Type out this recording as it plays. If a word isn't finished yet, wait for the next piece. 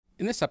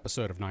In this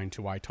episode of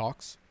 92Y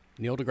Talks,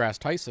 Neil deGrasse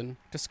Tyson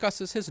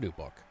discusses his new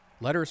book,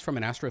 Letters from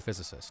an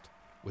Astrophysicist,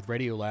 with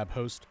Radiolab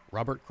host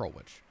Robert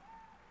Krulwich.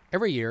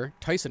 Every year,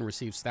 Tyson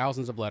receives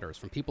thousands of letters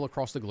from people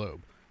across the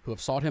globe who have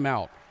sought him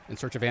out in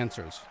search of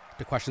answers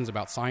to questions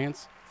about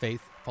science,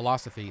 faith,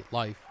 philosophy,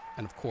 life,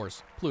 and of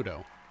course,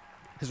 Pluto.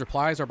 His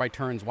replies are by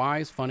turns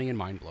wise, funny, and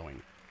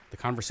mind-blowing. The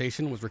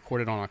conversation was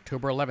recorded on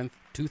October 11th,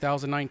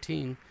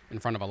 2019, in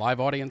front of a live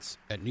audience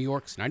at New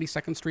York's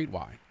 92nd Street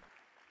Y.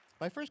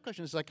 My first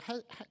question is, how,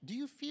 do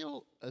you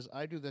feel, as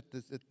I do, that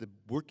the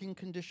working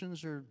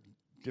conditions are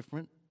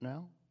different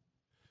now?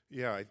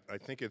 Yeah, I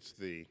think it's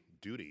the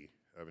duty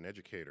of an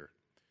educator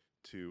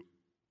to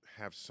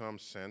have some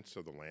sense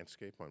of the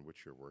landscape on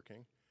which you're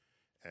working.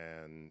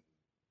 And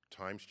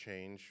times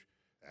change,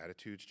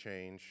 attitudes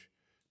change,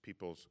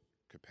 people's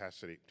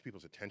capacity,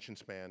 people's attention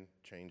span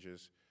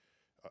changes.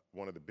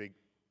 One of the big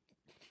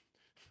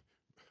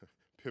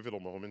pivotal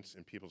moments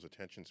in people's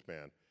attention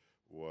span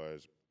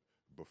was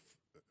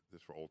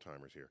this for old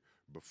timers here,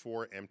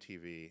 before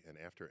MTV and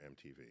after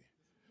MTV.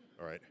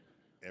 All right,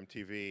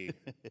 MTV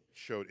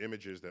showed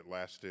images that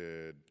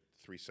lasted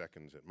 3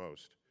 seconds at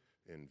most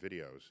in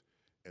videos,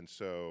 and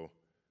so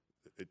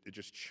it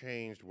just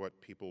changed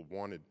what people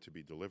wanted to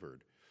be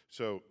delivered.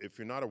 So if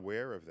you're not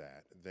aware of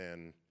that,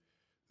 then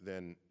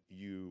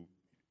you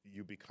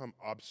become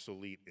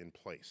obsolete in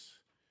place.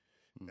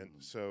 Mm-hmm. And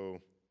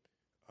so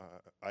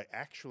I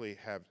actually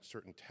have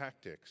certain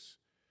tactics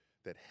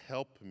that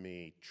help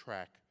me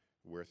track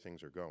where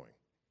things are going.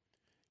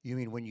 You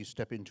mean when you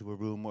step into a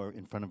room or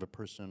in front of a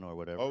person or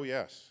whatever? Oh,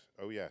 yes.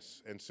 Oh,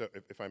 yes. And so,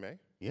 if I may?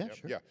 Yeah, yep.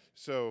 Sure. Yeah.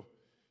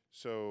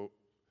 So,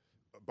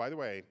 by the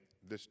way,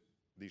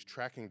 these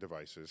tracking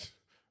devices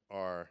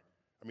are,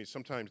 I mean,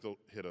 sometimes they'll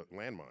hit a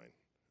landmine,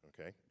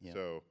 okay? Yeah.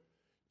 So,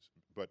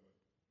 but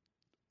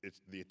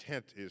the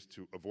intent is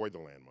to avoid the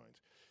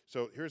landmines.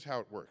 So here's how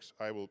it works.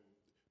 I will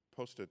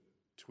post a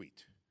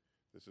tweet.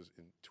 This is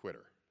in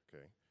Twitter,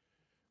 okay?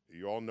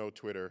 You all know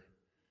Twitter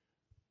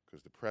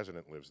because the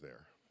president lives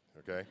there,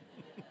 okay?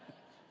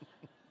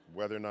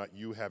 Whether or not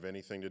you have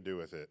anything to do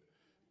with it,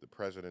 the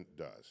president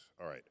does.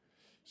 All right,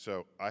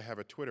 so I have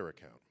a Twitter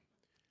account,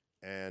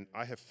 and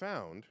I have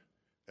found,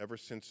 ever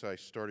since I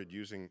started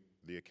using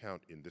the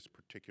account in this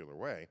particular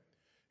way,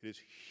 it is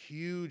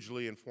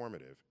hugely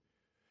informative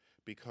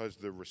because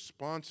the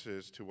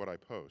responses to what I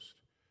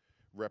post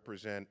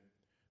represent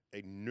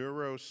a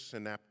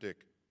neurosynaptic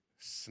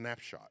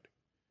snapshot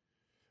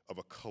of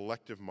a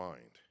collective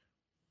mind.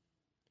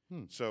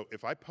 So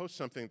if I post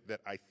something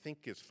that I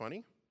think is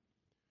funny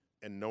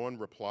and no one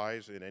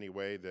replies in any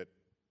way that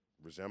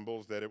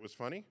resembles that it was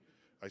funny,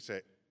 I say,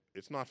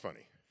 it's not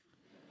funny.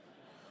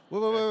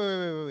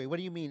 Wait. What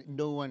do you mean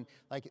no one,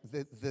 like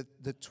the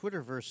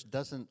Twitterverse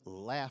doesn't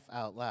laugh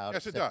out loud?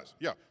 Yes, it does.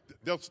 Yeah.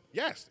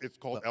 Yes, it's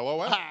called LOL.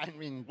 I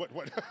mean... What?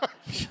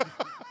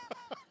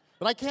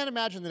 But I can't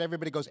imagine that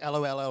everybody goes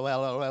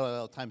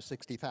LOL times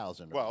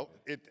 60,000. Well,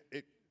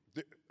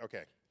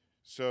 okay.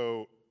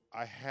 So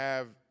I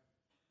have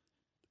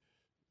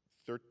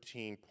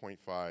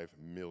 13.5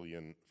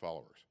 million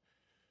followers.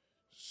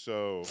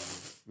 So...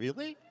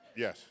 Really?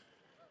 Yes.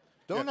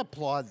 Don't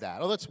applaud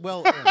that. Oh, that's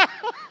well...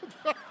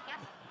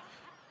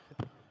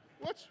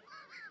 What?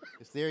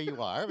 There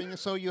you are. I mean,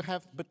 so you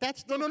have... But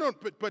that's... No.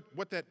 But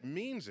what that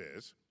means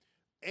is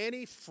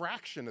any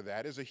fraction of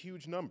that is a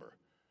huge number,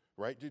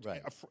 right?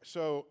 Right.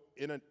 So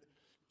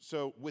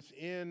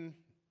within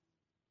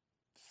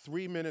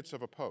 3 minutes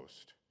of a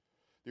post,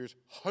 there's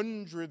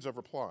hundreds of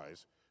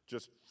replies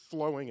just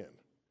flowing in.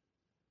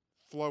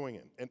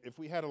 And if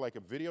we had a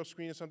video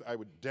screen or something, I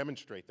would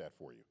demonstrate that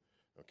for you,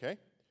 okay?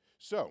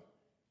 So.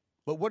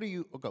 But what are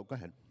you, go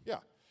ahead. Yeah.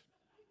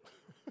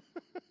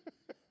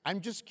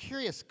 I'm just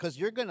curious, because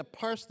you're going to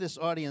parse this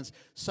audience.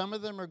 Some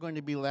of them are going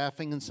to be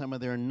laughing and some of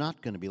them are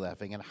not going to be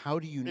laughing. And how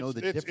do you know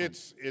the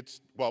difference?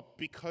 Well,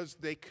 because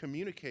they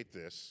communicate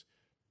this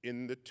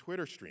in the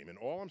Twitter stream. And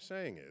all I'm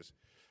saying is,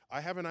 I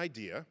have an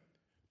idea.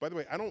 By the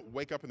way, I don't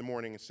wake up in the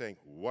morning and saying,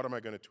 what am I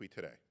going to tweet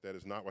today? That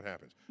is not what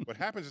happens. What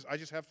happens is I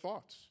just have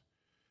thoughts,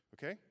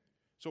 okay?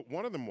 So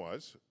one of them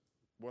was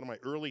one of my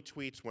early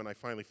tweets when I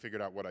finally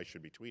figured out what I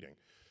should be tweeting,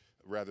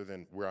 rather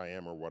than where I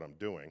am or what I'm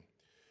doing.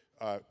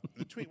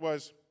 The tweet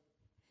was,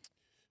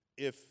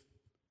 if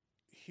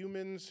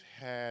humans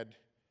had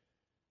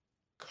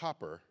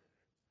copper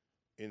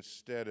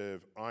instead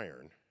of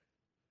iron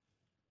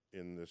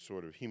in the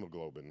sort of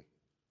hemoglobin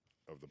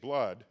of the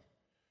blood,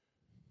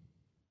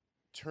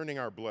 turning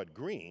our blood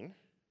green,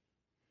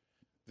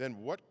 then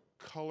what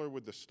color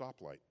would the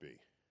stoplight be?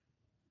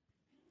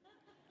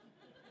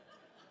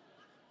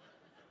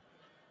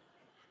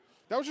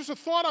 That was just a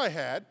thought I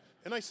had,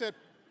 and I said,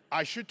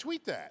 I should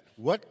tweet that.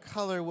 What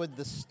color would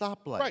the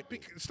stoplight be? Right, be?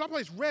 The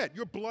stoplight is red.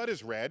 Your blood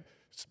is red.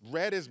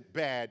 Red is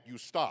bad, you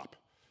stop.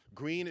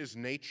 Green is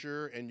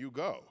nature, and you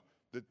go.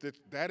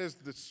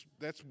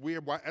 That's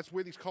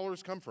where these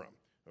colors come from,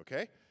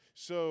 okay?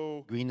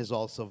 So... Green is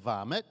also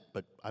vomit,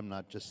 but I'm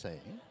not just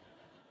saying.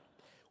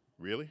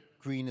 Really?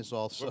 Green is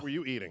also. What were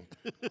you eating?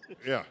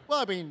 Yeah. Well,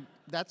 I mean,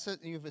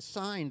 you've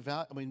assigned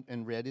value. I mean,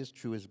 and red is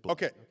true as blood.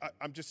 Okay,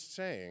 I'm just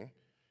saying,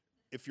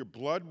 if your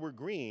blood were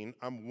green,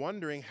 I'm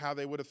wondering how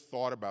they would have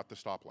thought about the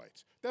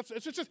stoplights.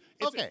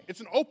 It's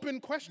an open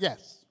question.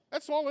 Yes.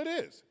 That's all it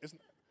is.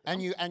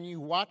 And you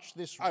watch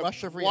this I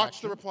rush of watch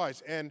reaction. the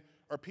replies, and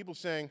are people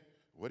saying,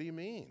 "What do you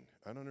mean?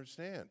 I don't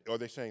understand." Are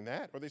they saying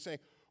that? Or are they saying,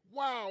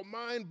 "Wow,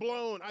 mind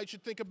blown. I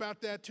should think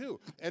about that too."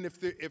 And if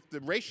the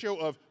ratio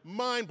of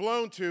mind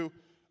blown to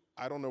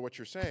I don't know what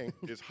you're saying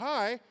is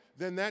high,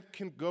 then that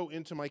can go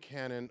into my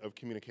canon of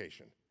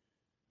communication.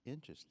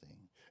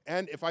 Interesting.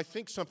 And if I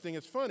think something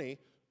is funny,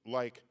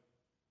 like,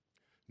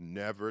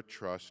 never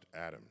trust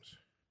atoms,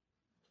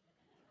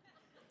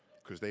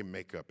 because they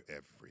make up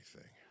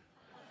everything.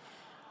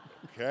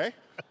 Okay?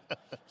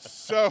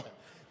 So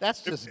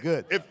That's just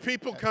good. if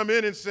people come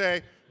in and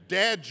say,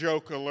 dad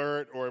joke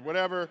alert or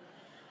whatever,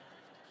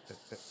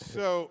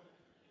 so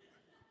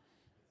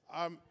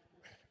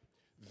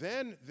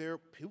then there are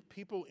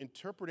people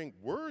interpreting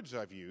words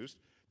I've used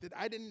that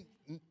I didn't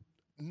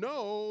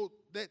know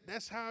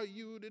that's how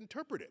you would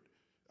interpret it.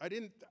 I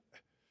didn't,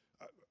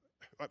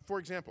 for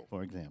example.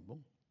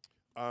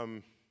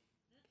 I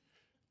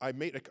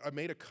made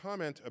a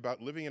comment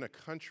about living in a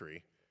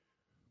country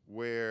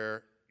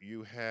where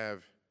you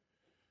have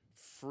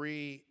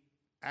free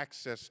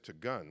access to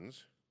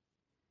guns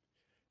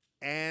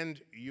and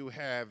you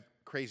have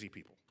crazy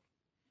people.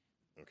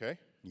 Okay?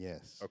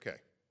 Yes. Okay.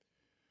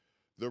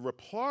 The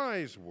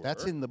replies were...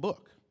 That's in the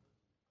book.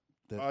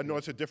 No,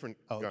 it's a different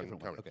gun different one.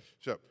 comment. Okay.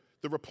 So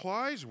the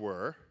replies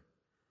were,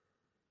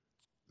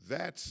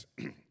 that's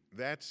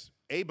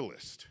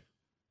ableist.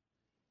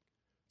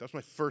 That's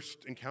my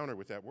first encounter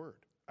with that word.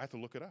 I had to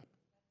look it up.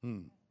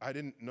 I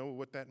didn't know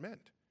what that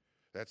meant.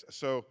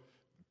 So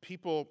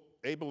people,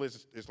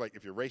 ableist is like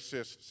if you're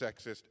racist,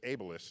 sexist,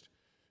 ableist,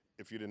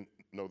 if you didn't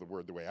know the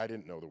word the way I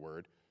didn't know the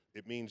word,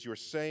 it means you're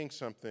saying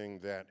something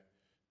that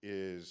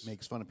is...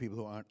 Makes fun of people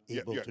who aren't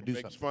able to do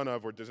makes something. fun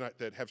of or does not,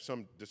 that have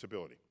some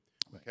disability.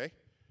 Right. Okay?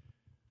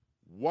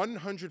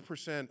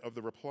 100% of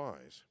the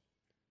replies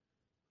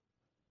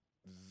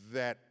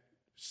that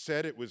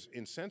said it was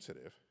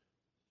insensitive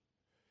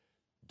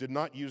did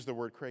not use the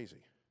word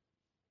crazy.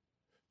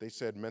 They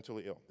said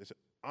mentally ill. They said,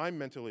 I'm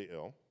mentally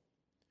ill,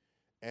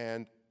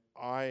 and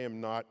I am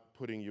not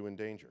putting you in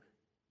danger.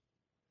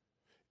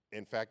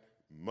 In fact,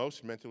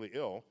 most mentally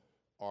ill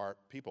are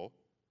people,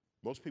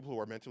 most people who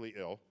are mentally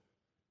ill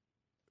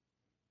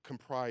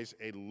comprise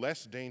a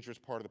less dangerous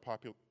part of the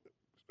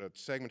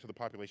segment of the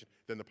population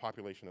than the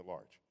population at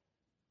large.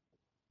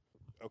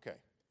 Okay.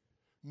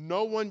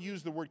 No one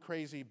used the word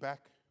crazy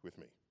back with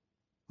me.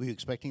 Were you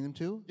expecting them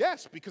to?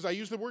 Yes, because I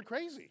use the word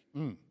crazy.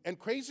 And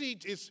crazy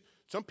is,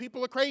 some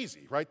people are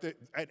crazy, right?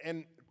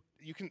 And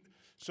you can,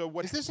 so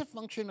what... Is this a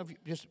function of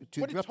just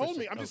to... What he told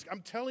me,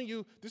 I'm telling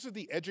you, this is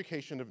the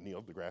education of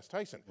Neil deGrasse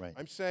Tyson. Right.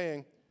 I'm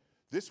saying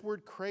this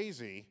word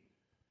crazy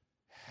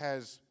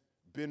has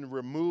been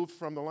removed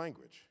from the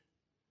language.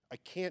 I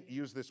can't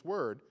use this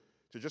word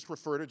to just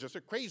refer to just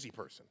a crazy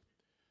person.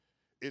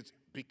 It's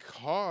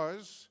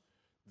because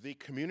the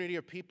community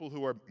of people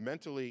who are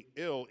mentally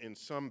ill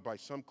by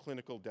some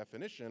clinical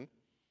definition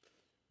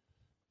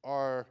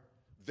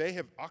they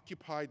have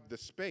occupied the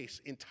space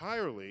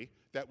entirely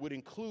that would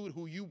include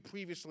who you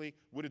previously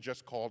would have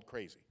just called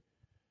crazy.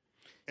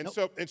 And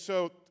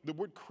so the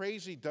word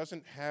crazy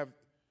doesn't have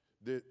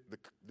the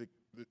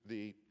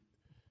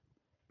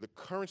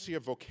currency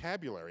of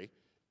vocabulary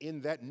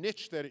in that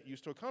niche that it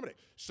used to accommodate.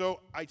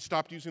 So I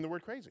stopped using the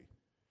word crazy.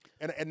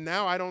 And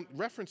now I don't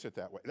reference it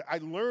that way. I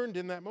learned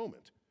in that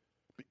moment.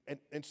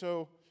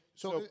 So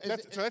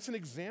that's an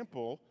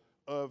example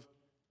of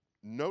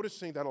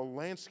noticing that a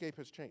landscape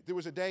has changed. There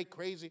was a day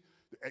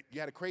you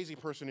had a crazy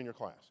person in your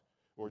class,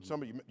 or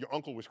your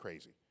uncle was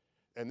crazy.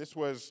 And this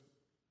was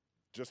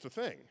just a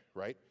thing,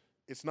 right?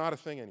 It's not a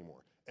thing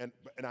anymore. I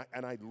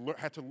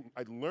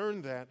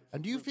learned that.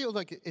 And do you feel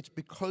like it's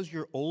because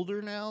you're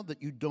older now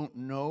that you don't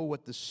know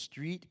what the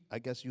street, I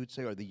guess you would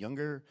say, or the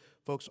younger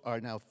folks are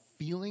now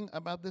feeling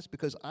about this?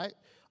 Because I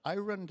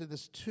run into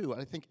this too.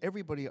 I think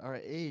everybody our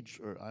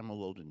age, or I'm a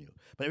little older than you,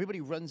 but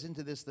everybody runs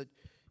into this, that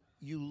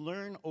you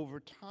learn over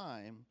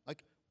time.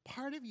 Like,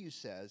 part of you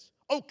says,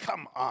 oh,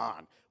 come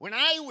on. When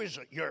I was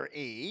your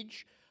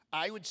age,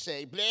 I would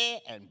say blah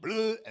and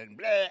blah and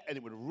blah, and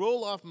it would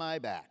roll off my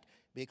back.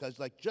 Because,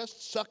 like,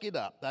 just suck it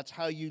up. That's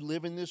how you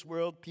live in this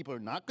world. People are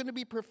not going to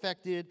be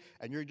perfected,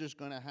 and you're just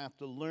going to have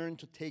to learn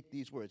to take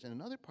these words. And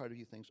another part of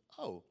you thinks,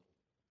 oh,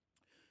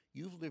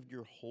 you've lived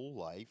your whole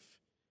life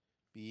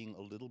being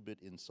a little bit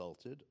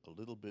insulted, a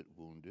little bit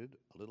wounded,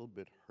 a little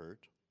bit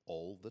hurt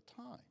all the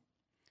time.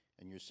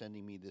 And you're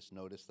sending me this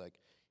notice like,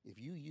 if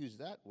you use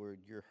that word,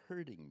 you're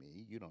hurting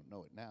me. You don't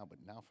know it now, but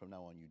now from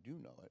now on you do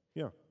know it.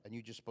 Yeah. And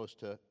you're just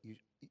supposed to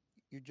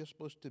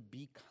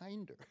be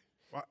kinder.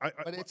 Well,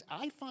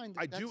 I find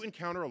that I do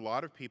encounter a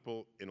lot of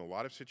people in a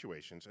lot of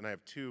situations, and I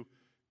have 2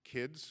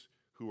 kids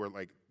who are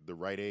like the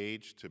right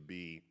age to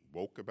be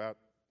woke about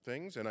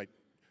things, and I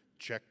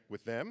check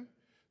with them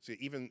See,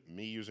 even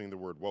me using the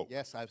word woke.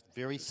 Yes, I was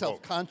very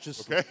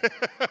self-conscious. Okay.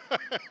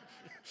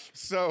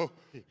 so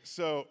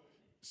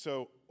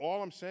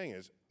all I'm saying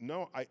is,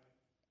 no,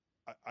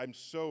 I'm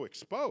so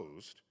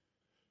exposed,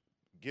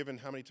 given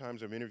how many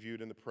times I've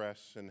interviewed in the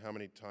press and how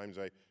many times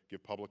I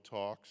give public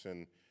talks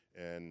and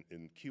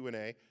in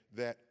Q&A,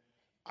 that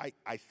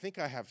I think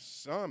I have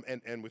some,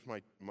 and with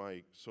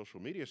my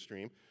social media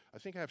stream, I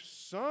think I have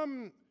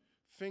some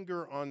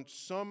finger on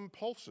some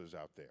pulses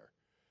out there,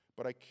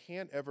 but I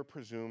can't ever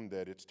presume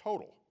that it's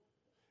total.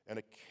 And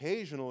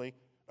occasionally,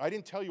 I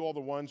didn't tell you all the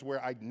ones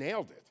where I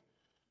nailed it,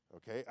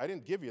 okay? I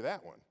didn't give you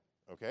that one,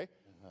 okay?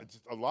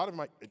 It's a lot of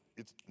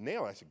it's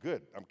nailed. I said,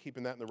 good, I'm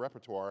keeping that in the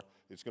repertoire.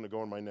 It's gonna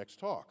go in my next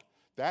talk.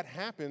 That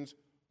happens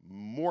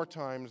more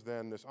times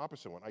than this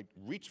opposite one. I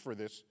reached for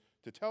this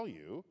to tell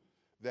you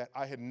that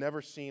I had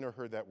never seen or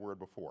heard that word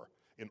before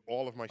in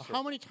all of my circles.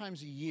 How many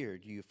times a year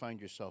do you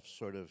find yourself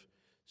sort of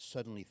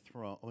suddenly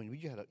thrown? I mean,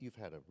 you've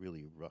had a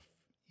really rough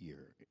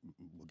year.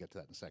 We'll get to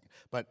that in a second.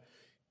 But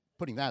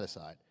putting that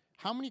aside,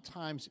 how many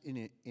times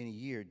in a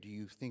year do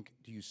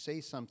you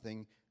say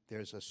something,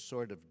 there's a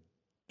sort of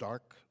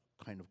dark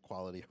kind of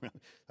quality around,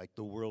 like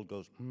the world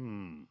goes,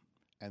 and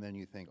then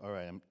you think, all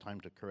right, time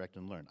to correct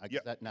and learn. Yeah,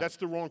 that's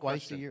the wrong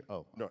twice question. A year?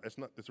 Oh. No, it's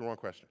not. It's the wrong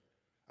question.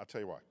 I'll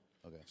tell you why.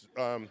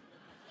 Okay.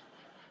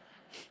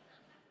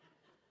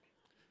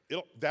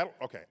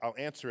 Okay, I'll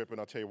answer it, but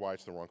I'll tell you why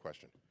it's the wrong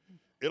question.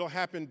 It'll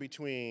happen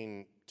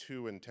between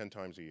 2 and 10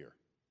 times a year.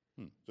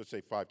 So let's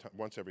say 5 times,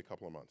 once every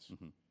couple of months.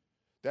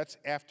 That's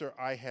after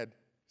I had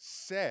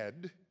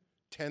said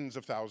tens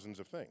of thousands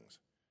of things.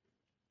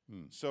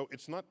 So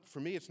it's not,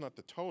 for me, it's not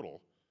the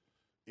total.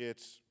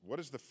 It's what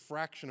is the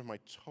fraction of my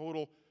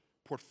total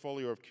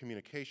portfolio of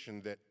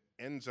communication that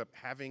ends up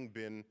having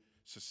been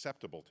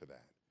susceptible to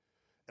that.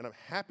 And I'm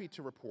happy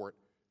to report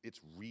it's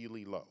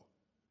really low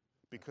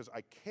because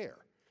I care.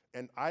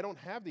 And I don't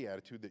have the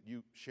attitude that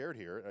you shared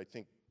here. I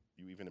think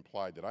you even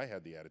implied that I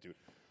had the attitude.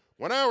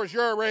 When I was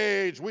your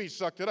age, we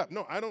sucked it up.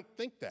 No, I don't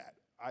think that.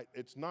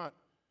 It's not.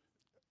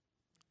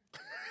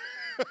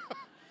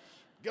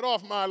 Get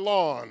off my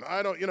lawn.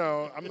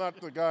 I'm not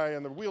the guy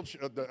in the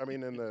wheelchair, in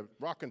the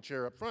rocking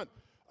chair up front.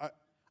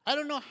 I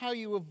don't know how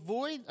you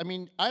avoid,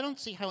 I don't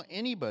see how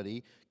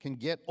anybody can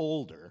get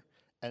older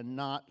and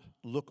not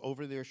look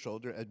over their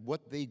shoulder at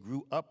what they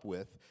grew up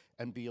with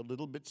and be a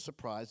little bit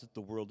surprised that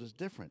the world is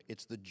different.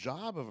 It's the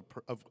job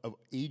of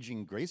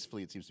aging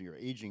gracefully, it seems to me, or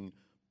aging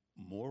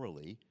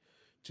morally,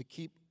 to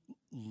keep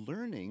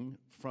learning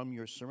from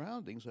your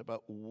surroundings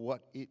about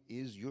what it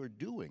is you're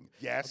doing.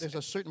 Yes. There's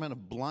a certain amount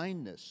of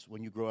blindness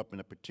when you grow up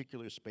in a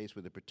particular space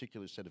with a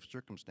particular set of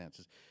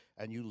circumstances,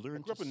 and you learn I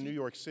grew up in New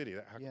York City.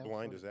 How blind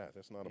well, is that?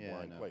 That's not a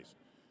blind place.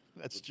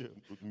 That's true.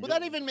 Well,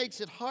 that even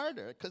makes it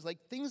harder, because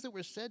things that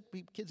were said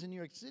to kids in New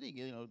York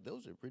City,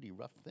 those are pretty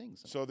rough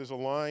things. So there's a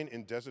line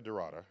in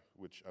Desiderata,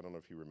 which I don't know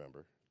if you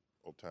remember,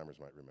 old-timers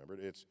might remember it.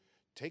 It's,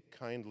 take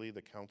kindly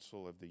the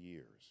counsel of the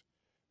years,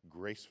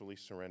 gracefully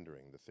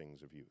surrendering the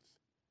things of youth.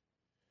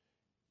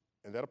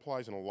 And that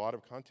applies in a lot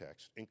of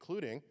contexts,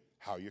 including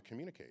how you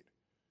communicate,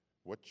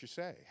 what you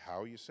say,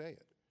 how you say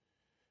it.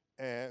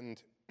 And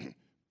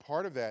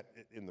part of that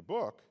in the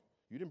book,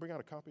 you didn't bring out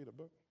a copy of the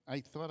book?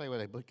 I thought I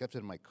would. I kept it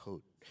in my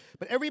coat.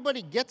 But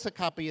everybody gets a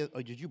copy of,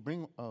 did you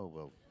bring,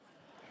 well.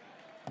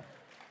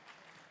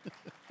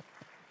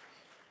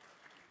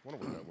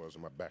 Wonder where that was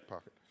in my back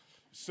pocket.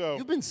 So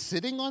you've been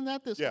sitting on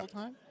that this whole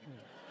time?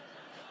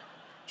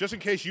 Just in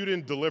case you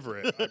didn't deliver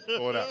it, I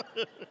pull it out.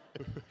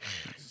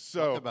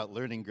 Talk about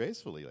learning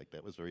gracefully,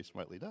 that was very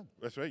smartly done.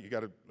 That's right, you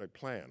got to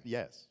plan.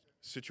 Yes.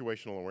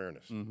 Situational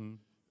awareness,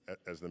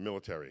 as the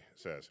military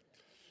says.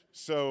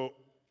 So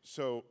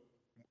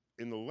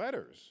in the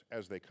letters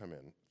as they come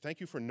in, thank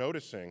you for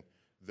noticing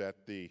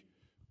that the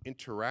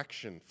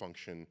interaction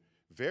function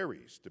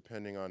varies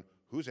depending on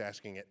who's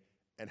asking it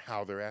and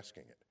how they're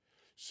asking it.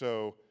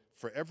 So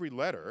for every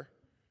letter,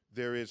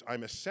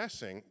 I'm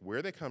assessing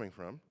where they're coming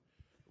from,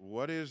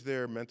 what is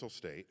their mental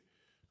state.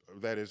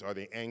 That is, are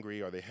they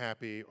angry? Are they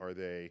happy?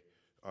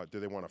 Do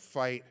they want to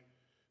fight?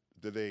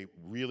 Do they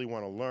really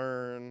want to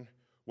learn?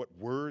 What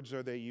words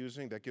are they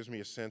using? That gives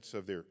me a sense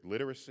of their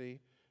literacy,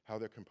 how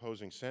they're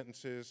composing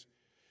sentences.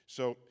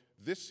 So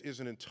this is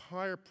an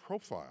entire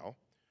profile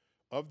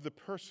of the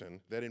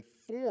person that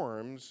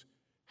informs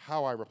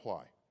how I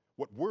reply,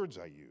 what words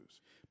I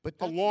use,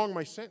 how long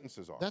my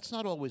sentences are. That's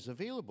not always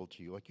available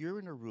to you. You're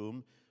in a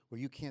room where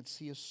you can't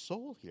see a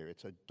soul here.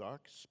 It's a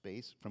dark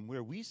space. From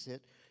where we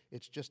sit,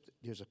 it's just,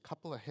 there's a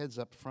couple of heads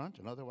up front,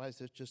 and otherwise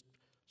there's just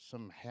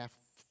some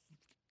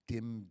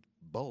half-dimmed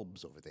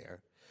bulbs over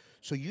there.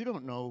 So you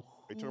don't know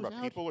who's Are you talking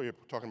about people, or are you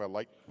talking about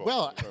light bulbs?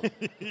 Well,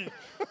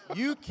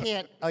 you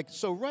can't,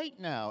 so right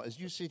now, as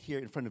you sit here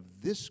in front of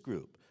this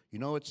group,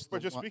 it's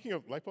But just speaking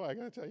of light bulb, I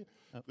got to tell you,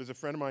 there's a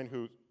friend of mine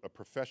who's a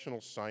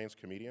professional science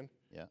comedian.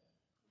 Yeah.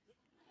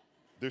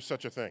 There's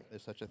such a thing.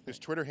 There's such a thing. His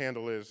Twitter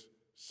handle is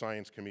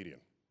science comedian.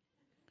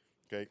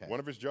 Okay? One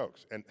of his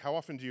jokes. And how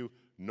often do you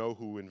know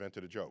who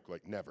invented a joke?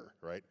 Like never,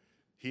 right?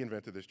 He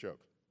invented this joke.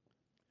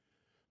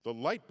 The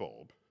light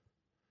bulb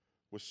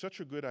was such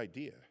a good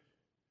idea,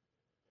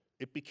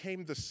 it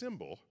became the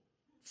symbol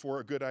for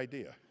a good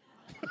idea.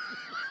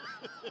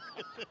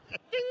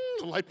 Ding,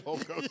 the light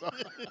bulb goes on.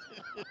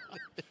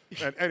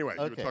 And anyway,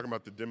 you were talking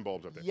about the dim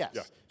bulbs up there.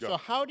 Yes. Yeah, So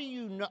how do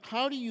you know,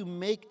 how do you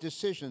make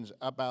decisions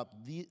about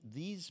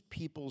these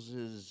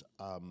people's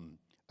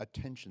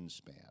attention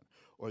span,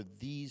 or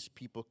these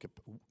people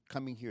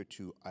coming here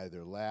to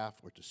either laugh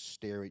or to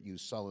stare at you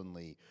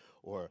sullenly,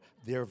 or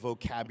their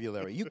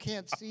vocabulary? You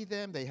can't see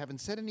them. They haven't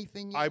said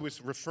anything yet. I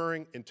was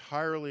referring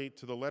entirely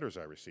to the letters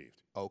I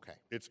received. Okay.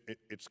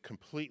 It's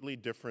completely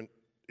different.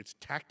 It's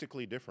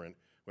tactically different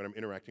when I'm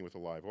interacting with a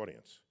live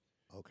audience.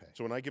 Okay.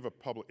 So when I give a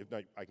public,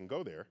 I can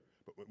go there,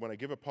 but when I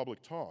give a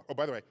public talk, oh,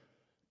 by the way,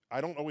 I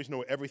don't always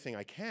know everything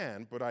I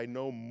can, but I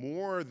know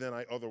more than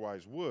I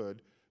otherwise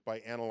would by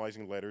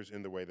analyzing letters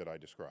in the way that I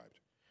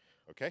described.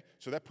 Okay?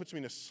 So that puts me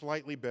in a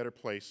slightly better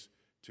place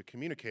to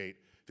communicate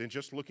than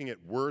just looking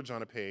at words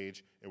on a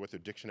page and what their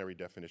dictionary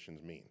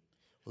definitions mean.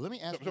 Well, let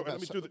me ask you So about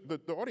let me do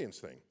the audience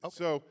thing. Okay.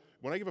 So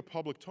when I give a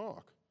public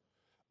talk,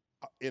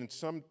 in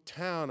some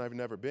town I've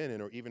never been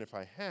in, or even if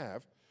I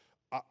have,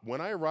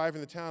 when I arrive in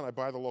the town, I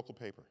buy the local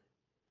paper.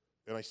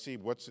 And I see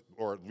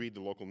or read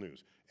the local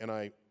news. And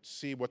I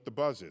see what the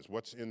buzz is,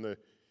 what's in the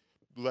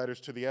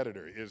letters to the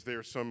editor. Is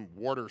there some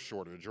water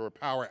shortage or a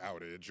power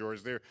outage, or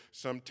is there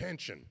some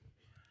tension,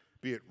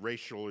 be it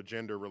racial or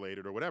gender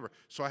related or whatever?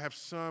 So I have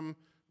some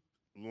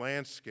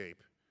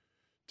landscape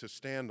to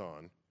stand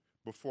on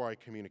before I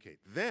communicate.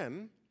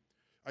 Then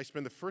I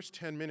spend the first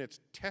 10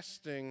 minutes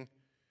testing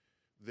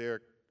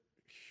their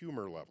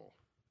humor level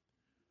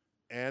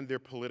and their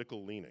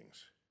political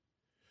leanings.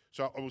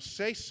 So I will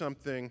say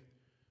something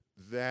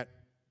that,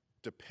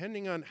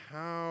 depending on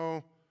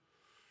how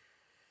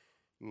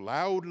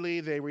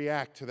loudly they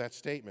react to that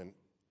statement,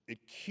 it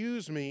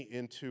cues me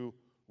into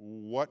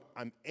what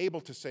I'm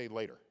able to say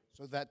later.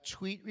 So that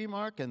tweet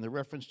remark and the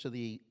reference to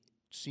the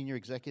senior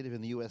executive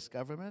in the U.S.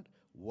 government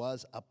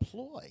was a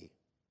ploy.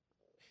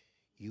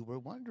 You were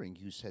wondering.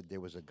 You said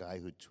there was a guy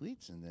who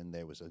tweets, and then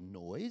there was a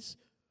noise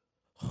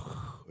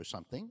or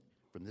something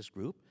from this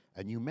group,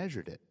 and you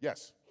measured it.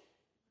 Yes,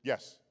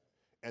 yes.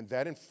 And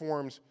that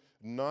informs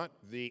not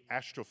the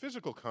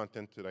astrophysical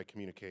content that I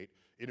communicate,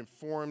 it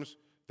informs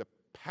the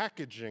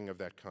packaging of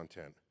that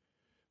content.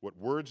 What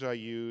words I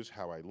use,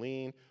 how I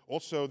lean,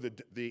 also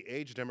the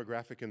age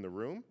demographic in the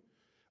room.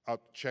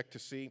 I'll check to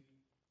see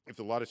if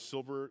there's a lot of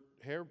silver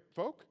hair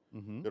folk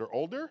that are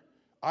older.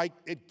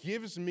 It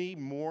gives me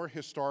more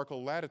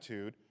historical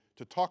latitude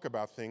to talk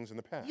about things in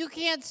the past. You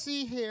can't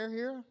see hair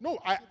here. No,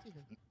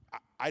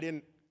 I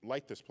didn't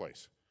light this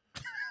place.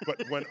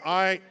 But when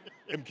I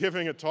am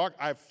giving a talk,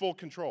 I have full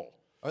control.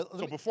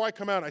 So before I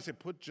come out, I say,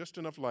 put just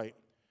enough light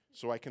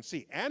so I can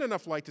see, and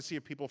enough light to see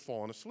if people have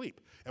fallen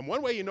asleep. And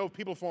one way you know if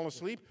people have fallen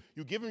asleep,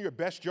 you give them your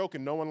best joke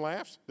and no one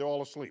laughs, they're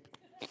all asleep.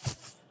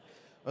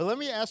 Well, let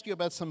me ask you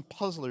about some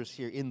puzzlers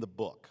here in the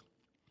book.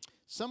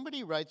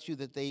 Somebody writes you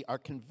that they are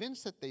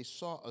convinced that they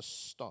saw a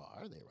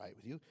star, they write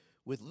with you,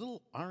 with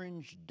little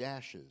orange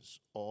dashes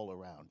all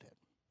around it.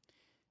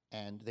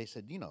 And they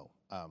said,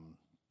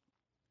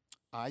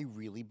 I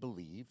really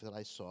believe that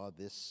I saw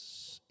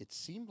this. It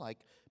seemed like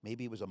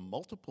maybe it was a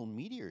multiple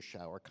meteor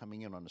shower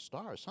coming in on a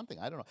star or something.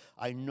 I don't know.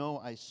 I know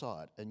I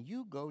saw it. And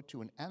you go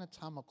to an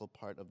anatomical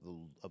part of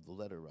the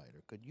letter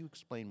writer. Could you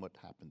explain what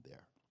happened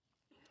there?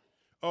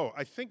 Oh,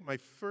 I think my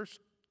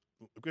first,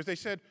 because they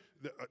said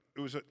it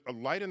was a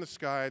light in the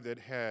sky that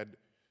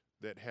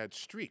had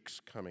streaks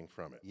coming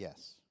from it.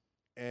 Yes.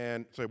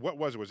 And so what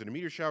was it? Was it a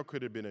meteor shower?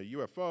 Could it have been a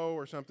UFO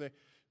or something?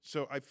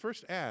 So I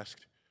first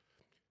asked,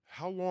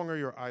 how long are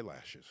your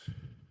eyelashes?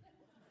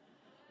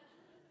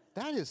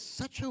 That is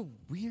such a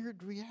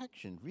weird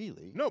reaction,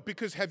 really. No,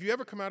 because have you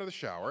ever come out of the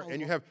shower and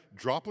you have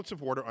droplets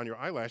of water on your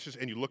eyelashes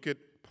and you look at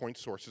point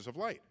sources of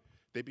light?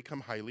 They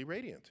become highly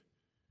radiant.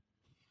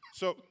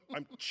 So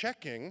I'm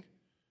checking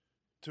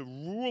to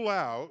rule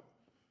out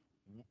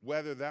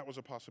whether that was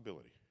a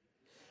possibility.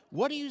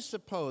 What do you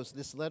suppose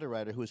this letter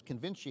writer, who is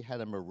convinced she had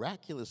a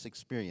miraculous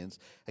experience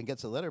and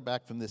gets a letter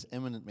back from this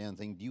eminent man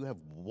saying, do you have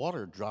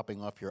water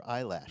dropping off your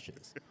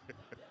eyelashes?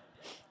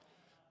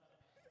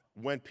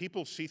 When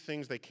people see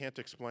things they can't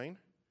explain,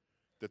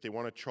 that they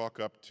want to chalk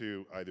up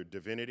to either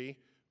divinity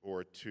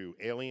or to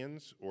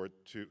aliens or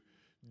to,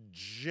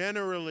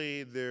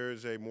 generally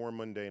there's a more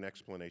mundane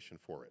explanation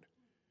for it.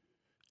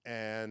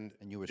 And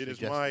you were it is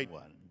suggesting my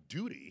one.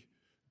 duty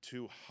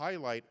to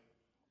highlight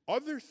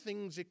other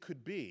things it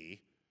could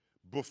be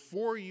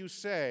before you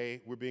say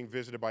we're being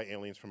visited by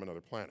aliens from another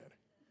planet.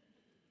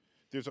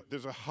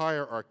 There's a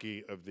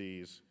hierarchy of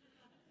these.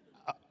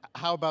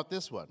 How about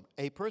this one?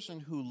 A person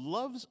who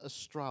loves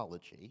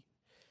astrology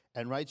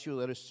and writes you a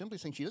letter simply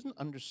saying she doesn't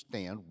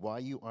understand why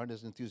you aren't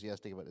as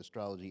enthusiastic about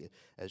astrology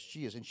as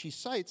she is. And she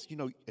cites,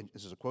 and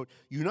this is a quote,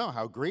 you know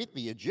how great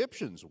the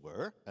Egyptians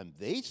were, and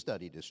they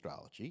studied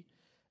astrology.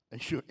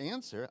 And your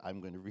answer,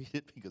 I'm going to read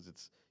it because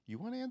it's, you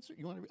want to answer?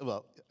 You want to?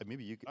 Well,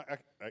 maybe you can. I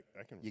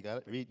can. You got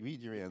it?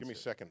 Read your answer. Give me a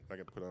second. I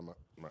got to put on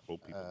my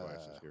old people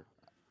glasses here.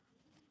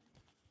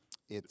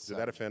 It's, Did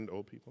that offend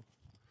old people?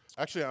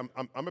 Actually,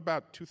 I'm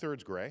about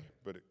 2/3 gray,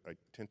 but I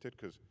tint it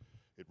because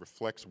it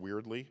reflects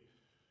weirdly,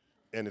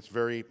 and it's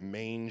very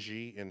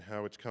mangy in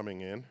how it's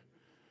coming in.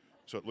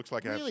 So it looks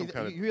like I have some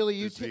kind of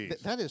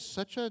disease. That is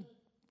such a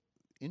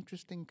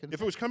interesting.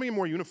 If it was coming in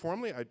more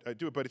uniformly, I'd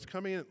do it. But it's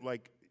coming in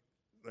like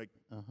I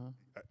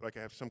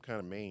have some kind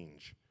of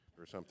mange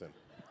or something.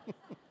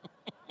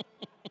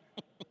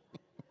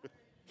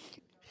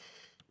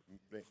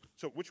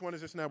 So which one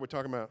is this now we're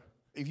talking about?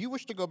 If you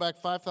wish to go back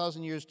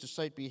 5,000 years to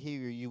cite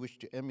behavior you wish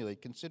to emulate,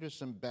 consider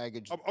some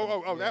baggage.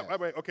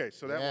 Wait, okay,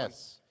 so that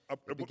one.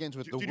 It begins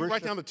with the Did you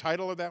write down the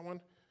title of that one?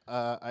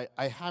 I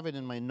have it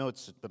in my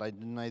notes, but I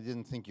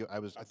didn't think you. I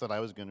thought I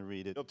was going to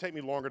read it. It'll take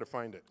me longer to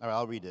find it. All right,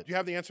 I'll read it. Do you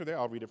have the answer there?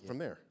 I'll read it from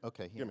there.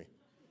 Okay, here. Give me.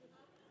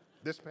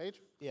 This page?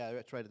 Yeah,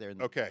 it's right there.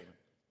 Okay.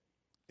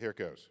 Here it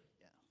goes.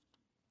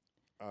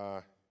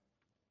 Yeah.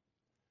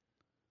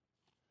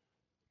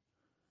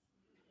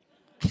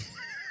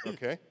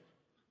 Okay.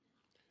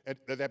 And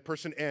that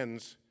person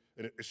ends,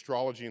 an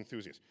astrology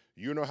enthusiast.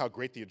 You know how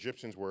great the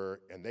Egyptians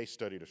were, and they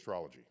studied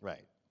astrology.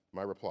 Right.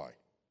 My reply,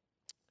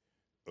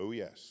 oh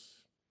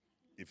yes.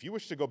 If you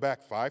wish to go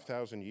back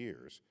 5,000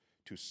 years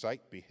to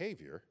cite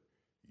behavior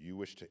you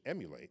wish to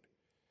emulate,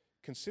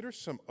 consider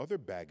some other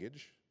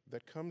baggage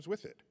that comes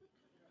with it.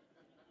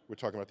 We're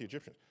talking about the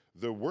Egyptians.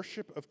 The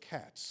worship of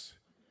cats,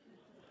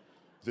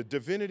 the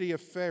divinity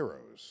of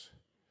pharaohs,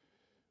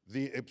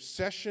 the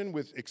obsession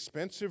with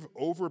expensive,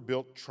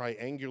 overbuilt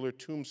triangular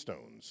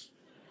tombstones.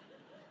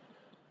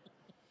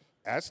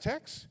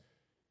 Aztecs?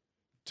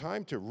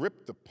 Time to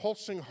rip the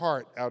pulsing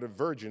heart out of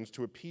virgins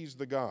to appease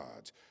the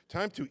gods.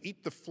 Time to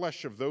eat the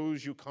flesh of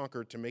those you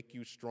conquered to make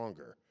you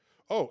stronger.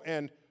 Oh,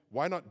 and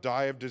why not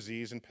die of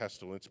disease and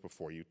pestilence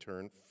before you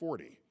turn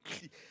 40?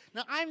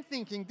 Now, I'm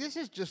thinking this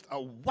is just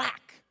a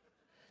whack.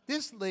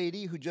 This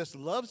lady who just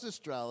loves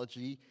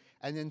astrology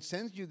and then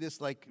sends you this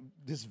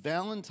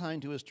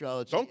Valentine to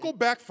astrology. Don't go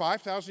back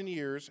 5,000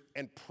 years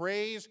and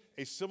praise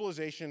a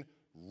civilization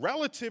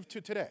relative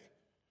to today.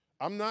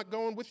 I'm not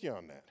going with you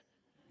on that.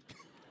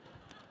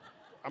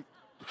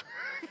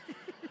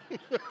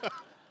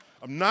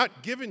 I'm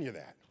not giving you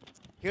that.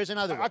 Here's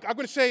another one. I'm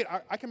going to say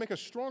I can make a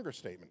stronger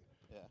statement.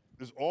 Yeah.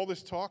 There's all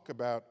this talk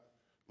about,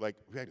 like,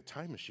 we had a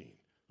time machine.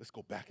 Let's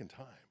go back in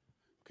time,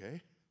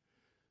 okay?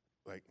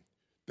 Like,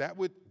 that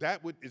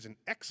is an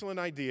excellent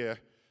idea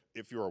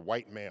if you're a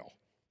white male.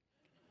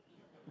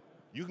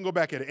 You can go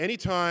back at any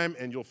time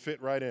and you'll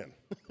fit right in,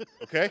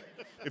 okay?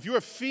 If you're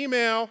a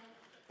female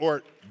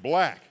or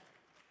black,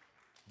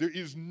 there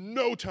is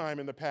no time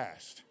in the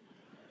past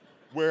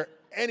where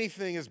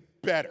anything is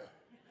better,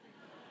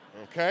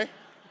 okay?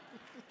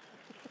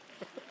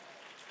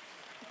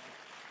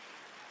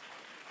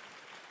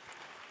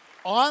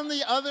 On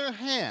the other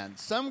hand,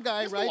 some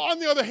guy writes. On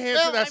the other hand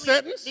to that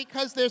sentence?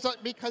 Because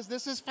because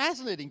this is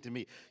fascinating to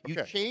me.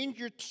 You change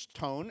your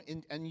tone,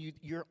 and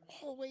you're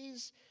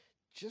always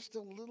just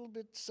a little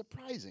bit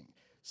surprising.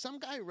 Some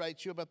guy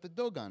writes you about the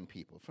Dogon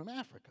people from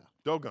Africa.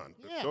 Dogon.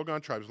 Yeah. The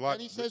Dogon tribes. A lot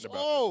and he says,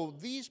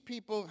 these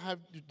people have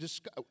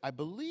I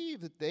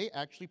believe that they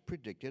actually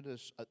predicted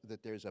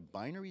that there's a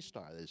binary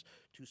star. There's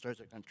two stars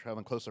that are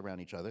traveling close around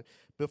each other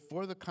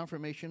before the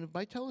confirmation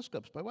by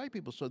telescopes by white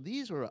people. So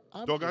these were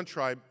Dogon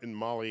tribe in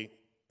Mali,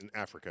 in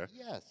Africa.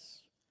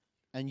 Yes.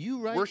 And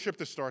you write... worshipped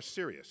the star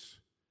Sirius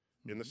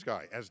in the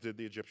sky, as did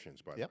the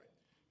Egyptians, by the way.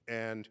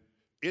 And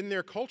in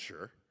their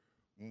culture,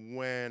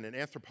 when an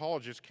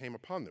anthropologist came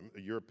upon them,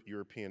 a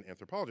European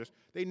anthropologist,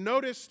 they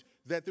noticed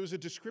that there was a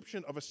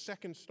description of a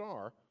second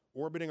star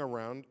orbiting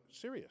around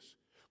Sirius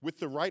with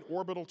the right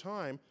orbital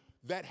time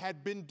that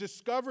had been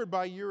discovered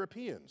by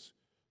Europeans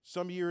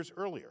some years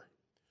earlier.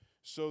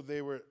 So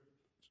they were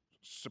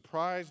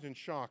surprised and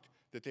shocked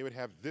that they would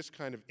have this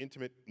kind of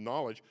intimate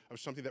knowledge of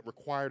something that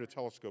required a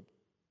telescope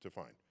to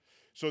find.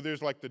 So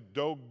there's like the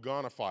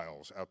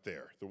Dogonophiles out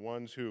there, the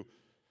ones who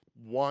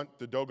want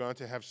the Dogon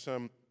to have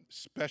some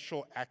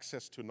special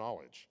access to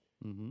knowledge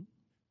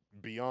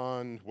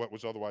beyond what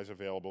was otherwise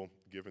available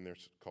given their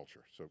culture.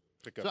 So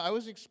pick up. So I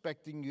was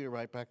expecting you to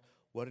write back,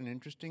 what an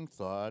interesting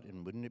thought,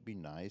 and wouldn't it be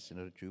nice,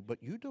 and true,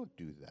 but you don't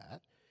do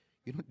that.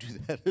 You don't do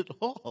that at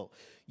all.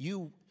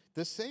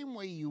 The same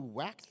way you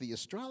whack the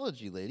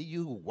astrology lady,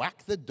 you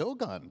whack the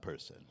Dogon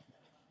person.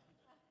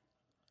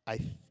 I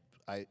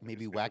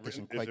maybe whack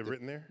isn't quite... Is it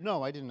written there?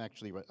 No, I didn't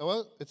actually write... Oh,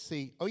 well, let's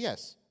see. Oh,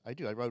 yes, I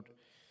do. I wrote...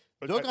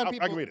 Dogon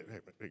people... I can read it.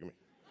 Hey, give me.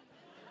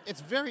 It's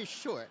very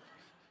short.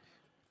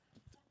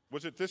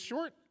 Was it this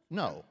short?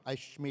 No, I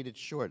made it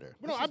shorter.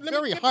 Well, it's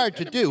very hard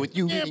to do with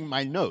you reading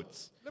my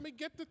notes. Let me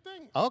get the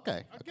thing.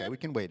 Okay, we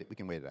can wait it. We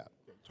can wait it out.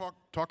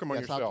 Talk among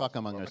yourselves. Yes, I'll talk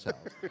among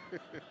ourselves.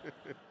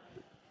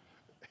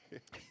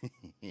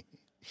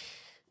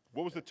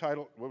 What was the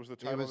title? What was the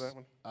title of that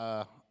one?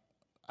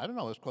 I don't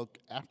know. It was called...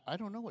 I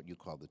don't know what you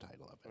called the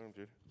title of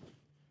it.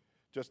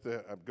 Just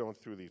I'm going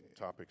through these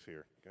topics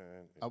here.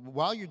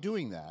 While you're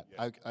doing that,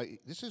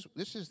 this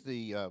is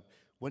the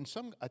when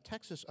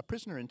a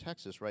prisoner in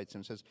Texas writes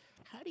and says,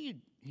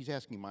 he's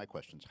asking my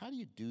questions, how do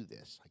you do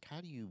this? Like, how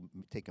do you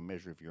take a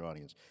measure of your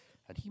audience?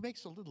 And he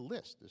makes a little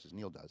list, this is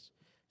Neil does.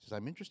 He says,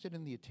 I'm interested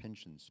in the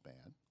attention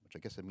span, which I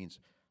guess that means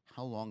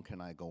how long can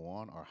I go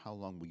on or how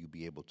long will you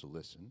be able to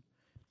listen?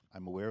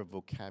 I'm aware of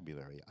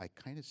vocabulary. I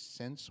kind of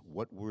sense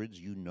what words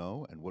you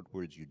know and what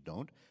words you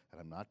don't, and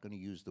I'm not going to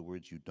use the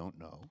words you don't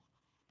know.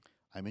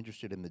 I'm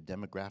interested in the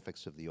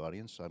demographics of the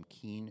audience, so I'm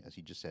keen, as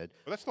he just said.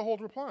 Well, that's the whole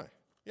reply.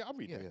 Yeah, I'll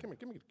read that. Yeah.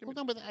 Give me. Well,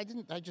 no, but I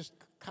didn't. I just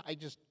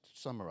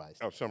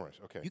summarized. Oh, summarize.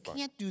 Okay. You fine.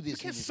 can't do this. You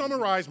can't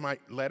summarize my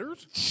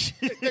letters.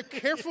 They're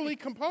carefully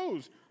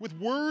composed with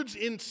words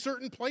in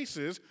certain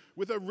places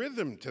with a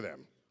rhythm to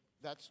them.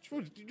 That's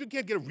true. You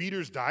can't get a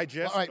Reader's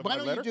Digest. All right, of why my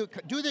don't letter?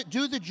 you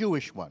do the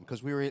Jewish one?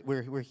 Because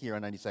we're here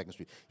on 92nd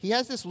Street. He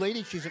has this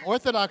lady. She's an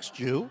Orthodox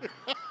Jew.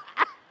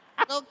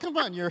 Well, come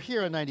on, you're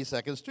here on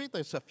 92nd Street.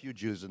 There's a few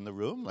Jews in the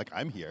room, like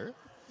I'm here.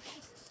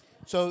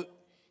 So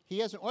he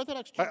has an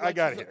Orthodox Jew. I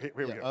got it here.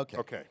 Here we go. Okay.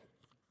 Okay.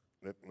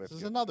 This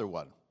is another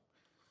one.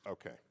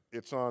 Okay.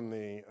 It's on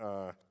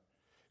the.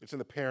 It's in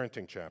the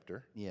parenting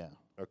chapter. Yeah.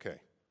 Okay.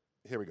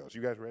 Here we go. So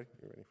you guys ready?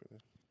 You ready for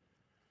this?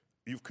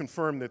 You've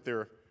confirmed that there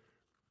are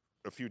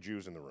a few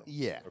Jews in the room.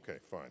 Yeah. Okay.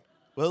 Fine.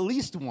 Well, at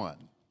least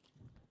one.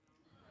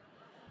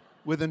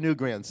 With a new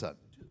grandson.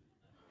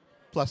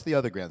 Plus the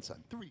other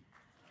grandson. 3.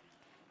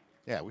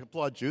 Yeah, we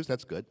applaud Jews.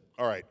 That's good.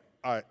 All right.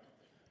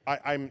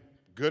 I'm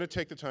going to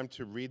take the time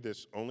to read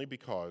this only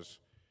because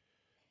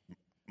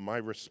my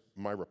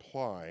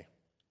reply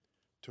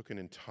took an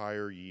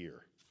entire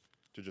year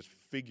to just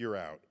figure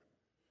out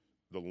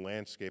the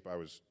landscape I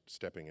was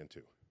stepping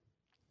into.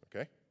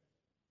 Okay?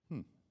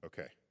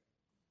 Okay.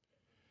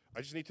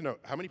 I just need to know,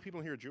 how many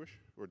people here are Jewish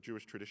or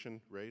Jewish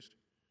tradition raised?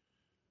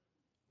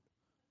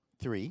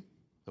 3,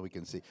 so we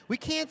can see. We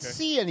can't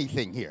see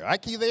anything here.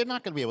 They're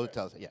not going to be able to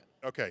tell us. Yeah.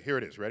 Okay, here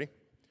it is. Ready?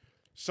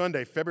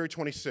 Sunday, February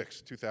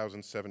 26,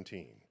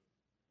 2017.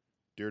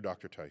 Dear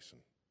Dr. Tyson,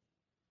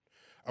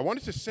 I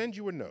wanted to send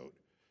you a note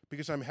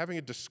because I'm having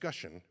a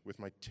discussion with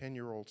my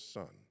 10-year-old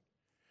son.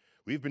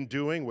 We've been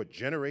doing what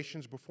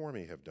generations before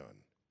me have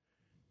done,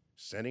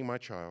 sending my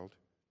child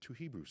to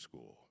Hebrew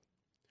school.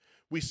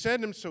 We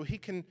send him so he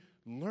can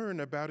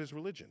learn about his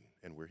religion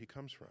and where he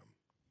comes from.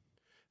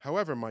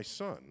 However, my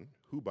son,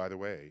 who, by the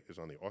way, is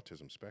on the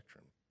autism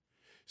spectrum,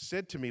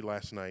 said to me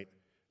last night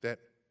that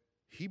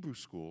Hebrew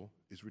school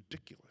is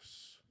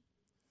ridiculous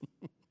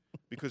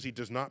because he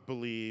does not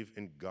believe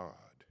in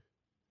God,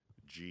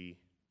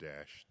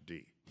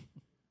 G-D.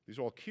 These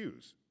are all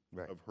cues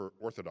of her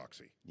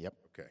orthodoxy. Yep.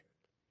 Okay.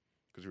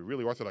 Because if you're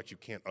really orthodox, you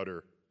can't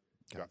utter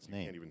God's you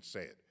name. can't even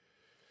say it.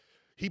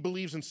 He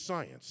believes in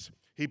science.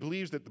 He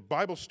believes that the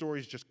Bible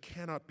stories just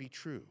cannot be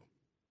true.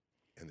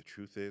 And the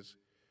truth is,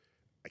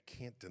 I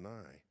can't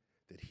deny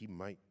that he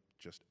might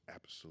just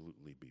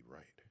absolutely be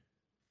right.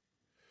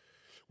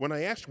 When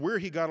I asked where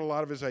he got a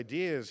lot of his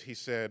ideas, he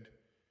said,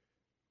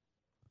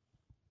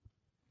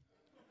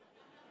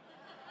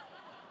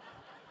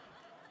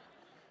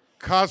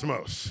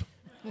 Cosmos.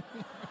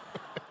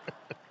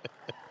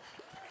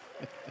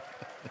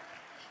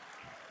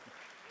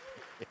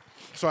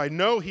 So I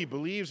know he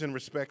believes and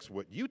respects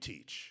what you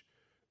teach,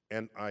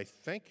 and I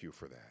thank you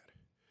for that.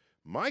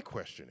 My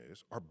question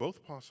is, are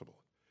both possible?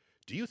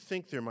 Do you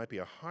think there might be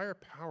a higher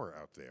power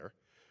out there,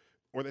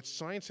 or that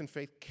science and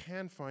faith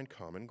can find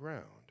common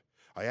ground?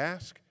 I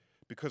ask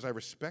because I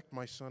respect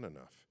my son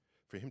enough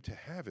for him to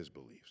have his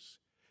beliefs,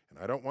 and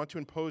I don't want to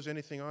impose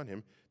anything on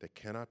him that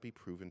cannot be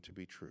proven to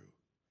be true.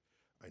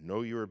 I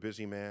know you're a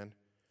busy man,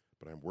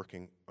 but I'm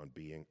working on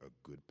being a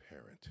good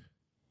parent.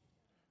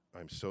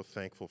 I'm so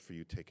thankful for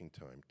you taking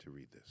time to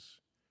read this.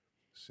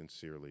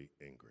 Sincerely,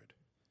 Ingrid.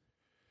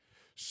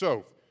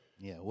 So,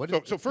 Yeah.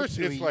 so first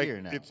it's like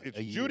it's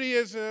A year.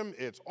 Judaism,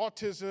 it's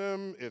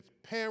autism, it's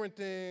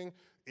parenting,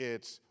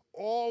 it's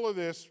all of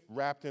this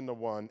wrapped into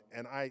one,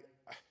 and I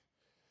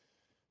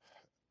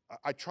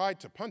tried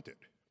to punt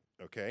it,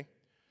 okay?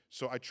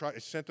 So I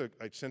said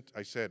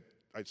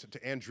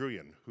to Ann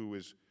Druyan, who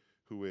is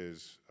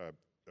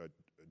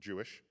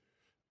Jewish.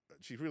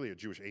 She's really a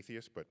Jewish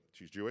atheist, but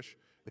she's Jewish.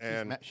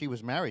 But she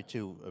was married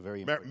to a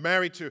very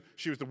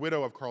she was the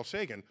widow of Carl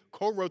Sagan,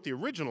 co-wrote the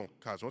original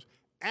Cosmos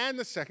and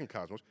the second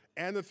Cosmos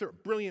and the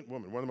third. Brilliant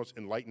woman, one of the most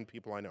enlightened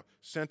people I know.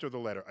 Sent her the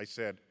letter. I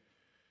said,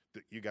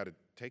 you got to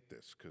take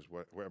this, because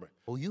where am I?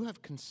 Oh, you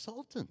have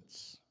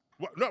consultants.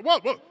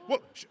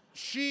 Well,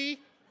 she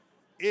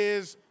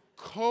is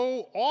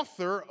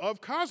co-author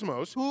of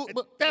Cosmos.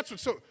 That's what.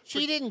 So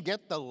she didn't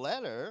get the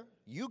letter.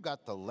 You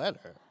got the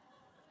letter.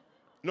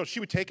 No,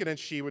 she would take it and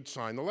she would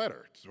sign the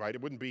letter, right?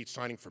 It wouldn't be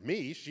signing for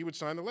me. She would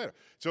sign the letter.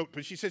 So,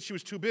 but she said she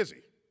was too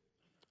busy.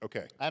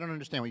 Okay. I don't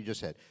understand what you just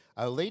said.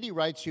 A lady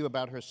writes you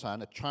about her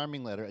son, a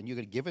charming letter, and you're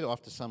going to give it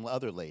off to some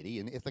other lady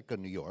in Ithaca,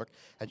 New York,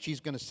 and she's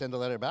going to send a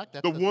letter back?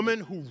 The woman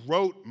who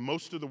wrote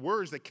most of the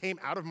words that came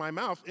out of my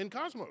mouth in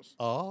Cosmos.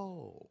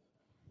 Oh.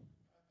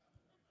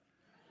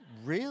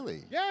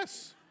 Really?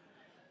 Yes.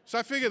 So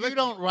I figured... You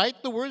don't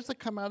write the words that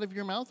come out of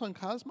your mouth on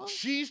Cosmos?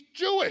 She's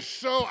Jewish,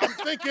 so I'm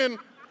thinking...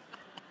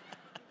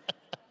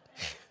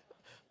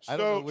 I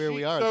don't know where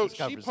we are in So this she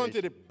conversation.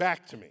 punted it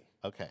back to me.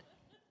 Okay.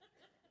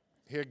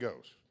 Here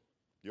goes.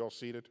 You all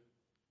seated?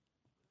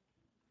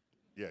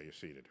 Yeah, you're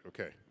seated.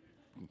 Okay.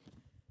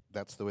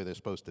 That's the way they're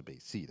supposed to be,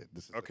 seated.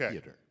 This is Okay. the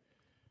theater.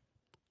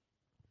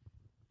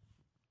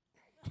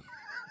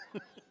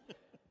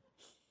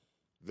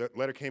 The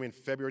letter came in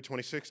February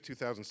 26,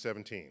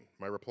 2017.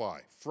 My reply,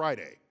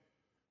 Friday,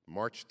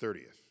 March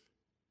 30th,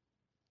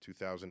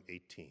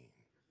 2018.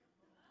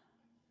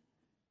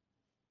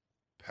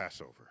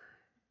 Passover.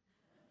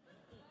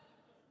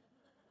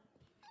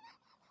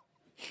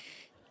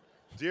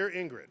 Dear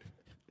Ingrid,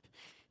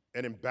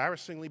 an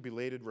embarrassingly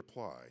belated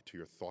reply to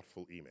your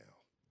thoughtful email.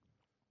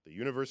 The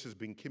universe has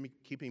been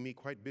keeping me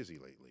quite busy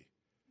lately,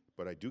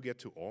 but I do get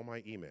to all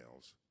my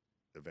emails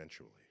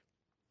eventually.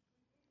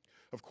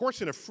 Of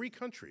course, in a free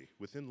country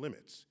within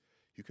limits,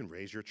 you can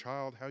raise your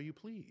child how you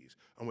please,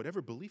 on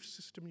whatever belief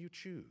system you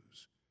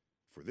choose.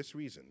 For this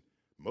reason,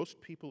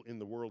 most people in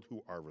the world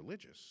who are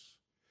religious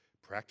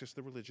practice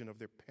the religion of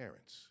their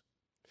parents.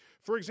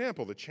 For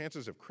example, the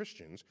chances of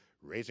Christians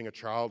raising a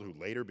child who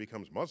later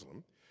becomes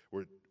Muslim,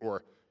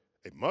 or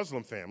a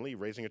Muslim family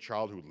raising a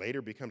child who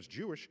later becomes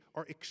Jewish,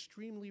 are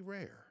extremely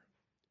rare.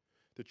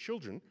 The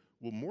children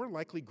will more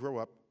likely grow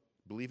up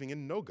believing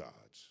in no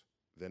gods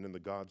than in the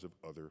gods of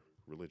other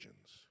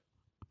religions.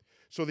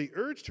 So the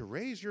urge to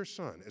raise your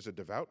son as a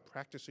devout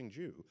practicing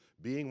Jew,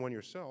 being one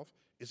yourself,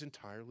 is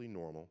entirely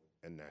normal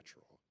and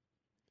natural.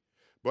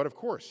 But of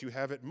course, you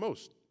have at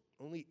most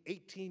only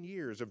 18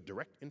 years of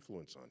direct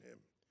influence on him.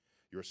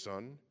 Your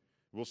son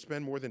will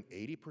spend more than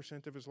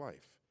 80% of his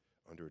life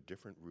under a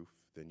different roof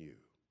than you.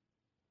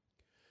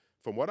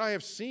 From what I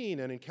have seen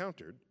and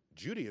encountered,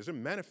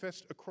 Judaism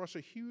manifests across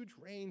a huge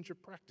range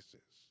of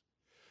practices.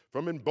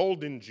 From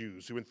emboldened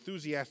Jews who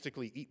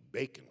enthusiastically eat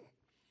bacon,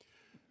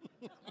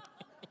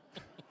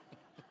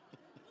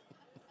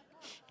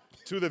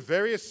 to the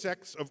various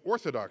sects of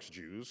Orthodox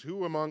Jews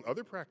who, among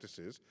other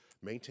practices,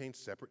 maintain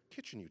separate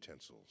kitchen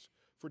utensils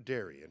for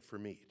dairy and for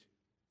meat.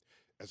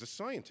 As a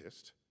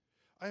scientist,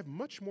 I have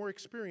much more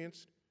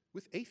experience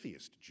with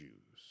atheist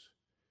Jews.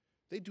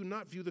 They do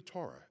not view the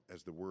Torah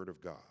as the word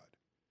of God.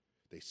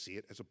 They see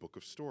it as a book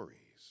of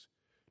stories,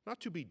 not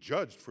to be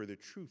judged for their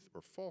truth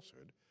or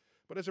falsehood,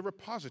 but as a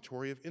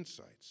repository of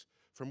insights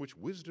from which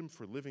wisdom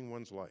for living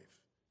one's life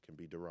can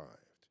be derived.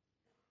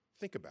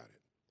 Think about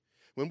it.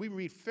 When we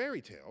read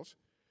fairy tales,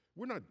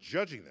 we're not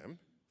judging them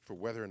for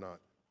whether or not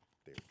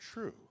they're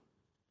true.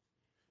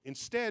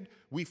 Instead,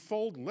 we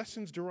fold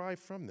lessons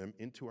derived from them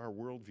into our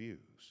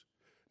worldviews.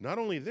 Not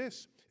only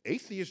this,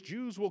 atheist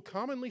Jews will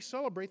commonly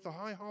celebrate the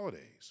high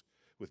holidays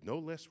with no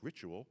less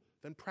ritual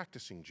than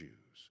practicing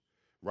Jews,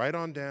 right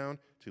on down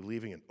to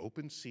leaving an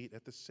open seat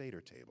at the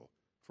Seder table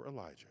for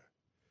Elijah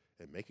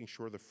and making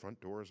sure the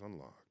front door is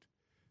unlocked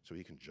so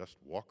he can just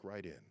walk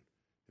right in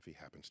if he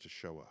happens to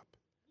show up.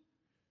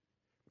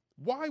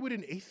 Why would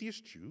an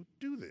atheist Jew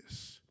do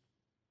this?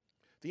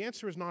 The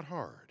answer is not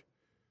hard.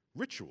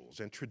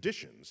 Rituals and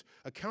traditions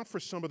account for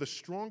some of the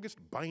strongest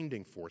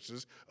binding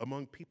forces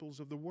among peoples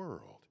of the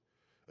world.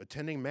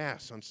 Attending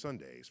Mass on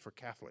Sundays for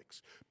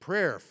Catholics,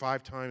 prayer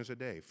 5 times a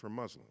day for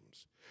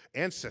Muslims,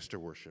 ancestor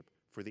worship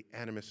for the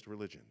animist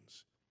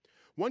religions.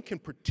 One can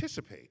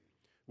participate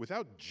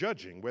without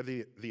judging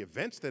whether the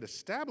events that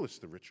establish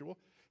the ritual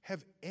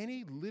have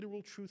any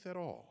literal truth at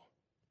all.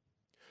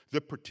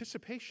 The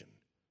participation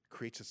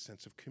creates a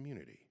sense of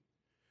community,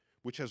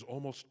 which has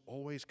almost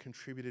always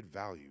contributed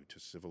value to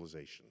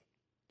civilization.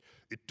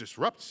 It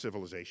disrupts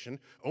civilization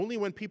only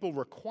when people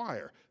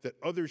require that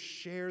others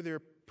share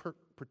their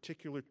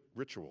particular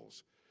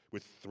rituals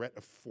with threat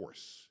of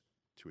force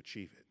to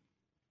achieve it.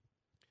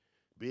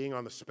 Being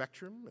on the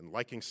spectrum and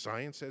liking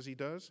science as he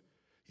does,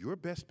 your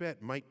best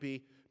bet might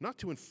be not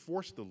to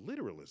enforce the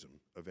literalism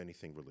of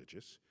anything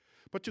religious,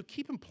 but to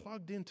keep him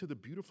plugged into the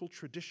beautiful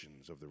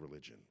traditions of the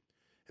religion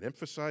and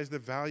emphasize the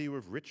value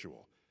of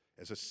ritual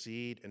as a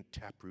seed and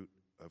taproot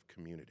of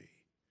community.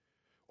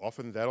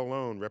 Often that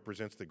alone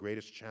represents the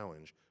greatest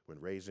challenge when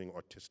raising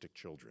autistic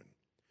children,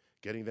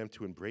 getting them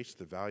to embrace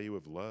the value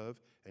of love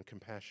and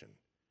compassion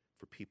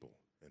for people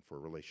and for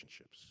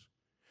relationships.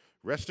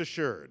 Rest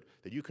assured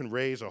that you can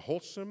raise a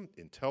wholesome,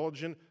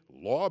 intelligent,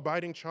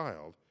 law-abiding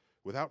child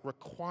without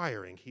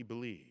requiring he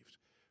believed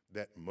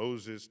that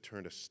Moses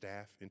turned a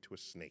staff into a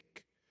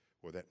snake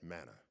or that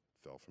manna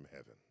fell from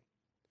heaven.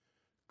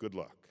 Good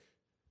luck.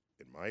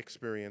 In my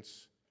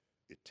experience,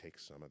 it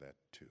takes some of that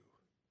too.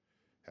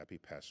 Happy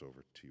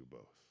Passover to you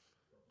both.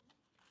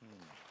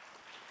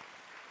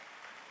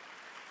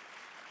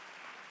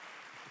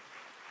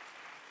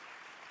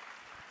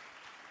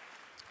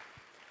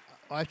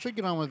 I should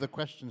get on with the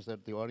questions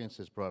that the audience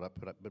has brought up,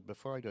 but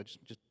before I do,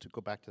 just to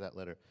go back to that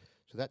letter.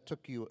 So that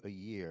took you a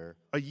year.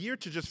 A year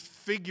to just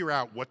figure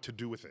out what to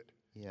do with it.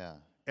 Yeah.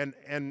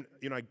 And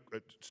you know, I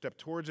step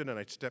towards it and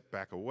I step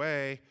back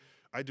away.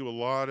 I do a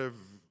lot of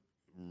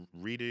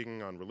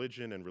reading on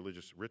religion and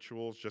religious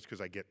rituals just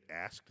because I get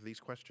asked these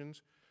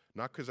questions,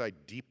 not because I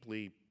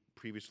deeply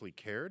previously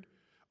cared.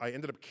 I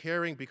ended up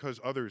caring because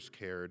others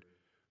cared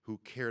who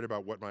cared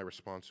about what my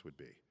response would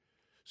be.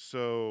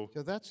 So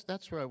So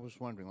that's where I was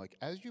wondering. Like,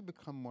 as you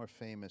become more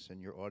famous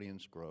and your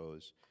audience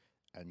grows,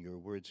 and your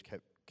words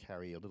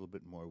carry a little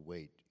bit more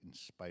weight in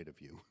spite of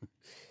you,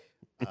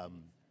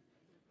 um,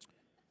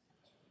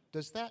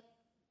 does that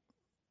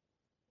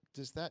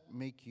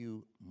make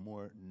you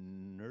more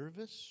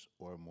nervous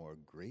or more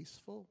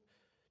graceful?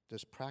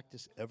 Does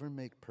practice ever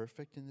make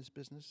perfect in this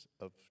business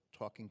of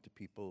talking to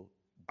people?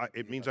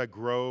 it means I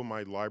grow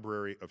my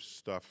library of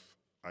stuff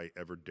I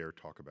ever dare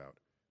talk about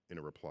in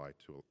a reply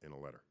to in a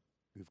letter.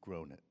 You've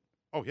grown it.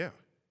 Oh yeah,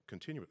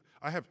 continue.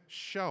 I have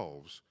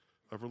shelves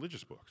of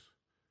religious books.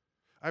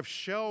 I have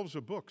shelves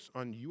of books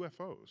on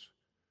UFOs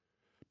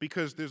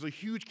because there's a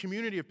huge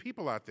community of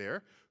people out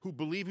there who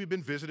believe we've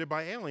been visited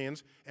by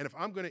aliens, and if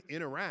I'm going to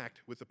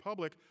interact with the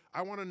public,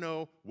 I want to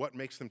know what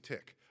makes them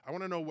tick. I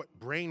want to know what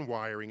brain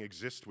wiring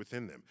exists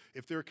within them.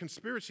 If they're a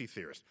conspiracy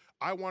theorist,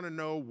 I want to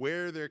know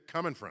where they're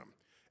coming from.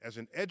 As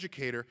an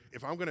educator,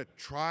 if I'm going to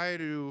try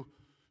to,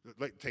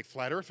 like, take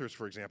flat earthers,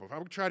 for example, if I'm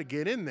going to try to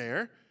get in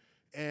there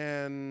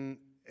and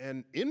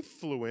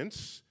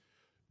influence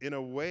in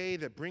a way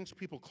that brings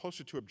people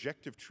closer to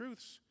objective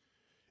truths,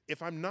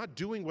 if I'm not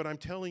doing what I'm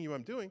telling you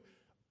I'm doing,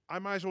 I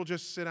might as well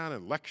just sit down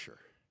and lecture.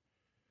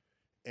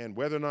 And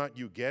whether or not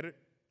you get it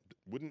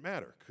wouldn't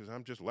matter, because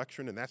I'm just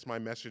lecturing, and that's my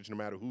message no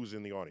matter who's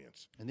in the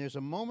audience. And there's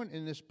a moment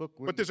in this book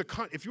where... But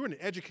if you're an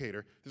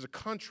educator, there's a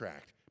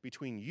contract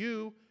between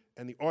you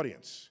and the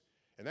audience.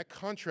 And that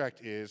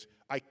contract is,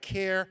 I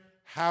care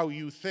how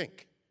you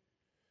think.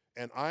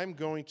 And I'm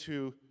going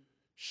to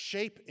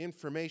shape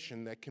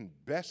information that can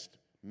best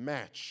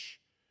match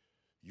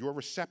your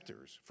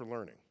receptors for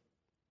learning.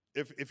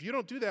 If you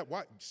don't do that,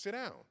 why? Sit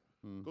down.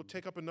 Mm-hmm. Go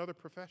take up another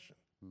profession.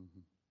 Mm-hmm.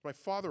 My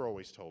father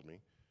always told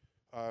me,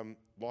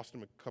 lost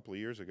him a couple of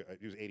years ago,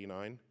 he was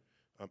 89.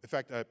 In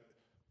fact,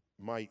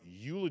 my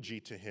eulogy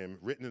to him,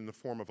 written in the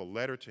form of a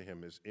letter to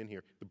him, is in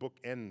here. The book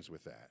ends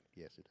with that.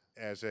 Yes, it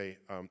does. As a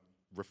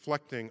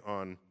reflecting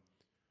on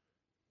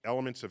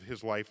elements of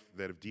his life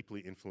that have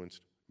deeply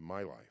influenced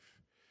my life.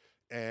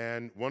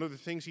 And one of the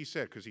things he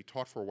said, because he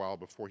taught for a while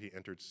before he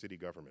entered city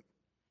government,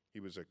 he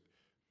was a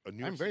New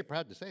York I'm very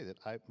proud to say that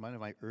one of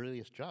my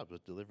earliest jobs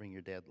was delivering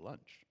your dad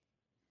lunch.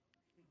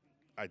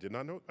 I did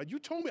not know. You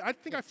told me. I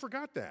think I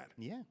forgot that.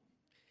 Yeah.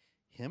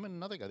 Him and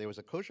another guy. There was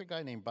a kosher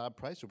guy named Bob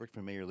Price who worked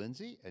for Mayor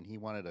Lindsay, and he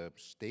wanted a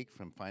steak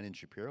from Fine and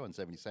Shapiro on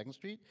 72nd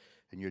Street,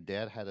 and your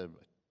dad had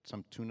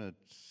some tuna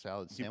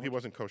salad sandwich. He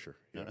wasn't kosher.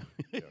 Yeah.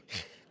 Yeah.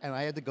 And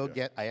I had to go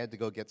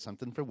get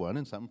something for one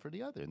and something for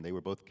the other, and they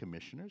were both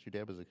commissioners. Your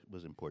dad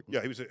was important.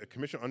 Yeah, he was a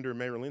commissioner under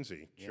Mayor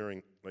Lindsay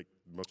during like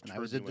most. And I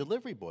was a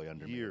delivery boy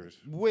under years,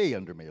 way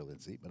under Mayor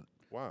Lindsay. But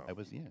wow, I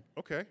was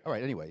Okay. All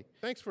right. Anyway,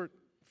 thanks for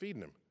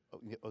feeding him. Oh,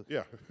 yeah. Okay.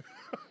 Yeah.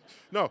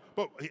 No,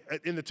 but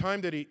in the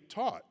time that he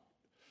taught,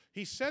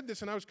 he said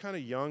this, and I was kind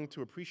of young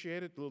to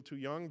appreciate it, a little too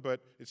young,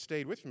 but it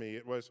stayed with me.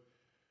 It was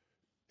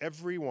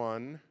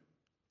everyone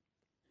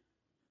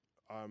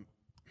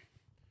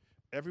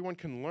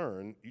can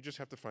learn. You just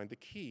have to find the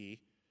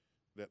key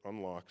that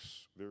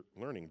unlocks their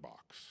learning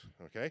box,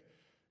 okay?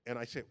 And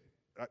I say,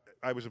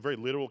 I was a very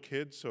literal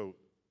kid, so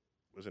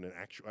wasn't an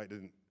actual, I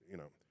didn't,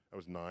 I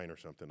was 9 or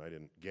something, I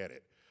didn't get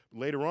it.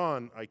 Later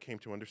on, I came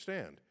to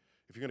understand.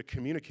 If you're going to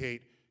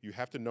communicate, you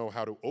have to know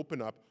how to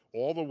open up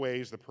all the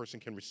ways the person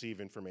can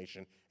receive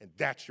information, and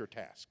that's your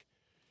task.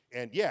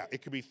 And yeah,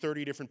 it could be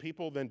 30 different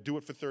people, then do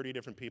it for 30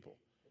 different people.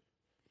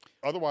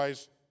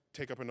 Otherwise,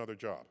 take up another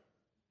job.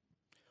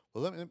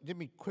 Well, let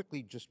me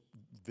quickly just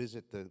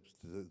visit the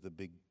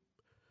big,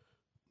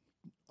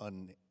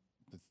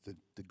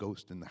 the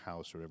ghost in the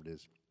house, or whatever it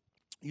is.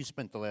 You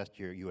spent the last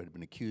year, you had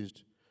been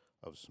accused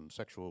of some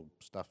sexual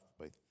stuff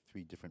by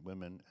 3 different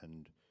women,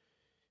 and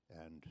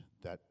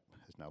that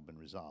has now been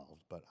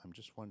resolved. But I'm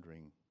just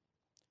wondering,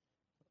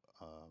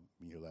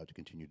 you're allowed to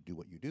continue to do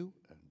what you do,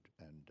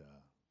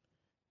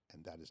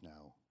 and that is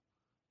now,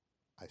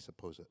 I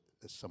suppose,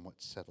 a somewhat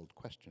settled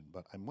question.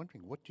 But I'm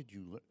wondering, what did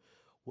you learn?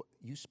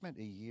 You spent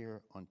a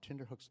year on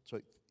Tinderhooks,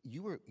 so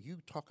you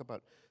talk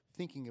about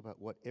thinking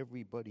about what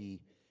everybody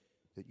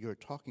that you're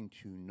talking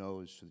to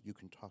knows so that you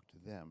can talk to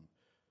them.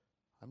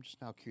 I'm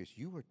just now curious,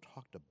 you were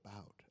talked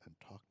about and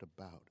thought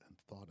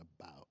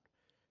about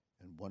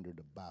and wondered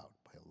about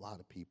by a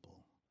lot of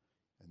people,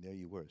 and there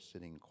you were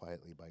sitting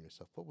quietly by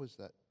yourself. What was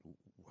that?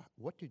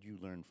 What did you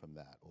learn from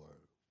that,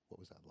 or what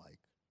was that like?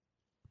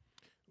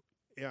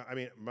 Yeah, I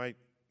mean,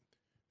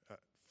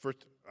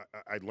 first,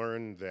 I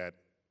learned that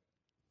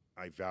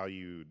I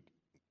valued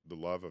the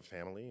love of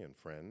family and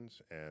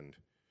friends, and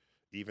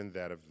even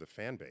that of the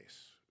fan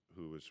base,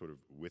 who was sort of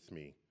with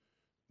me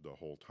the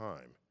whole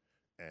time.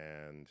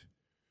 And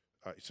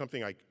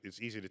something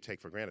it's easy to take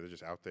for granted, they're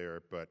just out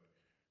there, but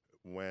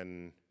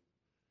when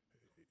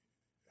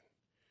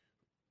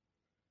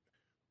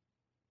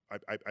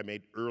I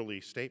made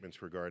early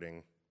statements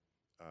regarding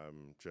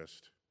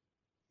just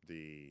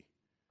the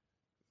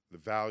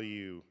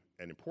value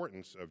and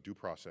importance of due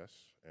process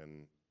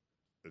and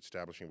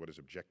establishing what is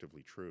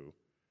objectively true,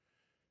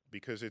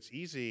 because it's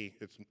easy,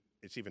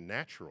 it's even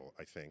natural,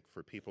 I think,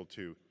 for people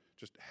to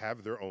just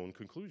have their own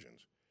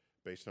conclusions.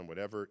 based on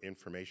whatever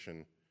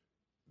information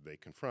they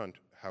confront,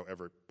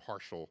 however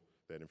partial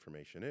that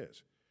information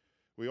is.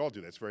 We all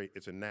do that.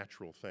 It's a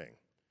natural thing.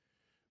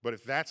 But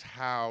if that's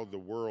how the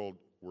world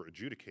were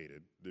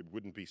adjudicated, there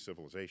wouldn't be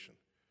civilization.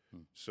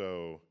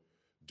 So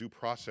due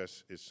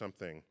process is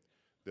something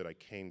that I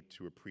came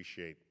to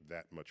appreciate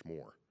that much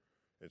more.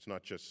 It's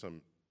not just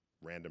some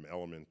random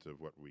element of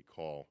what we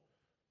call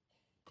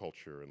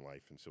culture and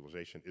life and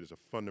civilization. It is a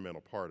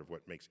fundamental part of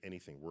what makes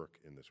anything work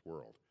in this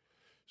world.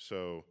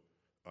 So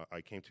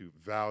I came to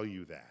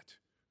value that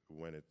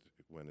when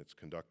it's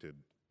conducted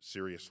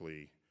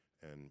seriously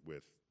and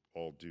with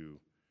all due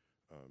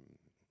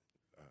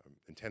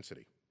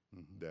intensity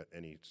that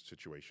any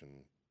situation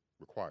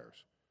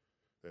requires,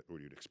 or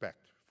you'd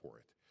expect for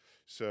it.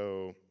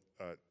 So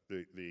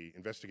the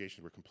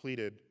investigations were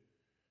completed,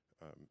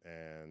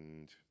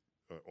 and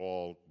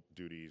all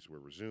duties were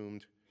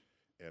resumed,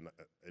 and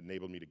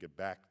enabled me to get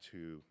back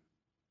to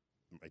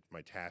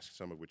my tasks,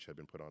 some of which had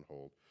been put on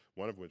hold,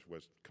 one of which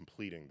was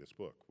completing this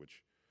book,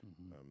 which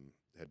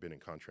had been in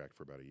contract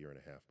for about a year and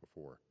a half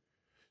before.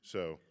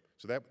 So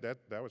that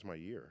was my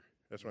year.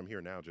 That's why I'm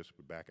here now, just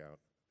back out.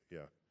 Yeah.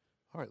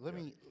 All right, let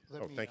me.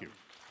 Thank you.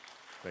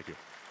 Thank you.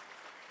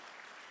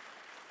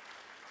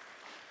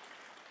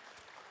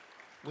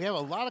 We have a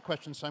lot of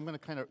questions, so I'm going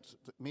to kind of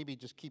maybe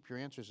just keep your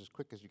answers as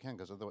quick as you can,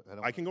 because otherwise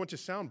I can go into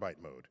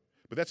soundbite mode,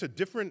 but that's a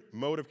different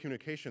mode of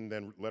communication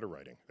than letter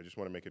writing. I just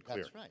want to make it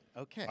clear. That's right.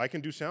 Okay. I can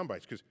do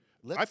soundbites, because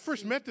I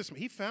first met this.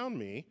 He found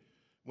me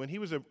when he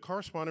was a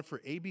correspondent for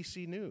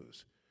ABC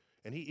News,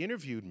 and he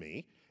interviewed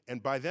me,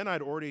 and by then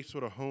I'd already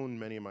sort of honed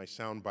many of my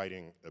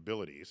soundbiting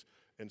abilities,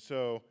 and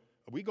so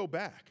we go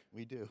back.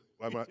 We do.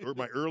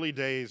 my early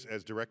days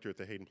as director at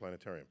the Hayden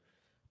Planetarium.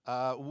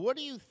 What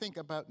do you think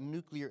about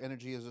nuclear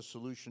energy as a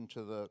solution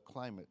to the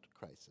climate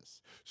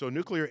crisis? So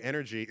nuclear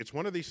energy, it's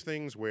one of these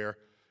things where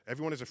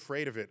everyone is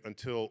afraid of it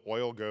until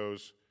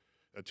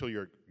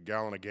your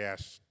gallon of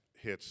gas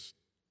hits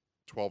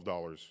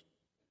 $12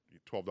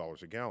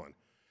 a gallon.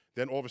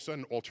 Then all of a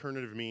sudden,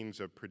 alternative means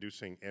of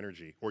producing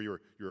energy, or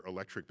your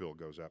electric bill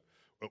goes up.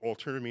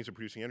 Alternative means of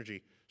producing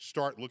energy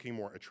start looking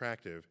more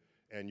attractive,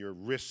 and your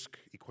risk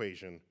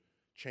equation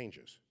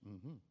changes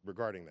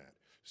regarding that.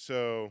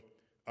 So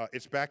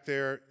it's back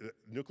there.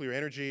 Nuclear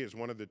energy is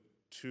one of the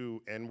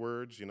two N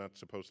words you're not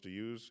supposed to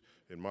use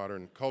in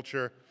modern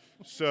culture.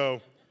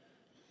 So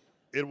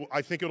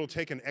I think it'll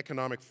take an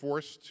economic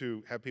force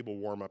to have people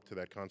warm up to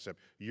that concept.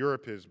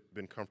 Europe has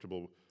been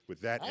comfortable with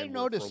that. I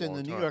noticed in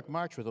the New York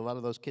March with a lot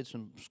of those kids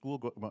from school,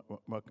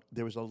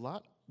 there were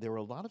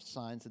a lot of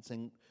signs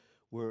that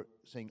were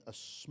saying a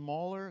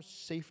smaller,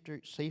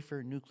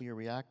 safer nuclear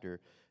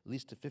reactor, at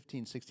least to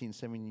 15, 16,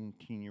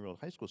 17-year-old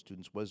high school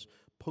students, was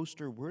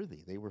poster worthy.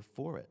 They were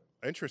for it.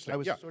 Interesting. I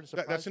was yeah, sort of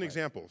surprised that's an by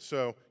example.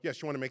 So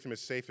yes, you want to make them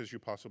as safe as you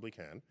possibly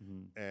can,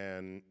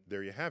 and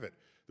there you have it.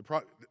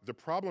 The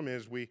problem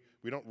is we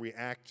don't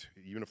react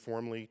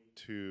uniformly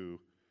to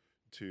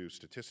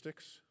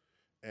statistics.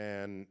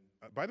 And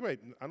by the way,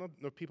 I don't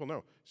know if people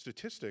know,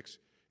 statistics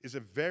is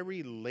a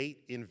very late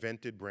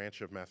invented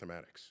branch of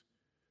mathematics.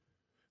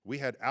 We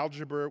had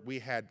algebra, we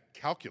had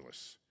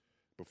calculus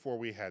before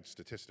we had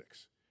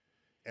statistics.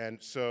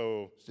 And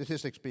so...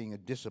 Statistics being a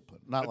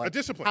discipline, not like... A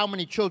discipline. How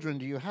many children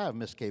do you have,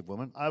 Miss Cave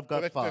Woman? I've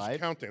got 5. That's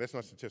counting, that's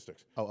not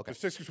statistics. Oh, okay.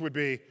 Statistics would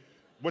be,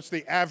 what's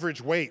the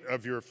average weight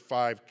of your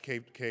 5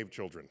 cave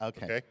children?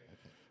 Okay.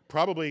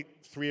 Probably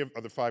 3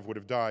 of the 5 would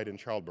have died in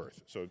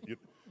childbirth. So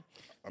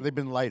they've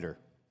been lighter.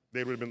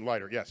 They would have been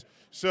lighter, yes.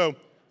 So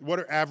what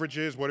are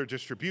averages? What are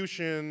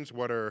distributions?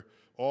 What are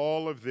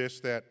all of this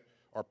that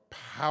are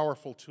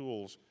powerful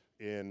tools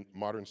in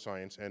modern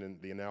science and in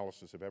the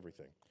analysis of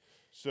everything?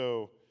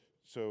 So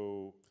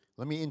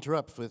let me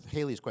interrupt with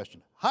Haley's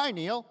question. Hi,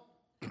 Neil.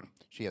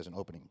 She has an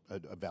opening,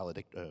 a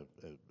valid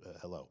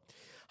hello.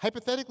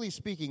 Hypothetically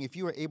speaking, if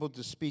you were able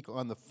to speak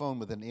on the phone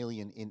with an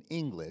alien in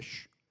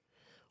English,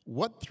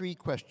 what 3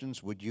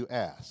 questions would you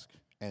ask?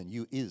 And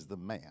you is the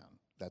man.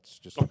 That's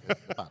just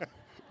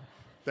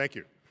Thank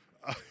you.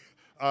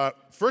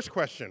 First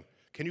question,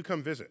 can you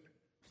come visit?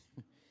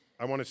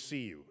 I want to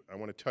see you. I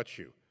want to touch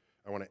you.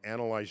 I want to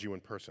analyze you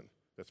in person.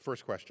 That's the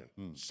first question.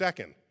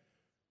 Second,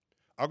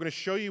 I'm going to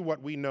show you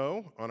what we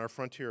know on our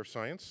frontier of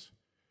science.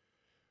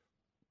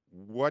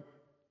 What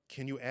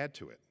can you add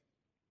to it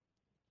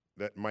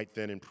that might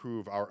then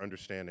improve our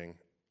understanding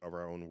of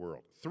our own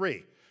world?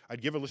 3,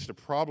 I'd give a list of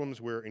problems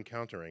we're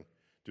encountering.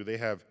 Do they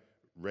have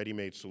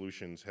ready-made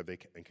solutions? Have they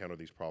encountered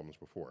these problems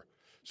before?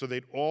 So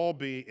they'd all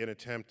be an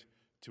attempt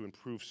to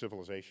improve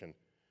civilization,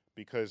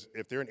 because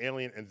if they're an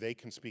alien and they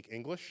can speak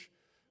English,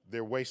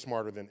 they're way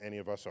smarter than any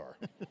of us are.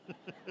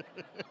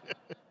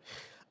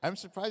 I'm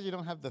surprised you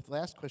don't have the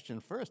last question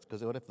first,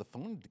 because what if the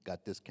phone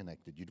got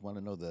disconnected? You'd want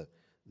to know the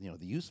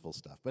useful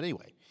stuff. But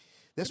anyway,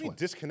 this one.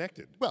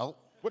 Disconnected? Well,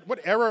 what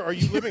era are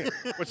you living in?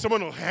 When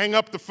someone will hang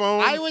up the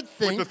phone? I would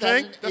think with the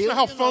thing? That's not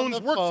how phones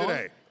work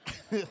today.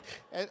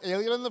 An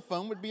alien on the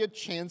phone would be a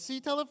chancy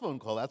telephone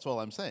call. That's all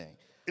I'm saying.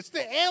 It's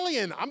the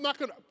alien. I'm not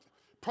going to...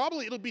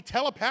 Probably it'll be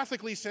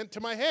telepathically sent to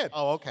my head.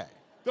 Oh, okay.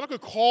 They're not going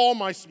to call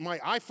my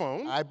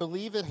iPhone. I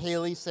believe that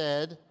Haley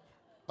said,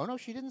 oh no,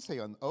 she didn't say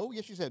on, oh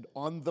yes, she said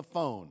on the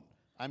phone.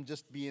 I'm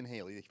just being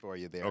Haley for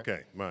you there.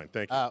 Okay, mine,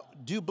 thank you.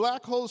 Do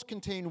black holes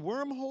contain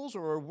wormholes,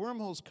 or are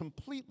wormholes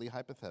completely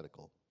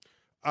hypothetical?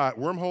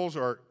 Wormholes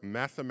are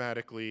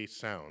mathematically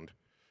sound,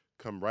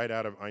 come right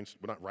out of Einstein,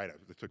 well, not right out,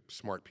 it took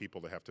smart people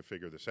to have to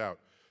figure this out.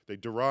 They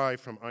derive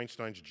from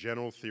Einstein's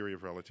general theory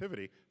of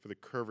relativity for the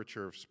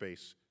curvature of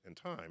space and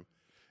time.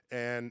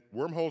 And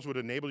wormholes would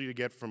enable you to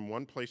get from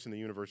one place in the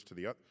universe to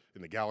the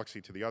in the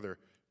galaxy to the other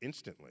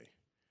instantly.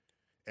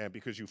 And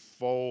because you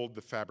fold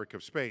the fabric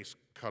of space,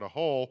 cut a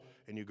hole,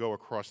 and you go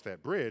across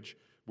that bridge,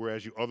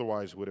 whereas you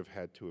otherwise would have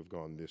had to have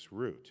gone this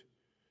route.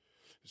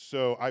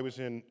 So I was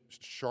in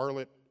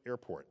Charlotte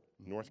Airport,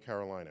 North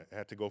Carolina. I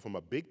had to go from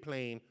a big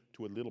plane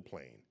to a little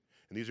plane.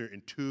 And these are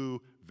in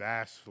two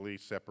vastly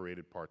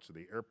separated parts of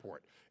the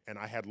airport. And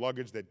I had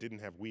luggage that didn't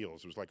have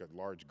wheels. It was like a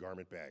large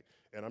garment bag.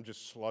 And I'm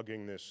just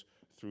slugging this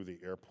through the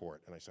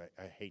airport. And I say,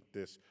 I hate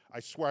this. I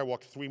swear I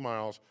walked 3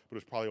 miles, but it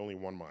was probably only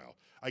 1 mile.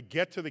 I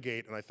get to the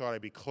gate, and I thought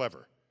I'd be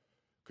clever,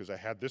 because I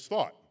had this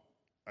thought.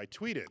 I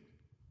tweeted,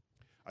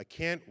 I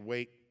can't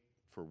wait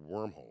for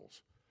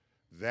wormholes.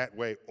 That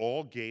way,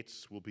 all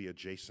gates will be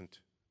adjacent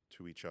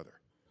to each other.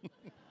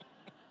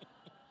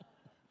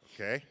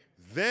 Okay?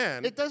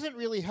 Then... It doesn't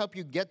really help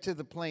you get to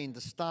the plane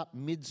to stop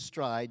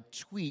mid-stride,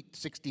 tweet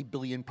 60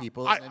 billion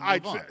people, and then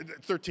move on.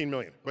 13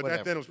 million. But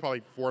Whatever. then it was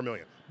probably 4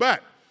 million.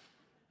 But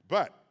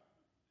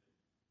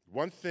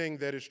one thing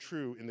that is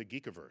true in the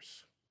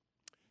geekiverse,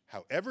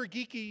 however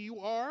geeky you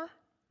are,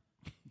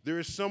 there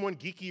is someone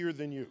geekier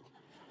than you.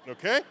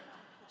 Okay?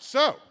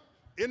 So,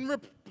 in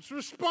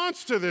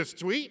response to this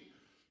tweet,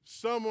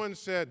 someone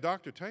said,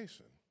 Dr.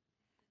 Tyson,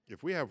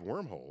 if we have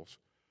wormholes,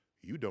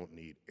 you don't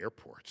need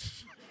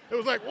airports. It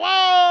was like,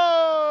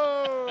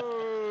 whoa!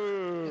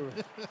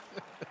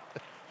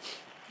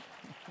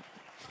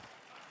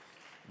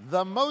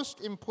 The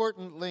most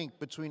important link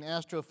between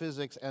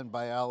astrophysics and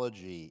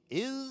biology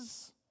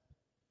is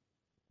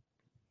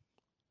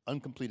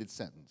uncompleted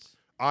sentence.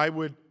 I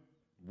would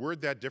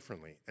word that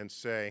differently and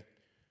say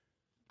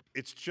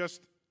it's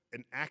just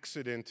an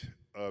accident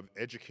of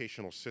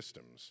educational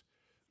systems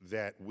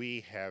that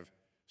we have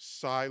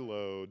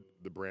siloed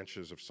the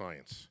branches of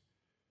science,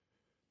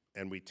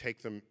 and we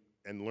take them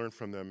and learn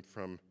from them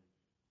from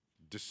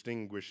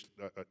distinguished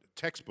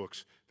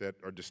textbooks that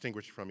are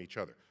distinguished from each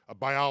other. A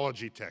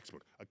biology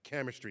textbook, a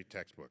chemistry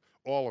textbook,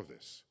 all of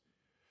this.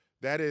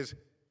 That is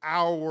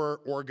our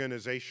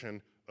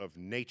organization of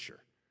nature,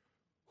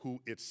 who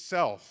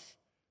itself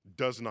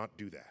does not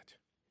do that.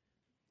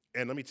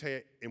 And let me tell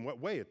you in what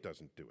way it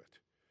doesn't do it.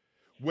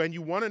 When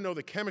you want to know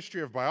the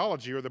chemistry of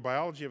biology or the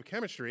biology of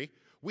chemistry,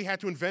 we had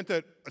to invent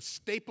a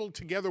stapled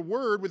together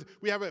word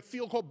we have a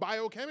field called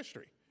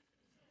biochemistry.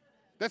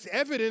 That's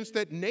evidence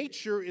that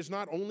nature is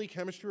not only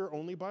chemistry or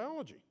only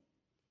biology.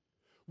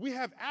 We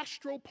have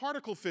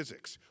astroparticle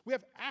physics. We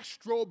have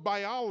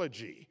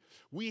astrobiology.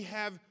 We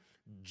have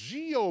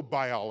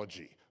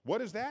geobiology.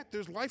 What is that?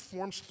 There's life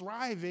forms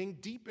thriving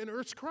deep in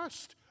Earth's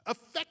crust,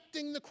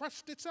 affecting the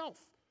crust itself.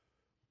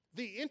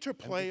 The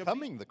interplay of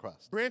the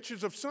crust.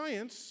 Branches of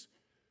science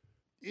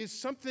is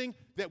something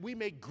that we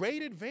make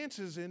great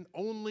advances in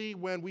only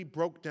when we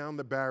broke down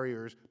the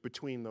barriers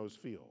between those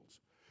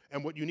fields.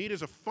 And what you need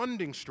is a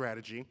funding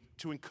strategy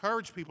to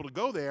encourage people to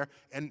go there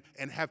and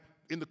have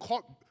in the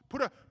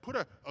put a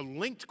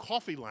linked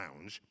coffee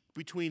lounge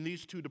between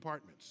these two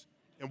departments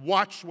and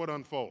watch what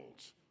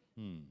unfolds.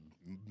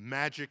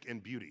 Magic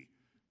and beauty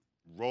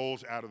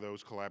rolls out of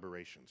those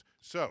collaborations.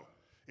 So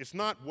it's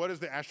not what is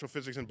the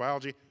astrophysics and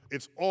biology,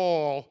 it's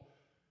all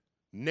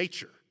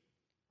nature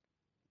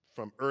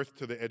from Earth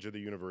to the edge of the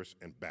universe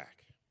and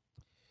back.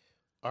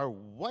 Are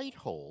white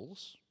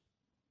holes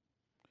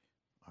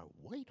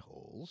White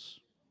holes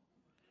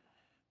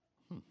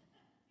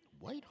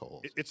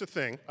It's a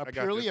thing. are I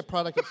got purely this. a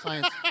product of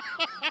science.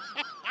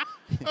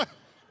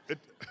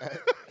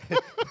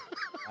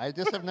 I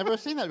just have never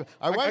seen that.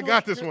 I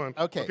got this one.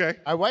 Okay.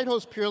 Are white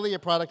holes purely a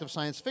product of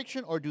science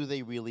fiction, or do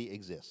they really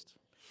exist?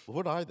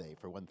 What are they,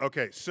 for one thing?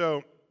 Okay,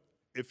 so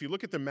if you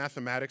look at the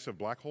mathematics of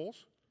black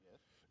holes,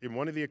 in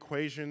one of the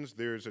equations,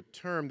 there's a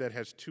term that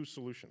has two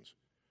solutions.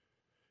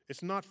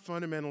 It's not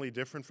fundamentally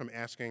different from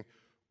asking,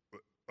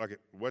 okay,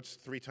 what's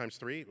 3 times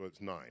 3? Well,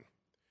 it's 9.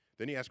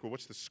 Then you ask, well,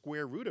 what's the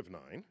square root of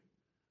 9?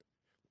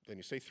 Then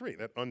you say 3.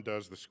 That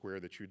undoes the square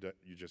that you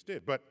just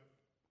did. But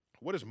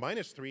what is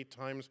minus 3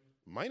 times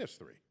minus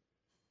 3?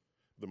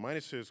 The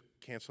minuses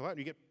cancel out, and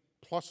you get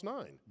plus 9.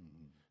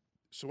 Mm-hmm.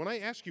 So when I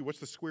ask you what's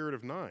the square root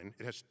of 9,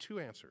 it has two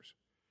answers.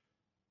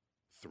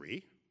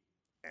 3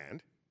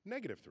 and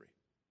negative 3.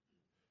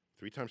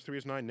 3 times 3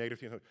 is 9, negative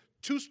 3 is 9.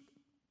 Two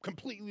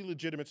completely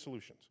legitimate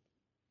solutions.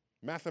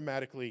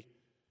 Mathematically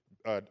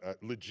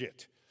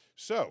legit.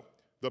 So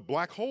the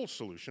black hole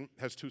solution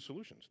has two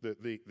solutions.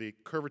 The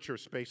curvature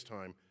of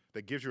space-time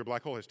that gives you a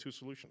black hole has two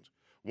solutions.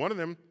 One of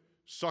them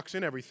sucks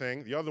in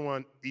everything. The other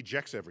one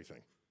ejects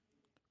everything.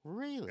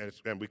 Really?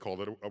 And we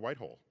call it a white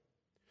hole.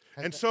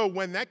 And so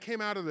when that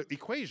came out of the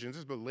equations,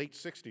 this is the late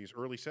 60s,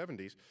 early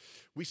 70s,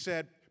 we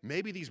said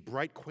maybe these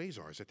bright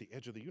quasars at the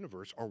edge of the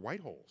universe are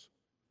white holes.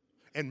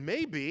 And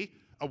maybe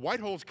a white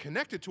hole is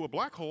connected to a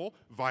black hole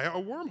via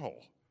a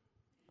wormhole.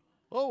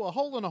 Oh, a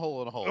hole in a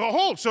hole in a hole. A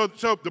hole. So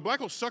the black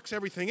hole sucks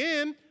everything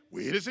in.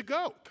 Where does it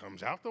go?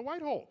 Comes out the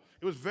white hole.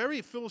 It was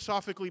very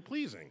philosophically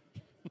pleasing.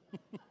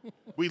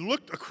 We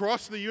looked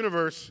across the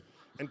universe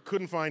and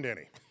couldn't find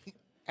any.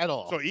 At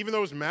all. So even though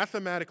it was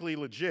mathematically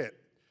legit,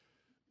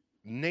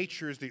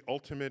 nature is the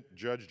ultimate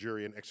judge,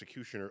 jury, and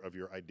executioner of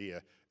your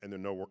idea, and there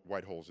are no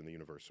white holes in the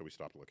universe, so we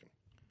stopped looking.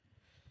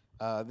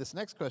 This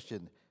next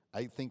question,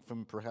 I think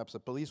from perhaps a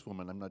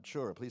policewoman, I'm not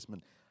sure, a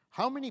policeman.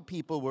 How many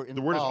people were involved?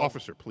 The word is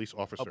officer, police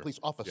officer. Oh, police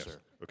officer. Yes.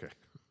 Okay.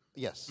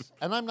 Yes,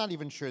 and I'm not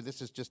even sure,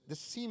 this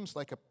seems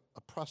like a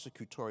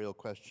prosecutorial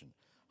question.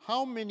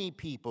 How many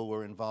people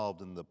were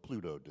involved in the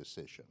Pluto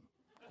decision?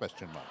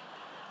 Question mark.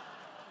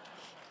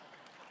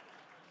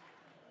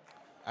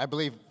 I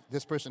believe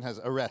this person has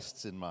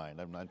arrests in mind,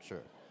 I'm not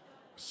sure.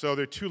 So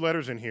there are 2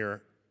 letters in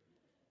here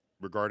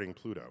regarding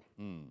Pluto.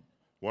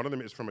 One of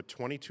them is from a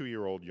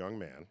 22-year-old young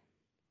man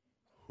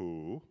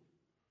who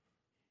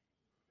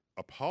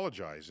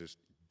apologizes,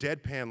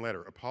 deadpan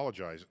letter,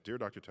 apologizes, Dear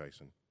Dr.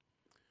 Tyson,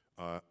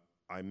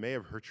 I may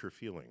have hurt your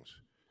feelings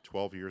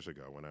 12 years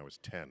ago when I was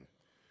 10.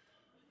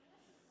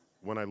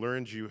 When I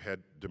learned you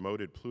had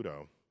demoted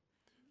Pluto,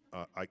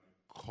 I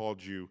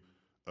called you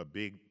a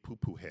big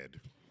poo-poo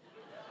head.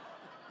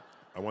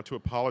 I want to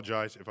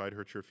apologize if I'd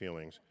hurt your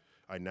feelings.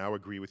 I now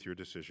agree with your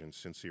decision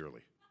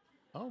sincerely.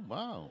 Oh,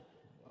 wow.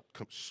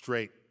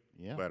 Straight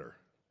Yeah. letter,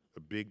 a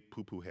big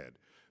poo-poo head.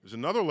 There's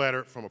another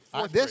letter from a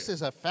 4th This grader.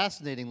 is a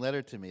fascinating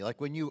letter to me. Like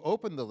when you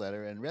opened the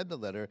letter and read the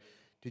letter,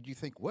 did you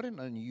think, what an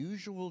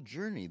unusual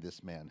journey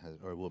this man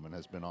has, or woman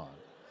has been on?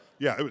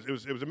 Yeah, it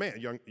was a man,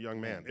 young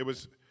man. It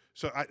was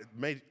so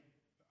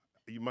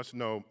you must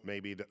know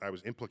maybe that I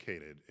was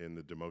implicated in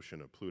the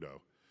demotion of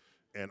Pluto,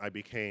 and I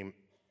became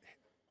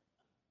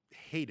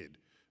hated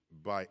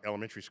by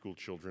elementary school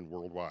children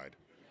worldwide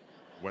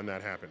when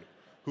that happened,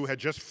 who had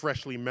just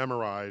freshly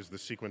memorized the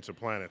sequence of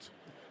planets.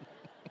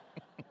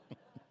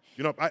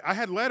 You know, I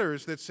had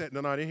letters that said,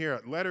 no, I didn't hear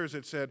it, letters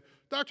that said,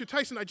 Dr.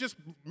 Tyson, I just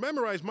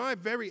memorized, my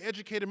very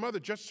educated mother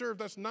just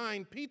served us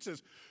 9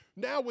 pizzas.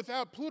 Now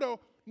without Pluto,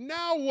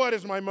 now what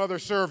has my mother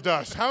served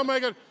us? How am I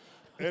going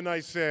to? And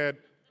I said,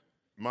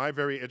 my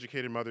very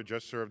educated mother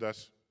just served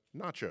us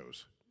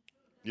nachos.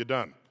 You're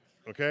done,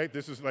 okay?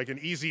 This is like an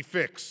easy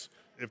fix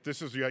if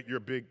this is your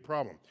big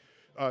problem.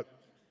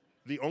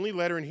 The only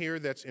letter in here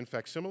that's in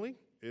facsimile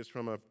is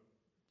from a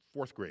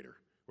 4th grader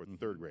or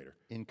 3rd grader.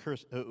 In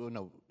curse,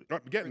 no. Oh,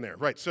 getting there,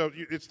 right. So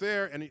it's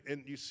there, and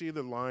you see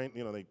the line,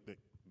 you know, they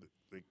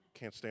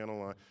can't stay on a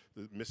line,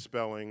 the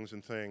misspellings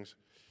and things.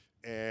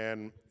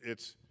 And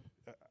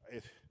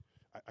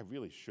I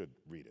really should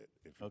read it,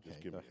 if you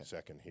just give me a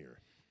second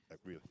here.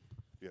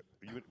 Yeah,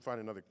 you would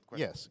find another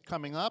question? Yes,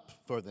 coming up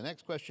for the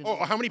next question. Oh,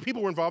 how many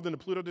people were involved in the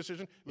Pluto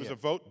decision? It was a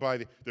vote by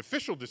the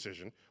official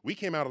decision. We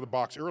came out of the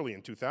box early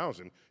in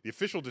 2000. The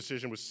official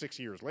decision was 6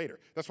 years later.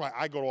 That's why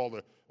I got all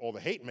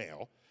the hate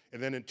mail.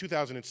 And then in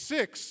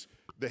 2006,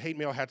 the hate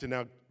mail had to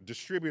now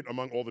distribute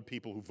among all the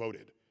people who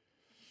voted.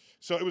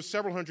 So it was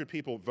several hundred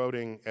people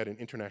voting at an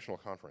international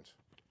conference.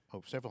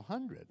 Oh, several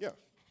hundred? Yeah,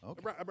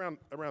 Okay.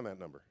 around that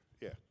number,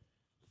 yeah.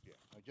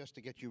 Just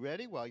to get you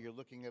ready while you're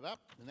looking it up,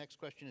 the next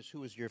question is,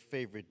 who is your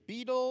favorite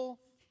beetle?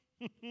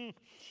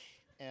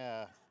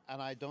 And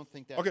I don't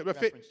think that's a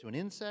reference to an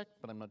insect,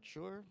 but I'm not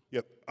sure.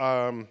 Yeah,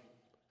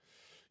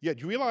 do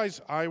you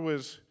realize I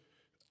was...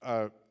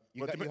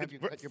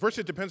 first,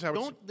 it depends how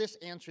Don't this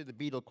answer the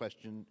beetle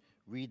question,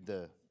 read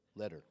the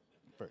letter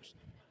first.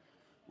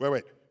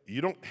 Wait. You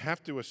don't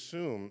have to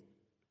assume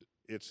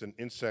it's an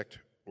insect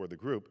or the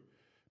group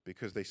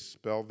because they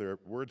spell their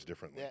words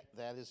differently.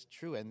 That is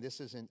true, and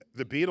this isn't...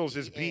 The Beatles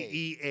is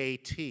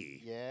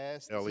B-E-A-T.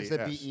 Yes, this L-E-S. is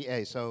a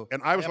B-E-A, so...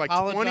 And I was like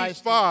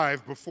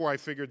 25 before I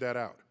figured that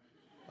out.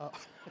 Oh.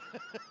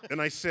 And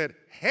I said,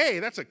 hey,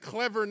 that's a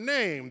clever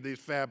name these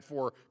Fab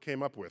Four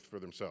came up with for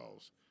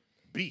themselves.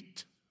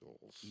 Beat.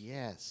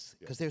 Yes,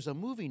 because there's a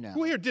movie now.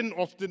 Who here didn't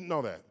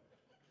know that?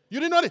 You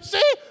didn't know that?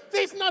 See?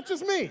 It's not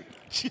just me.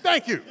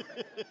 Thank you.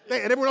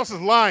 And everyone else is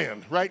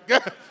lying, right?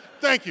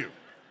 Thank you.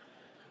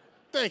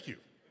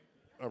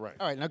 All right.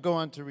 All right, now go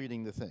on to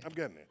reading the thing. I'm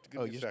getting it.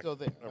 Oh, you're still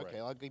there. All Okay,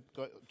 right. I'll keep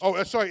going.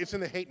 Oh, sorry, it's in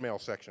the hate mail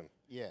section.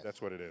 Yeah.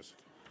 That's what it is.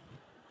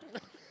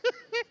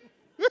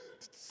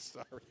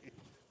 Sorry.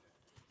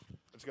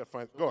 I just got to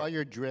find... Go While on.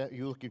 you're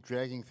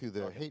dragging through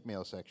the hate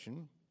mail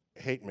section.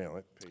 Hate mail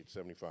at page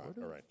 75.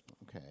 All right.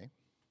 Okay.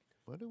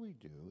 What do we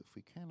do if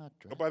we cannot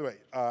drag? Oh, by the way,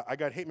 I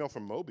got hate mail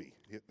from Moby.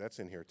 That's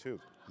in here, too.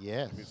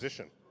 Yes.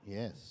 Musician.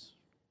 Yes.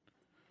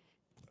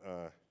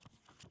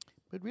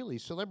 But really,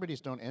 celebrities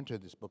don't enter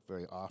this book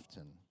very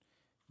often.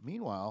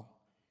 Meanwhile,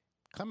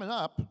 coming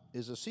up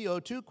is a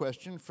CO2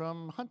 question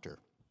from Hunter.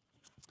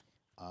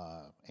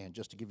 And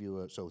just to give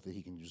you so that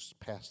he can just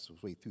pass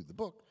his way through the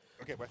book.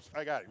 Okay,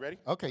 I got it. Ready?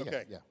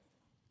 Okay, yeah.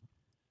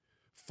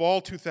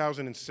 Fall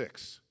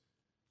 2006.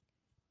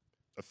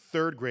 a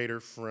third grader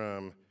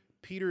from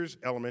Peters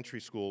Elementary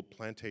School,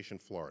 Plantation,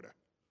 Florida.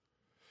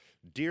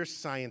 Dear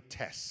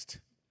scientist,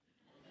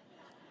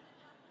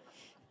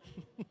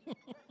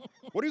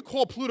 what do you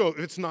call Pluto if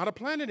it's not a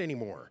planet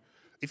anymore?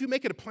 If you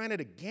make it a planet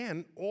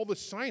again, all the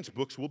science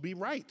books will be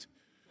right.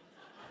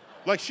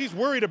 Like, she's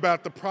worried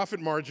about the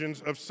profit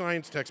margins of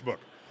science textbook.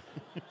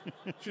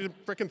 She's in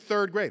frickin'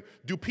 third grade.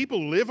 Do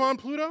people live on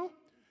Pluto?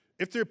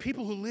 If there are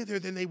people who live there,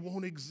 then they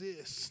won't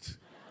exist.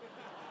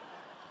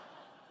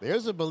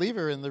 There's a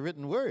believer in the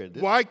written word.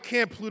 Why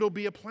can't Pluto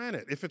be a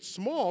planet? If it's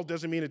small,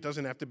 doesn't mean it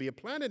doesn't have to be a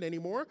planet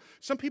anymore.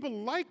 Some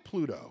people like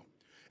Pluto.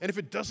 And if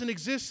it doesn't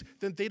exist,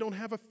 then they don't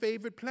have a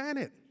favorite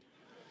planet.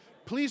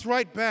 Please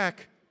write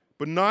back,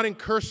 but not in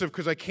cursive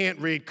because I can't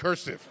read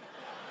cursive.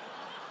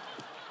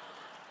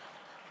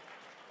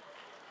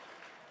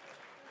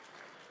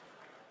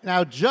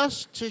 Now,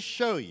 just to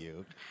show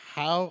you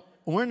how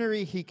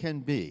ornery he can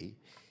be,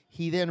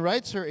 he then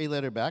writes her a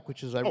letter back,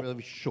 which is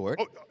really short.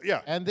 Oh,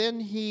 yeah. And then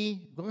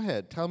go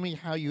ahead, tell me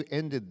how you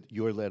ended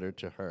your letter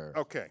to her.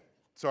 Okay.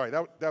 Sorry,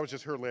 that was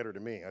just her letter to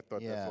me. I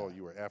thought that's all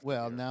you were after.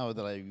 Well, here. now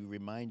that you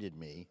reminded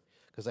me,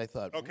 because I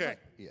thought, Okay. what?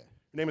 Yeah.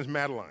 Her name is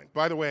Madeline.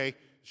 By the way,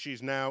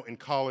 she's now in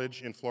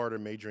college in Florida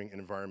majoring in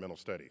environmental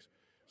studies.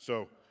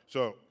 So.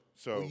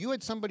 Well, you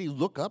had somebody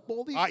look up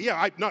all these?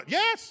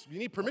 Yes, you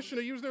need permission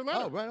to use their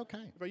letter. Oh, right,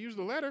 okay. If I use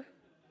the letter.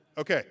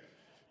 Okay.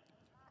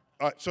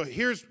 So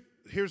here's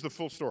the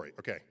full story.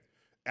 Okay.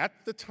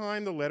 At the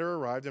time the letter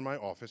arrived in my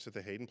office at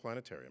the Hayden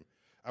Planetarium,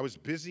 I was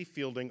busy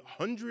fielding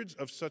hundreds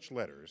of such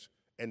letters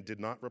and did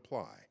not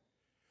reply.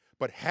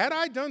 But had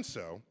I done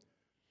so,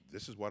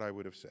 this is what I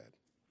would have said.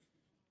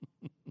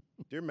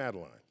 Dear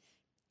Madeline,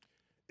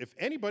 if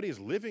anybody is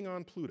living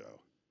on Pluto,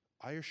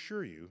 I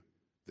assure you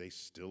they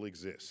still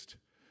exist,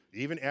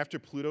 even after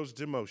Pluto's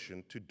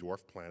demotion to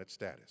dwarf planet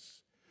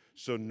status.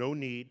 So no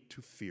need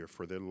to fear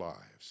for their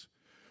lives.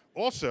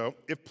 Also,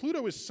 if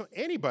Pluto is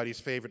anybody's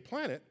favorite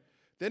planet,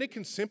 then it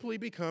can simply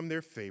become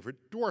their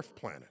favorite dwarf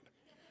planet.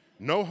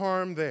 No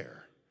harm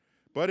there.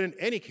 But in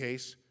any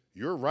case,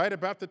 you're right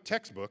about the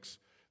textbooks.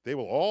 They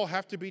will all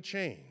have to be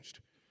changed.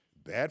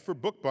 Bad for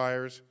book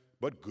buyers,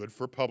 but good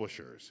for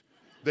publishers.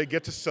 They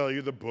get to sell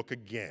you the book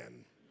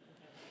again.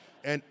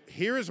 And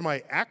here is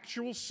my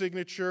actual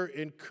signature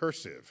in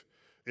cursive.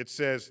 It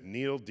says,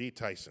 Neil D.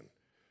 Tyson.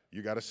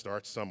 You got to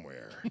start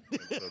somewhere.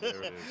 So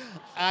there it is.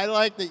 I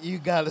like that you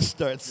got to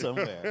start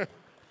somewhere.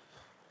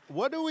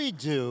 What do we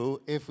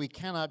do if we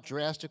cannot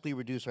drastically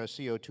reduce our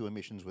CO2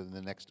 emissions within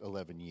the next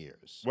 11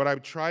 years? What I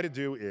would try to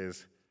do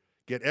is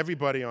get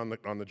everybody on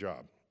the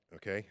job,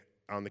 okay,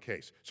 on the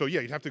case. So yeah,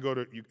 you have to go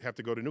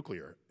to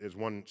nuclear is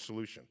one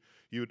solution.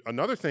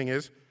 Another thing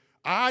is,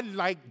 I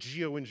like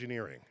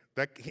geoengineering.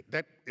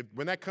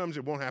 When that comes,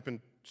 it won't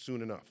happen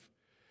soon enough.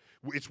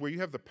 It's where you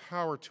have the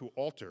power to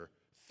alter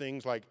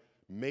things like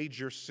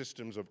major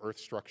systems of Earth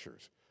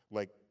structures,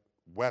 like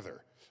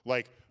weather,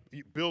 like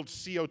you build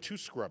CO2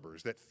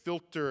 scrubbers that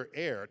filter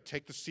air,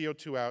 take the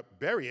CO2 out,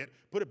 bury it,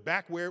 put it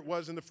back where it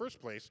was in the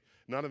first place,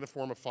 not in the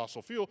form of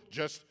fossil fuel,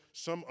 just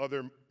some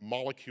other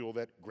molecule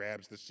that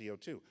grabs the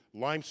CO2.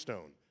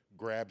 Limestone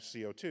grabs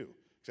CO2,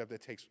 except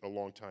it takes a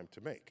long time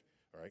to make,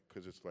 all right,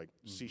 because it's like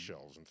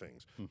seashells and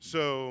things.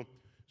 So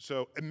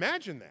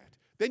imagine that.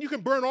 Then you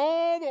can burn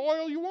all the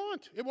oil you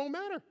want. It won't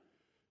matter.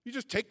 You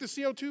just take the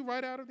CO2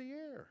 right out of the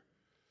air.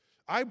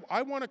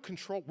 I want to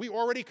control. We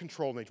already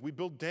control nature. We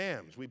build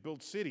dams. We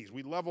build cities.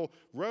 We level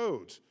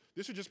roads.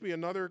 This would just be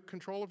another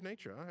control of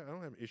nature. I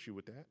don't have an issue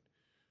with that.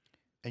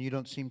 And you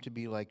don't seem to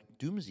be like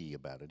doomsy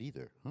about it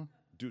either, huh?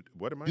 Dude,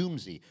 what am I?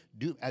 Doomsy,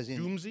 as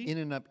in Doomsy?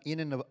 in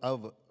and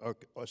of or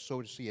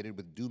associated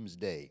with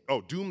doomsday.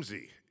 Oh,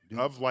 doomsy.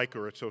 Of like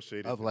or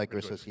associated. Of like or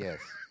associated,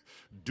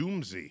 yes.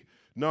 Doomsy.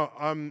 No,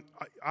 I'm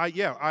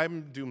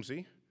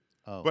doomsy.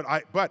 Oh.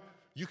 But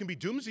you can be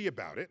doomsy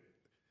about it.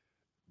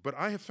 But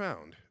I have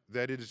found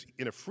that it is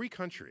in a free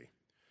country,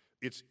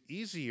 it's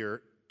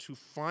easier to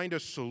find a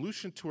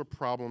solution to a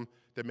problem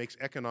that makes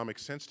economic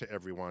sense to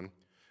everyone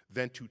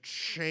than to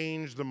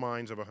change the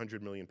minds of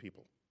 100 million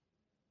people.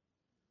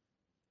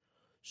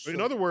 So,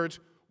 in other words,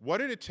 what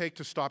did it take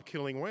to stop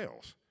killing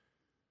whales?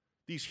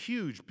 These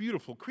huge,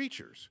 beautiful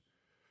creatures.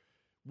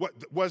 What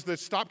was the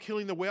stop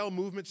killing the whale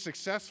movement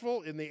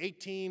successful in the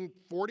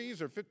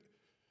 1840s or 50s?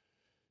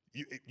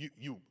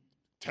 You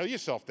tell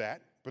yourself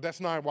that, but that's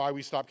not why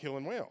we stopped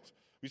killing whales.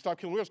 We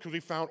stopped killing whales because we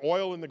found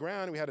oil in the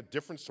ground and we had a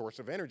different source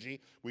of energy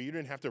where you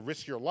didn't have to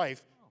risk your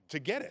life to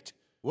get it.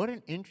 What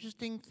an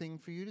interesting thing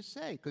for you to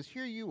say, because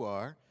here you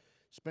are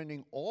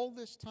spending all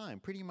this time,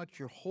 pretty much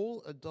your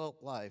whole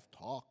adult life,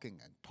 talking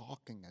and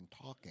talking and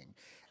talking,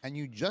 and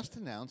you just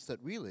announced that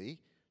really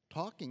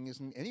talking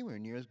isn't anywhere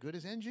near as good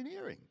as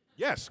engineering.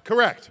 Yes,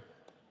 correct.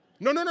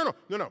 No.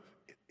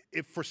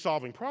 If for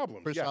solving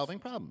problems. For yes. solving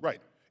problems.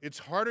 Right. It's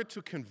harder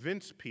to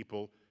convince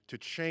people to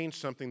change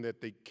something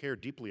that they care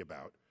deeply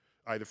about,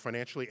 either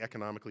financially,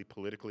 economically,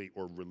 politically,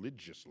 or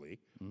religiously.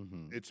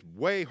 Mm-hmm. It's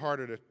way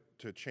harder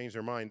to change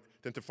their mind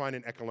than to find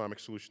an economic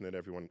solution that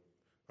everyone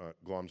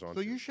gloms onto.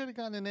 So you should have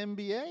gotten an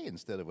MBA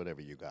instead of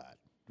whatever you got.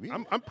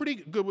 Really? I'm pretty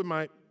good with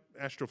my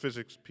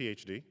astrophysics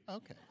PhD.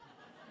 Okay.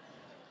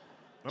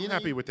 I'm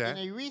happy with that.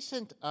 In a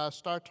recent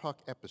Star Talk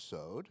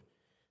episode,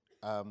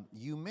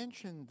 you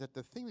mentioned that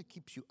the thing that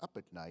keeps you up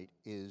at night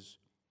is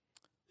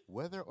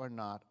whether or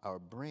not our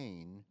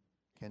brain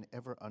can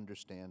ever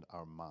understand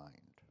our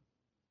mind.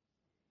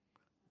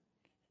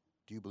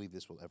 Do you believe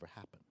this will ever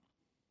happen?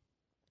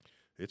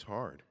 It's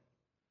hard.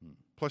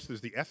 Plus,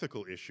 there's the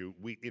ethical issue.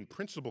 We, in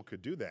principle,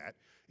 could do that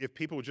if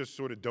people would just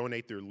sort of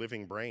donate their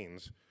living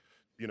brains,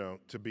 you know,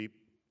 to be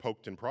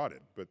poked and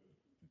prodded. But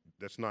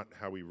that's not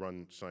how we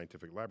run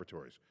scientific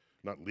laboratories,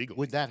 not legally.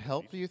 Would that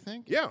help, do you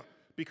think? Yeah,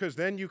 because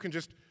then you can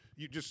just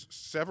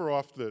sever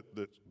off the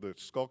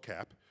skull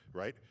cap,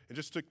 right, and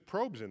just stick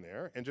probes in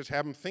there and just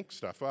have them think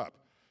stuff up,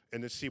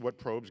 and then see what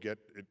probes get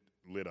it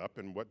lit up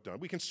and what done.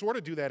 We can sort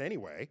of do that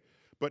anyway,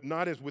 but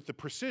not as with the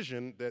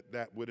precision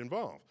that would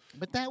involve.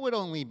 But that would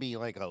only be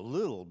like a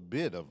little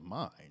bit of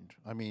mind.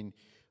 I mean,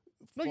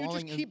 No, you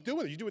just keep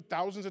doing it. You do it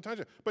thousands of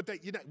times. But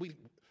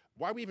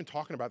why are we even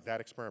talking about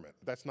that experiment?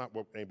 That's not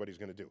what anybody's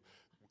going to do.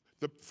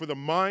 For the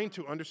mind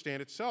to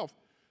understand itself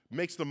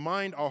makes the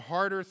mind a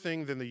harder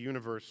thing than the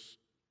universe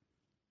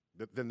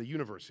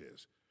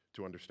is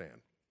to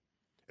understand.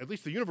 At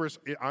least the universe,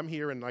 I'm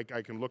here and I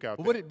can look out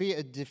there. Would it be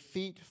a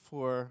defeat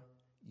for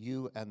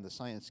you and the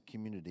science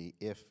community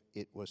if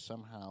it was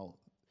somehow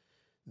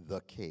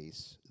the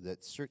case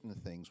that certain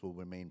things will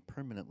remain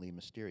permanently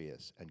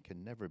mysterious and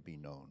can never be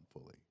known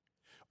fully?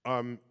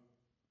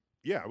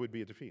 Yeah, it would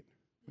be a defeat.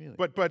 Really?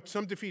 But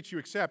some defeats you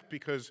accept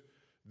because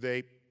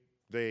they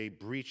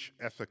breach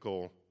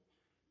ethical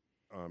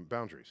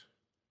boundaries.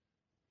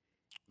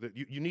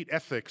 You need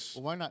ethics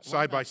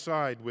side by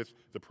side with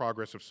the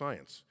progress of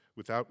science,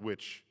 without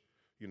which,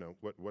 you know,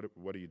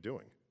 what are you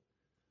doing?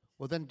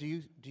 Well, then,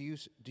 do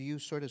you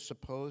sort of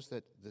suppose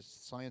that the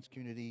science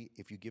community,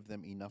 if you give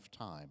them enough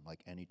time, like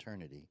an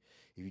eternity,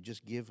 if you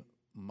just give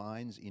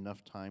minds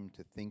enough time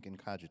to think and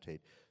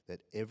cogitate, that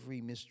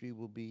every mystery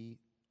will be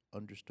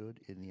understood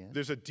in the end?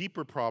 There's a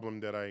deeper problem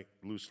that I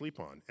lose sleep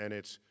on, and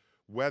it's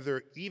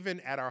whether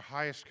even at our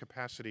highest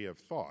capacity of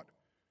thought,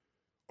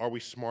 are we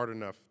smart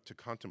enough to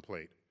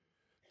contemplate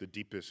the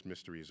deepest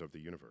mysteries of the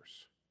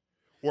universe?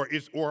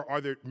 Or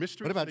are there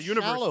mysteries What about in the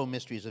universe? shallow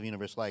mysteries of the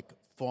universe, like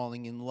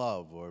falling in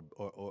love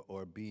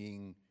or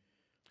being...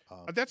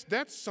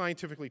 That's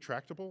scientifically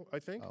tractable, I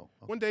think. Oh, okay.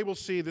 One day we'll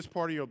see this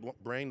part of your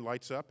brain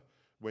lights up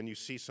when you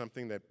see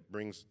something that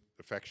brings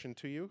affection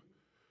to you.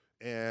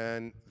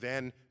 And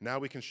then now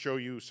we can show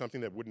you something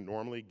that wouldn't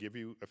normally give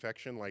you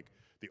affection, like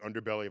the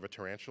underbelly of a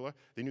tarantula.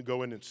 Then you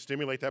go in and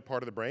stimulate that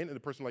part of the brain, and the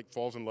person like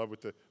falls in love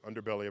with the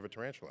underbelly of a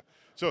tarantula.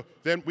 So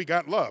then we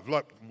got love.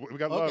 Look, we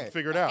got love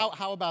figured out.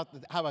 How about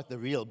the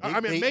real big?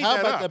 I mean, big make how that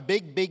about up.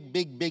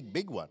 the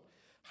big one?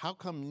 How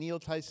come Neil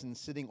Tyson,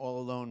 sitting all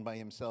alone by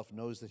himself,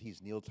 knows that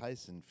he's Neil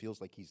Tyson, feels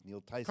like he's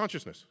Neil Tyson?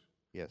 Consciousness.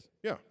 Yes.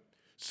 Yeah.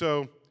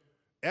 So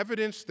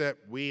evidence that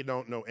we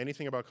don't know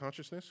anything about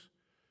consciousness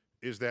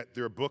is that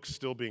there are books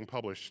still being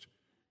published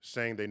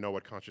saying they know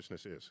what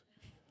consciousness is.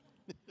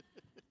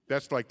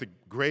 That's like the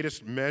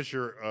greatest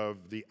measure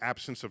of the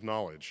absence of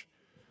knowledge.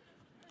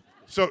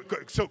 So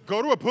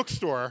go to a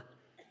bookstore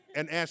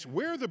and ask,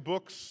 where are the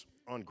books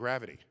on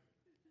gravity?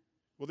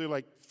 Well, there are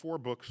like 4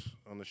 books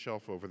on the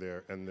shelf over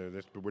there, and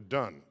but we're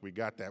done. We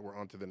got that. We're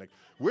on to the next.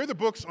 Where are the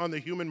books on the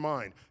human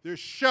mind? There's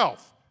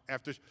shelf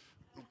after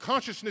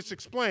consciousness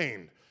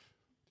explained.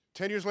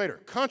 10 years later,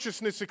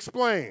 consciousness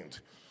explained.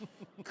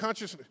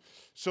 Consciousness.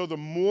 So the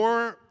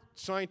more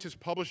scientists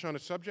publish on a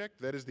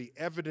subject, that is the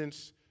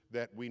evidence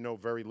that we know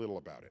very little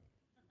about it.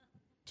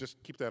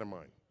 Just keep that in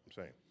mind, I'm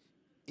saying.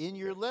 In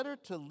your letter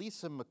to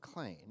Lisa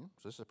McLean,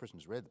 so this is a person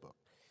who's read the book,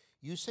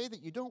 you say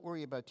that you don't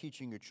worry about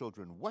teaching your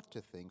children what to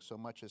think so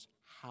much as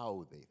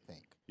how they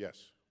think.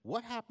 Yes.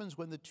 What happens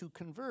when the two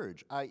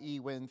converge, i.e.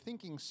 when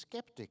thinking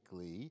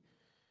skeptically,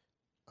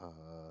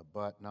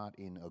 but not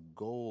in a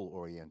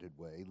goal-oriented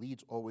way,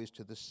 leads always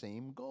to the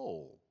same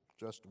goal?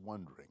 Just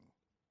wondering.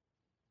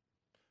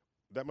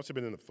 That must have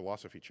been in the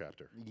philosophy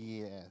chapter.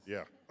 Yes.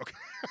 Yeah, okay.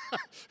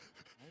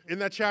 In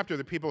that chapter,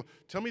 the people,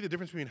 tell me the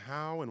difference between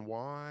how and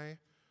why.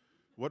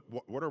 What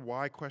are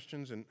why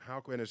questions, and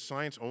how, and is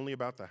science only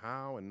about the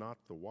how and not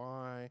the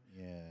why?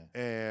 Yeah.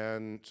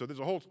 And so there's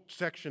a whole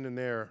section in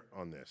there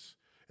on this.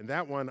 And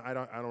that one, I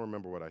don't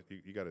remember what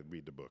you got to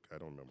read the book. I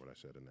don't remember what I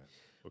said in that.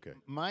 Okay.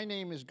 My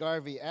name is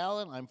Garvey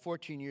Allen. I'm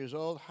 14 years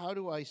old. How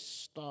do I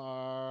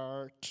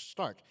start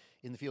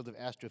in the field of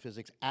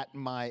astrophysics at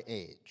my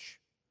age?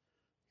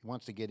 He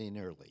wants to get in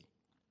early.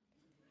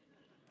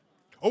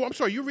 Oh, I'm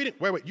sorry,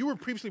 wait, you were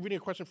previously reading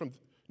a question from,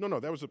 no,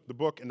 that was the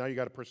book, and now you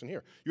got a person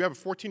here. You have a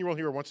 14-year-old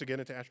here who wants to get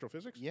into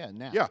astrophysics? Yeah,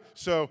 now. Yeah,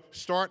 so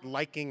start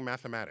liking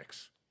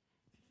mathematics.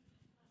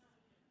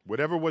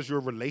 Whatever was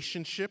your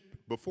relationship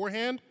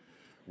beforehand,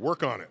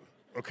 work on it,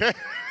 okay?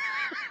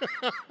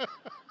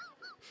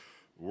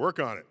 Work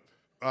on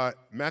it.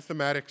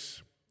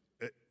 Mathematics,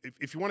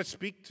 if you want to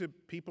speak to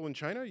people in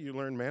China, you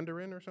learn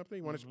Mandarin or something.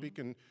 You want to speak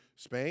in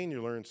Spain,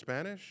 you learn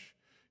Spanish.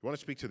 You want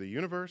to speak to the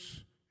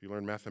universe, you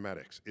learn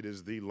mathematics. It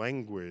is the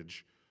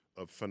language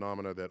of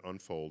phenomena that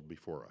unfold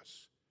before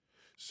us.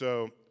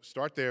 So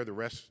start there. The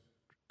rest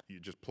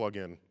you just plug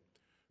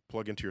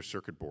into your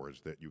circuit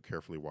boards that you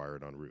carefully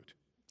wired en route.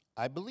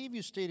 I believe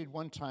you stated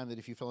one time that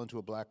if you fell into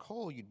a black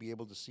hole, you'd be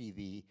able to see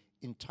the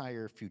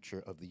entire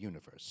future of the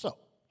universe. So,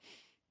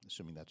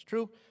 assuming that's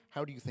true,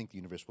 how do you think the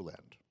universe will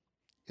end?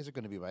 Is it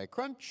going to be by a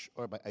crunch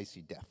or by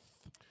icy death?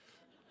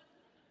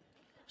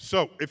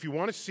 So, if you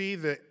want to see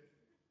the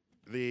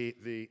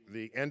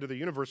end of the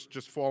universe,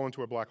 just fall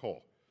into a black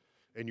hole,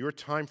 and your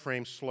time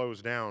frame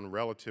slows down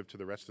relative to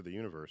the rest of the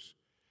universe,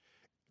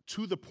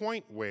 to the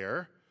point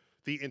where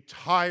the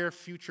entire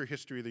future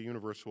history of the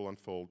universe will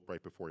unfold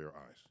right before your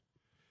eyes.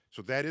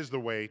 So that is the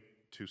way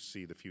to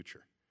see the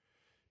future.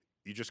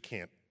 You just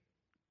can't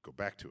go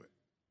back to it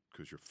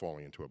because you're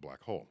falling into a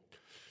black hole.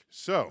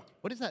 So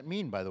what does that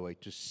mean, by the way,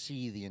 to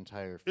see the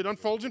entire future? It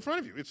unfolds in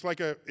front of you. It's like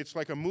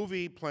a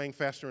movie playing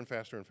faster and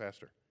faster and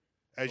faster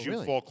as you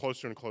really? fall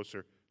closer and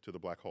closer to the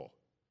black hole.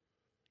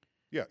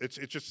 Yeah,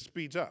 it just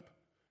speeds up.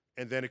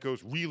 And then it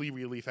goes really,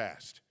 really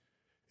fast.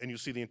 And you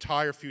see the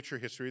entire future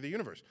history of the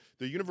universe.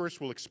 The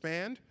universe will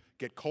expand,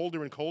 get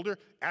colder and colder,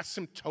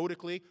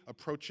 asymptotically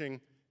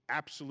approaching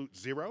absolute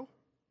zero.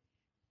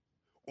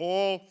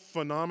 All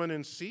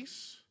phenomena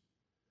cease.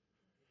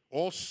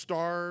 All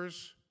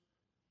stars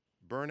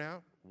burn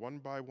out one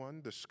by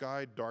one. The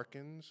sky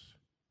darkens.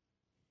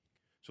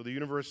 So the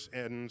universe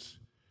ends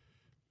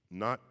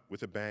not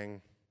with a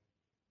bang,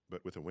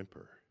 but with a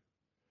whimper.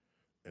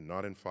 And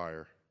not in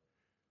fire,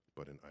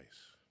 but in ice.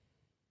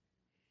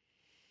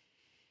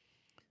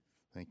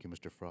 Thank you,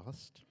 Mr.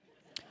 Frost.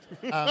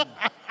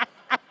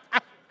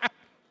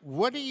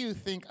 What do you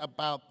think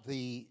about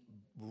the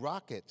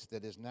rocket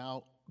that is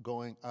now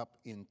going up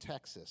in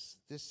Texas?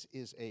 This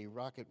is a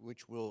rocket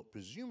which will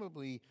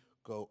presumably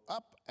go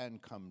up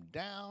and come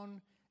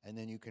down, and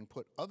then you can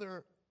put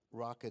other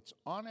rockets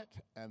on it,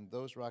 and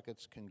those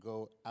rockets can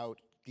go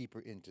out deeper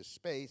into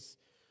space.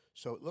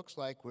 So it looks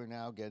like we're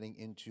now getting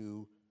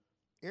into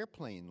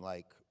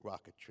airplane-like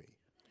rocketry.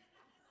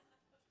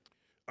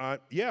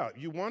 Yeah,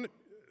 you want it.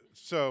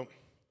 So,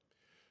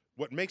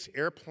 what makes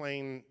air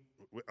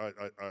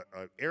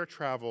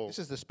travel... This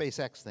is the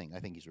SpaceX thing I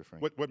think he's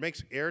referring to. What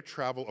makes air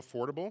travel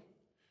affordable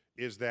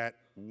is that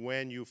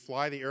when you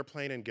fly the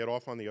airplane and get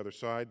off on the other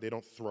side, they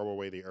don't throw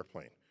away the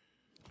airplane.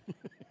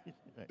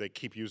 Right. They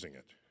keep using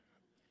it,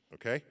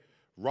 okay?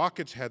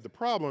 Rockets had the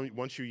problem,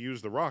 once you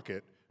use the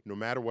rocket, no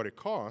matter what it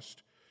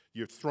cost,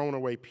 you're throwing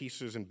away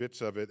pieces and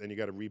bits of it, and you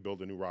got to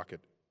rebuild a new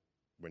rocket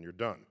when you're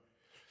done.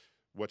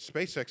 What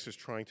SpaceX is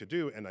trying to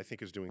do, and I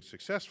think is doing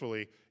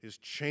successfully, is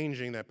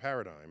changing that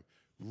paradigm,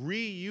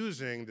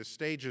 reusing the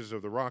stages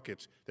of the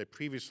rockets that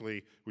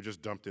previously were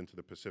just dumped into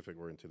the Pacific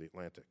or into the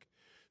Atlantic.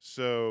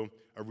 So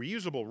a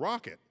reusable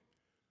rocket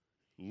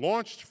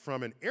launched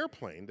from an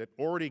airplane that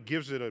already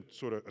gives it a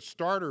sort of a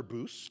starter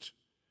boost.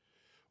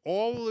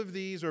 All of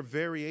these are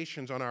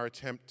variations on our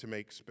attempt to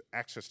make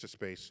access to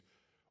space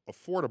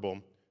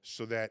affordable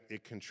so that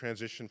it can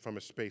transition from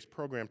a space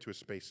program to a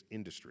space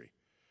industry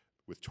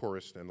with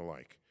tourists and the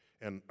like.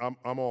 And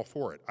I'm all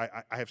for it.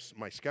 I have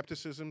my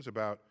skepticisms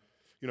about,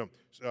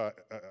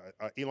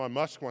 Elon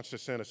Musk wants to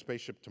send a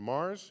spaceship to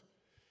Mars,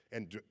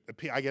 and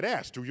I get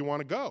asked, do you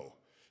want to go?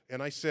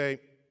 And I say,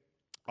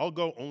 I'll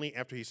go only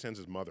after he sends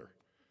his mother.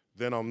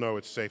 Then I'll know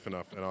it's safe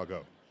enough, and I'll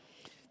go.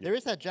 There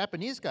is that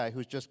Japanese guy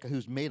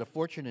who's made a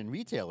fortune in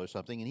retail or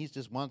something, and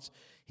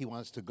he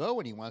wants to go,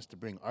 and he wants to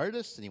bring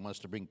artists, and he wants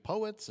to bring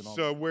poets, and all.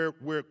 So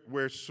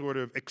we're sort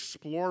of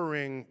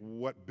exploring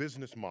what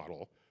business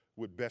model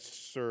would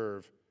best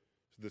serve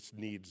the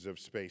needs of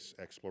space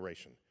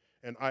exploration.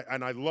 And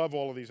I love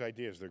all of these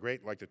ideas. They're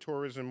great, like the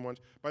tourism ones.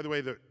 By the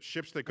way, the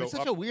ships that go up... It's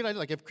such a weird idea.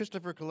 Like if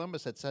Christopher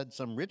Columbus had said,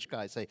 some rich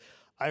guy say,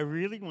 I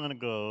really want to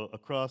go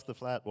across the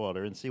flat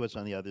water and see what's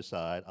on the other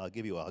side. I'll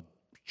give you 1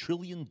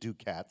 trillion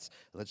ducats.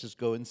 Let's just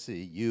go and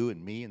see you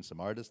and me and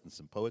some artists and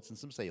some poets and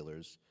some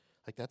sailors.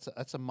 Like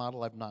that's a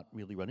model I've not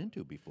really run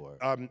into before.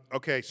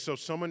 Okay, so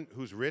someone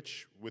who's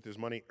rich with his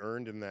money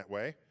earned in that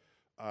way,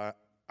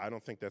 I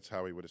don't think that's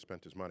how he would have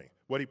spent his money.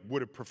 What he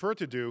would have preferred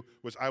to do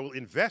was, I will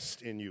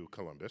invest in you,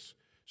 Columbus,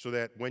 so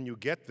that when you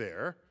get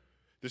there,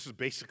 this is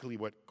basically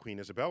what Queen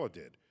Isabella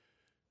did.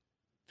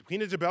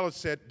 Queen Isabella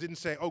didn't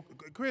say, oh,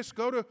 Chris,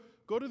 go to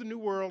the New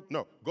World.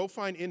 No, go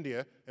find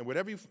India, and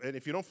and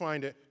if you don't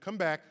find it, come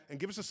back and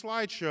give us a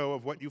slideshow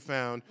of what you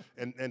found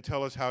and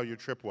tell us how your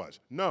trip was.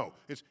 No,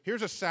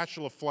 here's a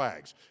satchel of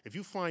flags. If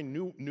you find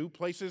new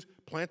places,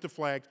 plant the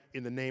flag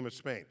in the name of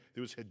Spain.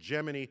 There was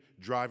hegemony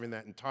driving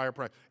that entire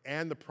process,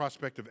 and the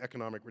prospect of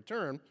economic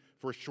return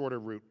for a shorter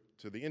route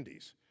to the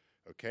Indies,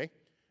 okay?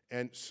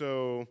 And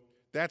so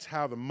that's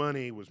how the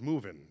money was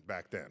moving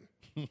back then.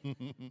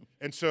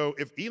 And so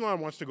if Elon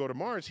wants to go to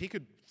Mars, he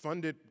could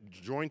fund it,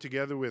 join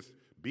together with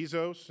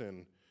Bezos,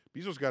 and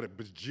Bezos got $1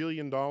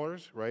 bajillion,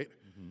 right?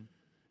 Mm-hmm.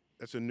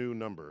 That's a new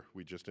number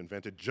we just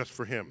invented just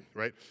for him,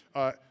 right?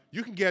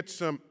 You can get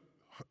some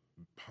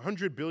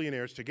 100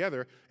 billionaires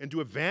together and do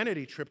a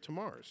vanity trip to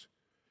Mars.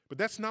 But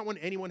that's not what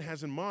anyone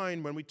has in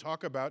mind when we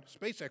talk about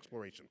space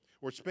exploration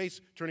or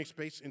turning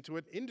space into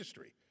an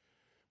industry.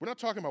 We're not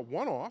talking about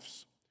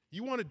one-offs.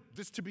 You wanted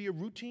this to be a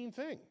routine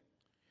thing.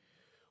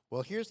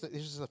 Well, this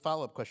is a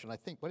follow-up question. I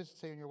think, what does it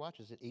say on your watch?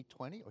 Is it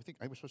 8:20? I think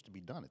I was supposed to be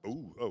done at this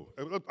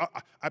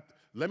point.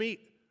 Let me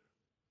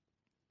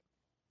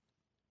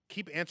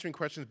keep answering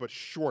questions, but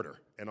shorter,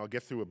 and I'll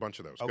get through a bunch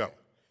of those. Okay. Go.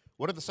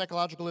 What are the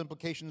psychological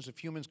implications if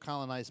humans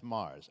colonize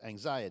Mars?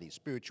 Anxiety,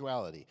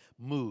 spirituality,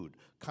 mood,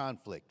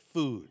 conflict,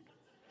 food.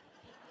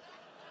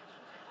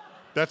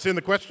 That's in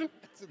the question?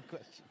 That's the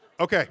question.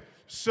 Okay,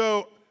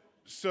 so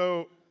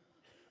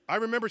I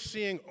remember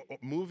seeing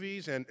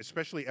movies and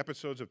especially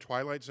episodes of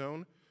Twilight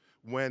Zone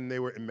when they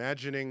were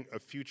imagining a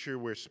future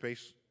where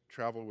space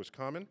travel was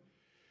common,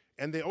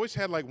 and they always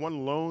had like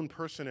one lone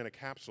person in a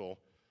capsule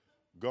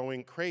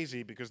going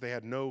crazy because they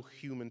had no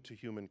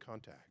human-to-human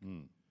contact.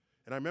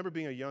 And I remember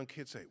being a young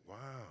kid saying,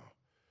 wow,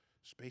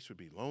 space would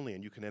be lonely,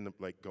 and you can end up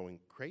like going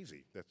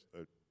crazy. That's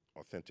an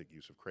authentic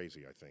use of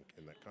crazy, I think,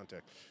 in that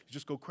context. You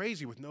just go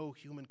crazy with no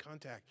human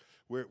contact.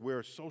 We're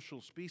a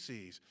social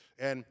species.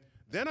 And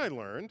then I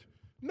learned,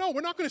 no,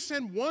 we're not going to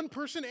send one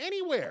person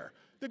anywhere.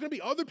 There are going to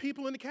be other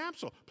people in the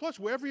capsule. Plus,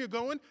 wherever you're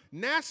going,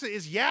 NASA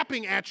is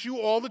yapping at you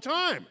all the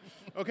time,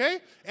 okay?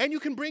 And you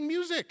can bring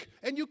music,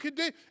 and you could,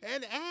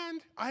 and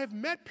I have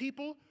met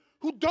people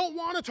who don't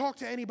want to talk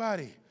to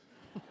anybody.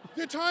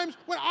 There are times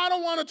when I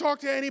don't want to talk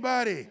to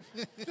anybody.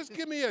 Just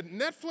give me a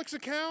Netflix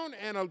account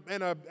and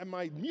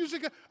my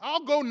music.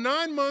 I'll go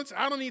 9 months.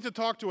 I don't need to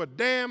talk to a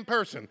damn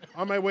person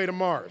on my way to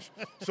Mars.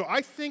 So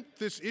I think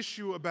this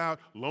issue about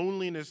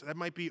loneliness, that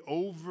might be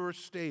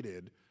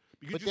overstated.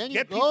 But then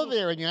you go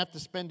there and you have to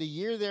spend a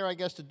year there, I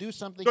guess, to do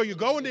something. So you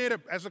go in there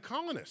as a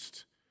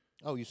colonist.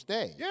 Oh, you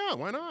stay? Yeah,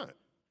 why not?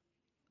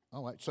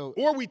 Oh, so.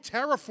 Or we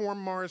terraform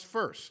Mars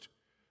first.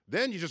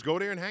 Then you just go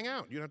there and hang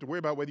out. You don't have to worry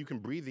about whether you can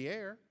breathe the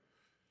air.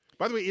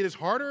 By the way, it is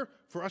harder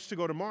for us to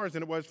go to Mars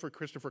than it was for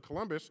Christopher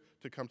Columbus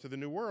to come to the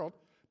New World,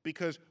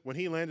 because when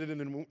he landed in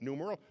the New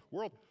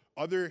World,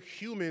 other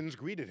humans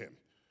greeted him.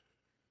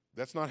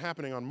 That's not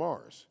happening on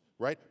Mars,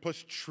 right?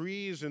 Plus,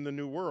 trees in the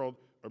New World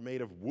are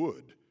made of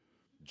wood,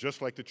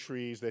 just like the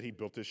trees that he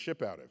built his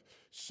ship out of.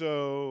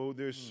 So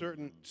there's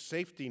certain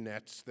safety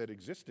nets that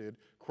existed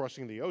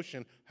crossing the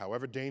ocean,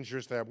 however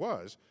dangerous that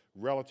was,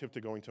 relative to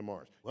going to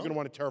Mars. You're going to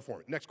want to terraform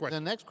it. Next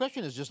question. The next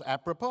question is just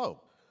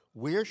apropos.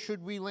 Where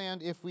should we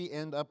land if we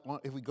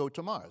go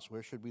to Mars?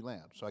 Where should we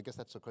land? So I guess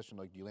that's a question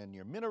like, do you land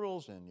near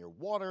minerals and near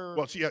water?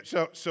 Well,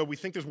 so we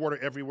think there's water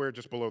everywhere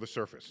just below the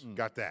surface.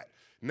 Got that.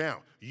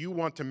 Now, you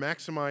want to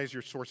maximize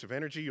your source of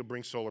energy, you'll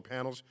bring solar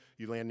panels,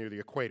 you land near the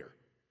equator,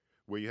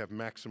 where you have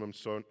maximum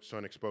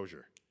sun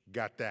exposure.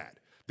 Got that.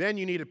 Then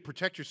you need to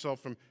protect yourself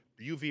from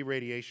UV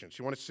radiation. So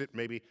you want to sit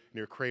maybe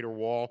near a crater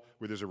wall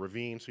where there's a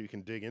ravine so you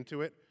can dig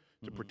into it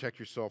to protect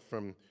yourself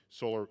from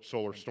solar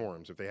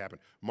storms if they happen.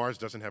 Mars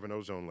doesn't have an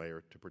ozone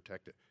layer to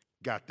protect it.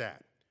 Got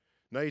that.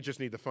 Now you just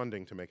need the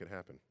funding to make it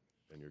happen,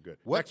 and you're good.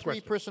 What Next three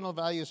question. personal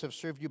values have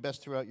served you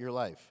best throughout your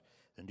life?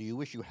 And do you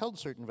wish you held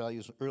certain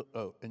values,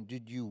 and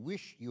did you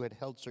wish you had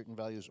held certain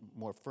values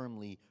more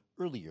firmly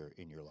earlier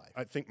in your life?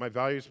 I think my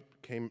values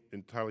came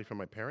entirely from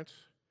my parents,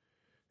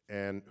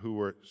 and who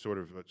were sort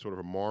of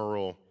a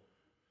moral,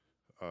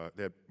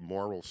 they had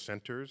moral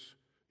centers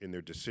in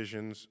their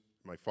decisions.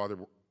 My father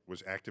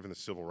was active in the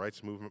civil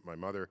rights movement. My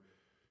mother,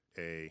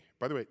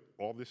 by the way,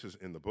 all this is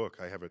in the book.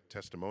 I have a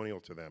testimonial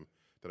to them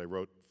that I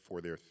wrote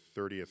for their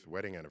 30th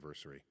wedding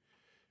anniversary.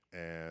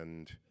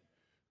 And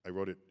I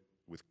wrote it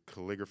with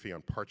calligraphy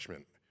on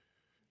parchment.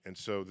 And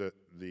so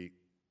the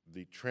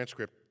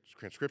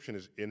transcription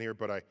is in here,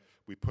 but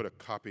we put a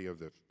copy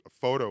of a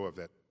photo of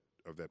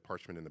that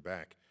parchment in the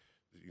back.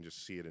 You can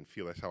just see it and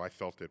feel. That's how I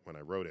felt it when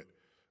I wrote it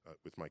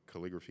with my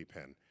calligraphy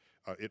pen.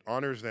 It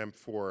honors them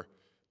for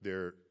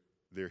their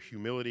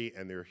humility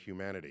and their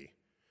humanity,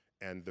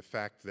 and the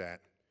fact that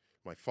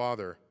my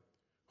father,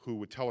 who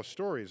would tell us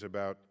stories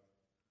about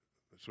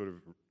sort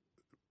of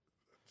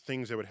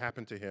things that would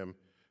happen to him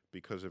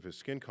because of his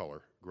skin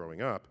color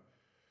growing up,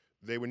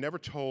 they were never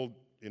told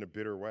in a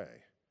bitter way.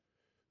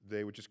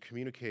 They were just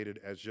communicated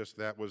as just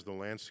that was the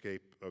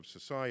landscape of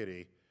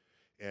society,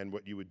 and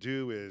what you would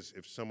do is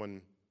if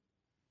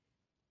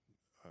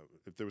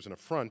there was an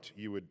affront,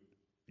 you would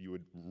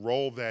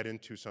roll that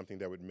into something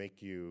that would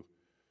make you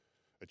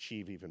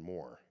achieve even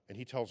more. And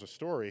he tells a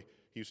story.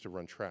 He used to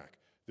run track.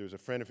 There was a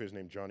friend of his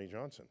named Johnny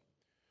Johnson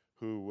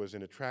who was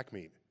in a track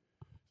meet.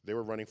 They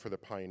were running for the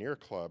Pioneer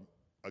Club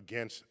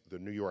against the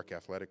New York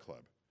Athletic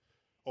Club.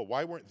 Oh,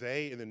 why weren't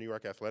they in the New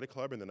York Athletic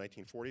Club in the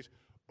 1940s?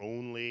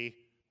 Only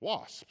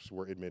WASPs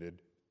were admitted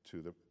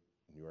to the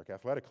New York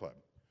Athletic Club.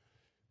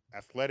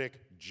 Athletic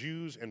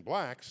Jews and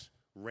blacks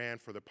ran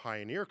for the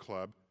Pioneer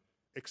Club,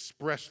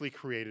 expressly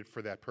created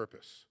for that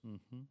purpose.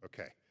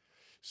 Okay,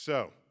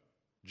 so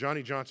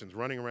Johnny Johnson's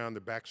running around the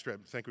backstretch,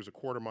 I think it was a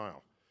quarter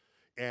mile,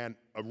 and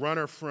a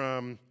runner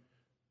from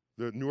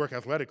the New York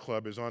Athletic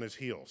Club is on his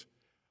heels.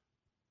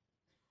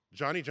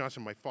 Johnny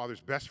Johnson, my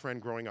father's best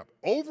friend growing up,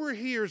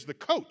 overhears the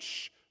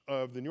coach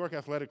of the New York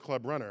Athletic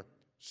Club runner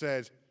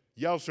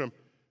yells to him,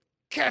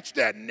 "Catch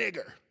that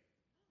nigger."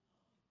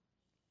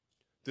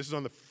 This is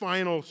on the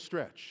final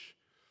stretch.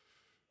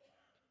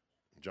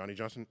 Johnny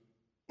Johnson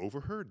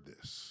overheard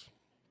this.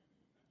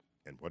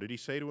 And what did he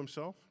say to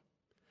himself?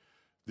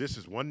 This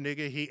is one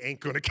nigga he ain't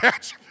gonna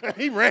catch. And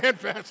he ran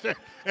faster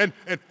and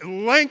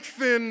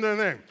lengthened the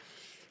thing.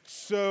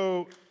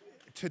 So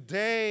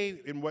today,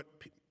 in what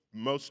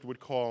most would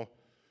call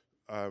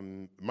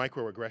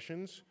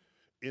microaggressions,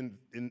 in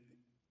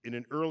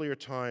an earlier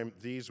time,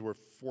 these were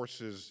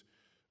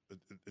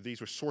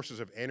sources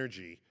of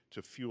energy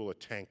to fuel a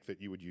tank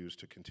that you would use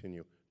to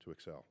continue to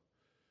excel.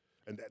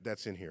 And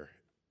that's in here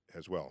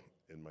as well,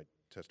 in my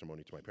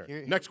testimony to my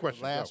parents. Next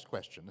question. Last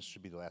question. This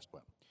should be the last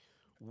one.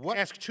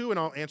 Ask two and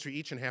I'll answer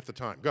each in half the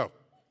time. Go.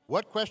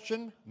 What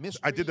question,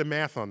 mystery? I did the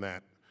math on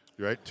that,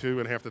 right? 2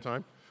 and half the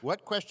time.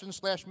 What question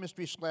 /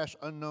 mystery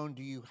 / unknown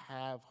do you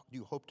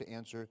hope to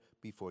answer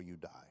before you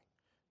die?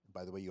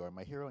 By the way, you are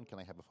my hero, and can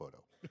I have a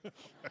photo?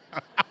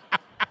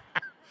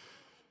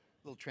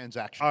 Little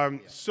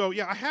transaction. So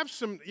yeah, I have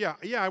some. Yeah.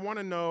 I want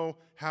to know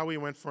how we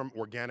went from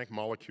organic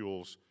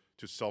molecules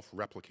to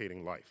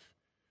self-replicating life.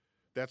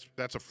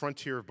 That's a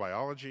frontier of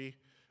biology.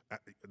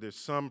 There's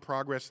some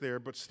progress there,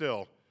 but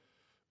still,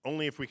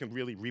 only if we can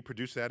really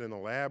reproduce that in the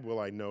lab will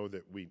I know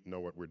that we know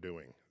what we're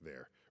doing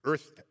there.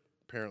 Earth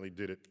apparently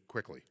did it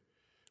quickly.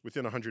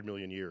 Within 100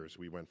 million years,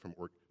 we went from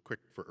quick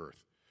for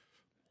Earth.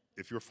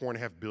 If you're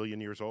 4.5 billion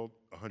years old,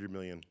 100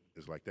 million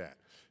is like that.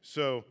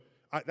 So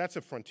that's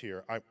a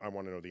frontier. I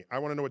want to know I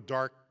want to know what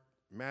dark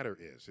matter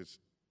is. It's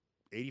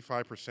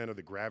 85% of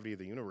the gravity of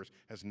the universe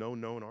has no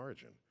known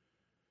origin.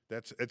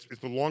 It's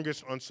the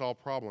longest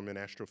unsolved problem in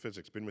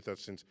astrophysics. Been with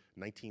us since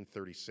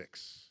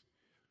 1936.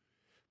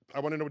 I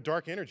want to know what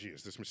dark energy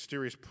is. This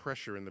mysterious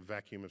pressure in the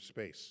vacuum of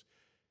space,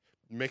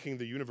 making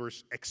the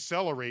universe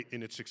accelerate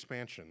in its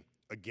expansion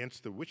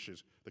against the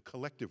wishes, the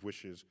collective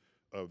wishes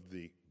of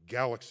the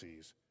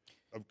galaxies,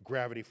 of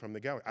gravity from the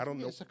galaxy. I don't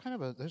know. It's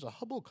there's a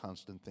Hubble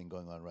constant thing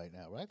going on right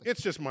now, right?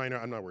 It's just minor.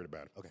 I'm not worried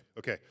about it. Okay.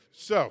 Okay.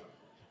 So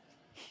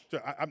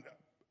I'm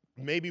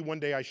maybe one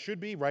day I should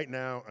be. Right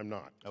now, I'm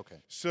not. Okay.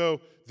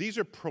 So these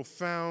are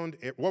profound.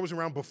 What was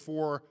around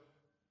before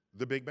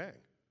the Big Bang?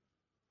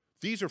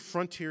 These are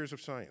frontiers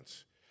of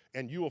science.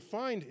 And you will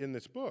find in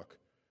this book,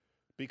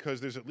 because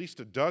there's at least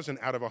a dozen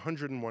out of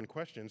 101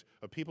 questions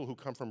of people who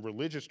come from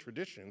religious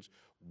traditions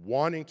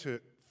wanting to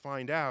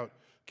find out,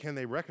 can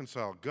they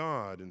reconcile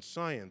God and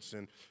science?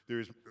 And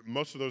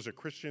most of those are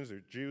Christians,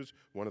 they're Jews,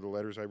 one of the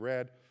letters I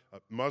read, a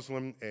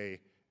Muslim, a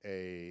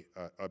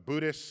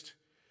Buddhist,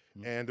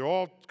 and they're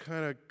all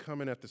kind of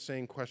coming at the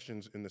same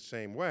questions in the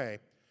same way.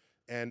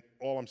 And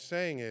all I'm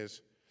saying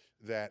is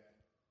that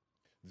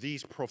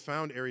these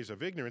profound areas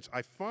of ignorance,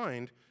 I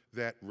find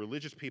that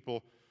religious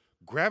people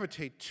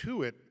gravitate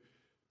to it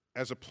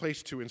as a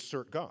place to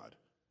insert God.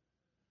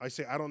 I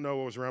say, I don't know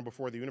what was around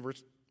before the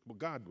universe. Well,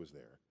 God was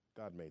there.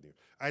 God made it.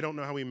 I don't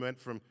know how we went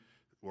from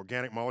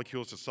organic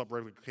molecules to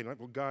self-replicating.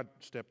 Well, God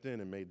stepped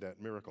in and made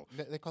that miracle.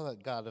 They call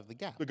it God of the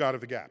gap. The God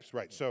of the gaps,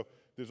 right. So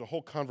there's a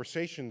whole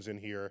conversations in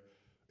here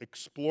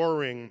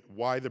exploring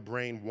why the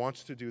brain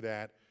wants to do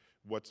that,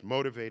 what's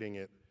motivating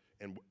it,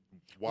 and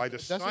why the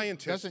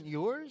scientist... Doesn't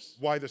yours?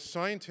 Why the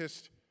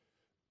scientist,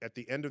 at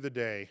the end of the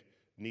day,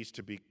 needs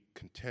to be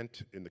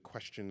content in the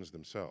questions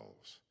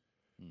themselves.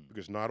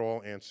 Because not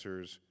all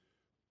answers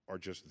are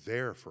just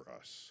there for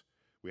us.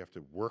 We have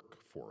to work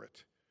for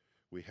it.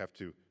 We have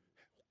to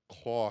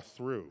claw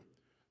through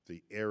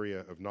the area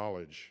of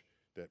knowledge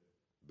that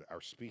our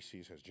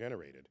species has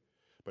generated.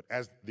 But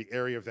as the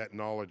area of that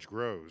knowledge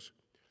grows,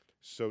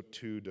 so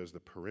too does the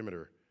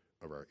perimeter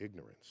of our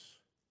ignorance.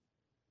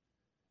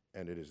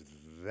 And it is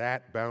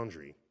that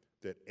boundary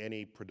that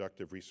any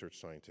productive research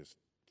scientist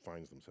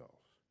finds themselves.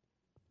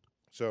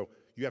 So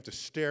you have to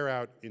stare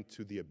out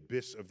into the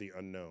abyss of the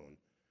unknown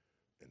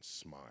and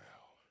smile.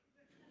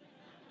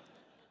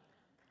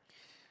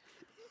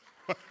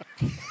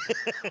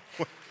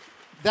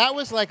 That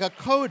was like a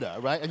coda,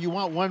 right? And you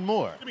want one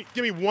more.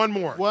 Give me one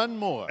more. One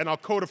more. And I'll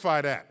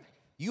codify that.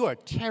 You are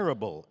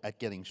terrible at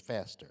getting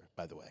faster,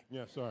 by the way.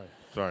 Yeah, sorry.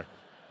 Sorry.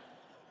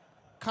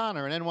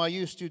 Connor, an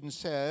NYU student,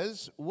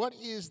 says, what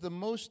is the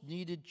most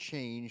needed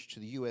change to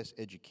the U.S.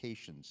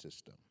 education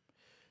system?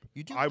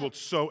 I will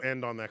so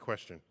end on that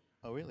question.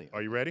 Oh, really?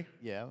 Are you ready?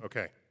 Yeah.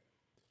 Okay.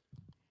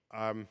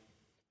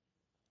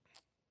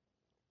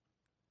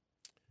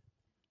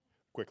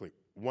 Quickly,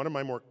 one of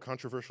my more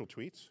controversial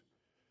tweets,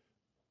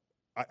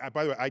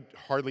 by the way, I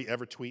hardly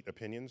ever tweet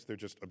opinions. They're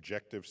just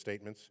objective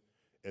statements,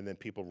 and then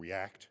people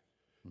react.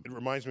 It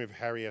reminds me of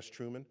Harry S.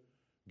 Truman,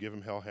 Give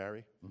Him Hell,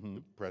 Harry,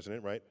 the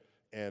president, right?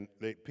 And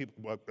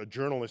a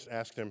journalist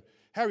asked him,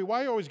 Harry, why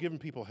are you always giving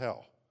people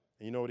hell?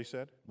 And you know what he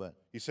said? What?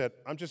 He said,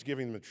 I'm just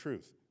giving them the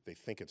truth. They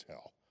think it's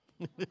hell.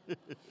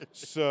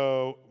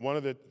 So one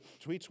of the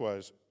tweets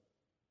was,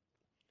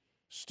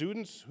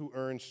 students who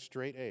earn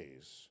straight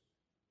A's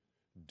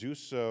do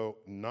so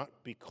not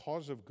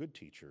because of good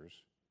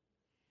teachers,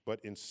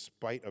 but in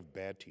spite of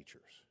bad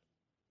teachers.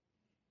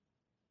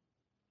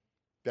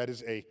 That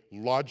is a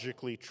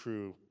logically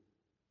true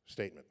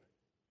statement.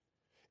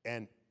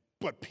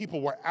 But people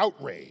were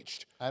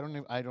outraged. I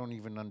don't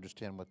even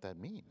understand what that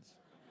means.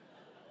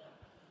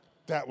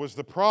 That was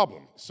the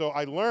problem. So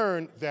I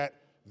learned that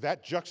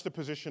that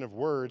juxtaposition of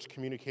words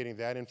communicating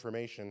that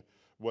information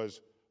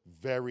was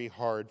very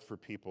hard for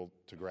people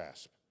to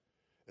grasp.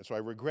 And so I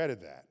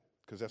regretted that,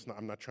 because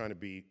I'm not trying to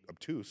be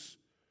obtuse,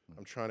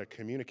 I'm trying to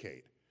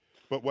communicate.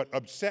 But what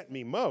upset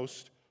me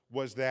most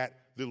was that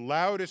the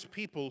loudest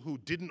people who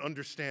didn't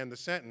understand the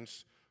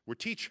sentence were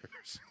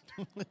teachers.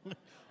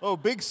 Oh,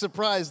 big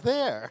surprise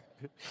there.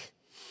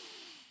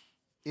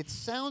 It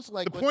sounds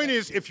like... The point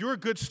is, if you're a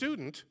good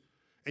student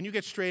and you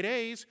get straight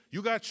A's,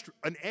 you got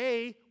an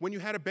A when you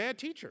had a bad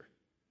teacher.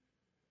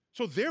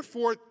 So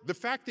therefore, the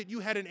fact that you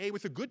had an A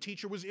with a good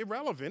teacher was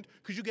irrelevant,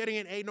 because you're getting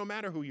an A no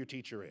matter who your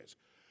teacher is.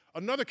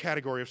 Another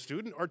category of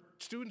student are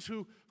students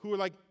who are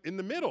like in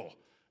the middle,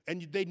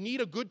 and they need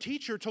a good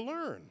teacher to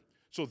learn.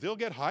 So they'll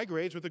get high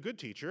grades with a good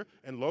teacher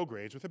and low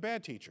grades with a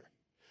bad teacher.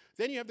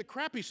 Then you have the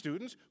crappy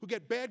students who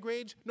get bad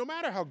grades no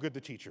matter how good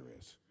the teacher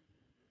is.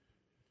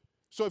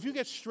 So if you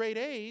get straight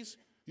A's,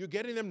 you're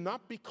getting them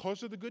not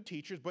because of the good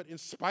teachers, but in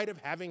spite of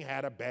having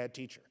had a bad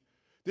teacher.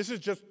 This is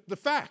just the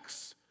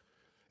facts.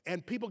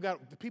 And people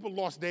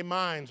lost their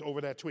minds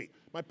over that tweet.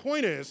 My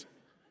point is,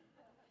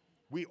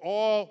 we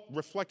all,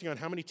 reflecting on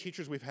how many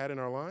teachers we've had in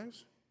our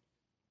lives,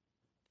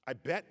 I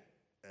bet,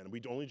 and we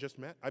only just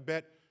met, I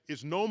bet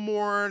is no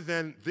more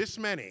than this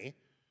many,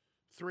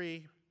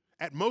 3,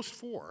 at most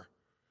 4,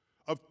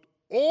 of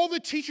all the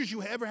teachers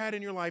you ever had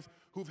in your life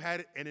who've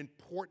had an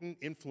important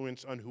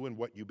influence on who and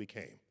what you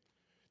became.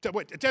 Tell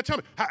me,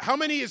 how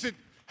many is it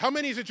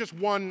just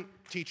one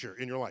teacher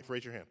in your life?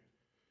 Raise your hand.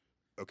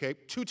 Okay,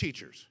 2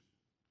 teachers.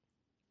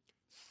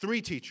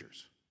 3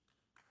 teachers.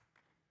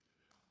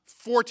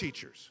 4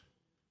 teachers.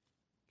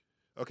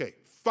 Okay,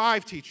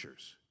 5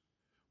 teachers.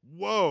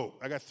 Whoa,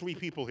 I got 3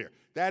 people here.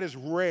 That is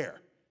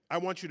rare. I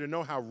want you to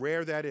know how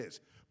rare that is.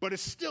 But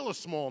it's still a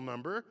small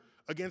number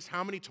against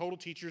how many total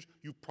teachers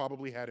you've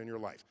probably had in your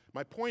life.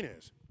 My point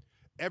is,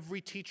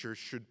 every teacher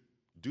should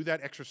do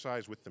that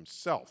exercise with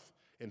themselves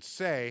and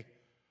say,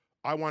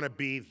 I want to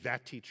be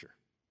that teacher.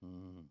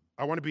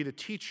 I want to be the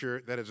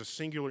teacher that has a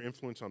singular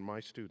influence on my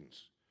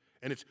students.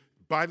 And it's,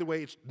 by the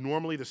way, it's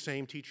normally the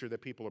same teacher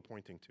that people are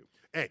pointing to.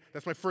 Hey,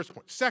 that's my first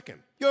point. Second.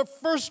 Your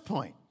first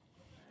point.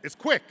 It's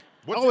quick.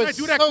 It's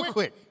so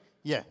quick.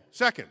 Yeah.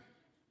 Second,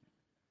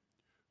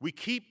 we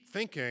keep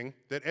thinking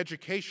that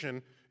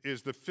education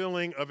is the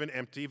filling of an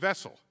empty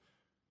vessel,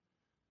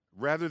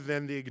 rather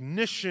than the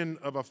ignition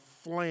of a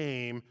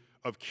flame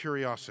of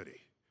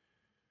curiosity.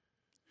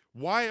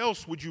 Why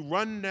else would you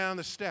run down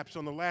the steps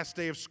on the last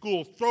day of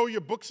school, throw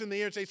your books in the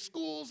air and say,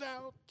 school's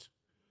out?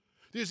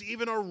 There's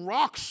even a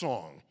rock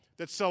song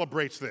that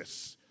celebrates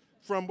this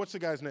from, what's the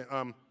guy's name?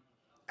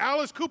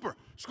 Alice Cooper.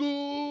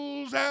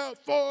 School's out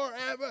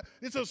forever.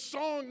 It's a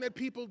song that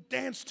people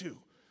dance to.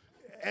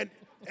 And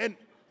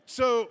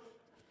so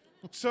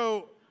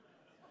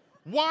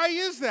why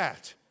is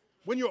that?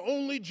 When your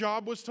only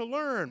job was to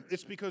learn.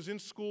 It's because in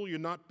school you're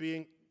not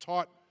being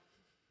taught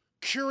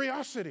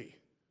curiosity.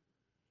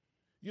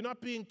 You're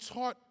not being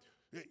taught,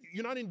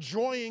 you're not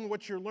enjoying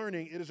what you're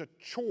learning. It is a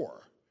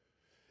chore.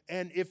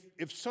 And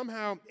if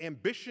somehow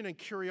ambition and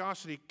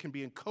curiosity can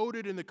be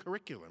encoded in the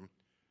curriculum,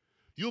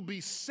 you'll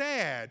be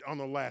sad on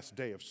the last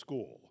day of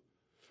school.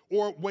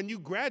 Or when you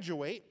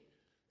graduate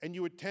and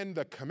you attend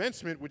the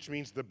commencement, which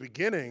means the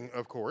beginning,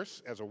 of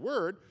course, as a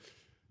word,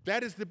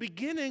 that is the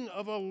beginning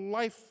of a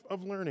life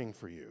of learning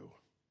for you.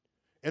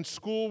 And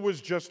school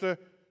was just a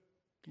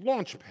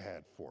launch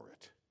pad for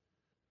it,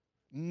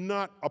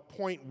 not a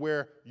point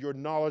where your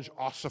knowledge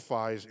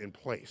ossifies in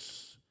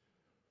place.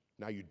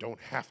 Now you don't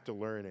have to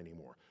learn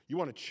anymore. You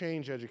want to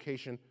change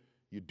education,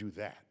 you do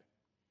that.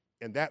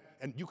 And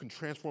you can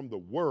transform the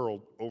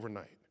world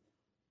overnight.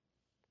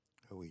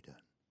 Are we done?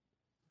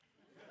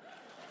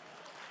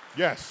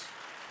 Yes.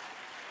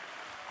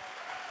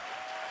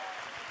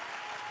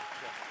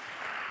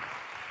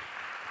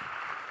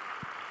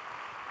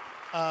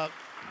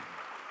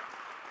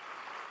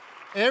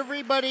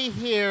 Everybody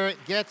here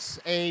gets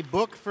a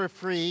book for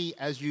free.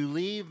 As you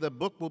leave, the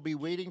book will be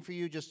waiting for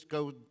you. Just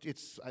go,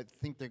 I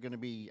think they're going to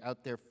be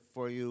out there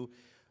for you.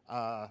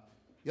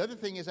 The other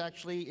thing is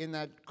actually in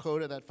that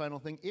coda, that final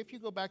thing, if you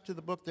go back to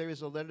the book, there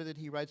is a letter that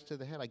he writes to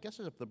the head, I guess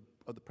of the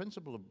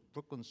principal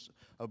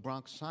of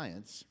Bronx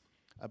Science,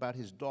 about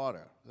his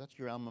daughter. That's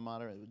your alma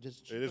mater? It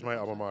is my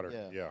alma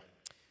mater, yeah.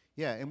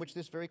 Yeah, in which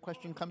this very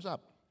question comes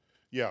up.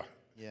 Yeah.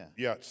 Yeah.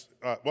 Yeah.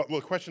 Well,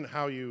 the question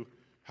how you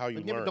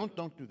learn.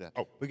 Don't do that.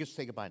 Oh. We just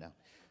say goodbye now.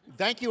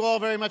 Thank you all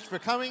very much for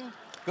coming.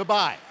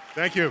 Goodbye.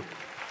 Thank you.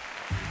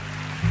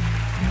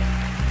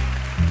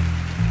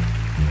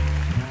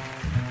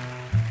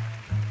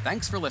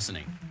 Thanks for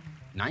listening.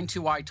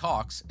 92Y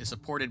Talks is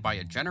supported by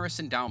a generous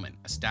endowment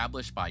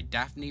established by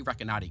Daphne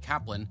Recanati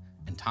Kaplan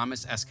and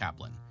Thomas S.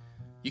 Kaplan.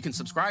 You can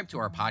subscribe to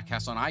our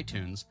podcast on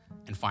iTunes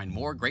and find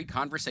more great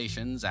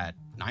conversations at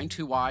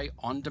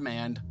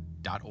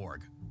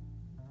 92yondemand.org.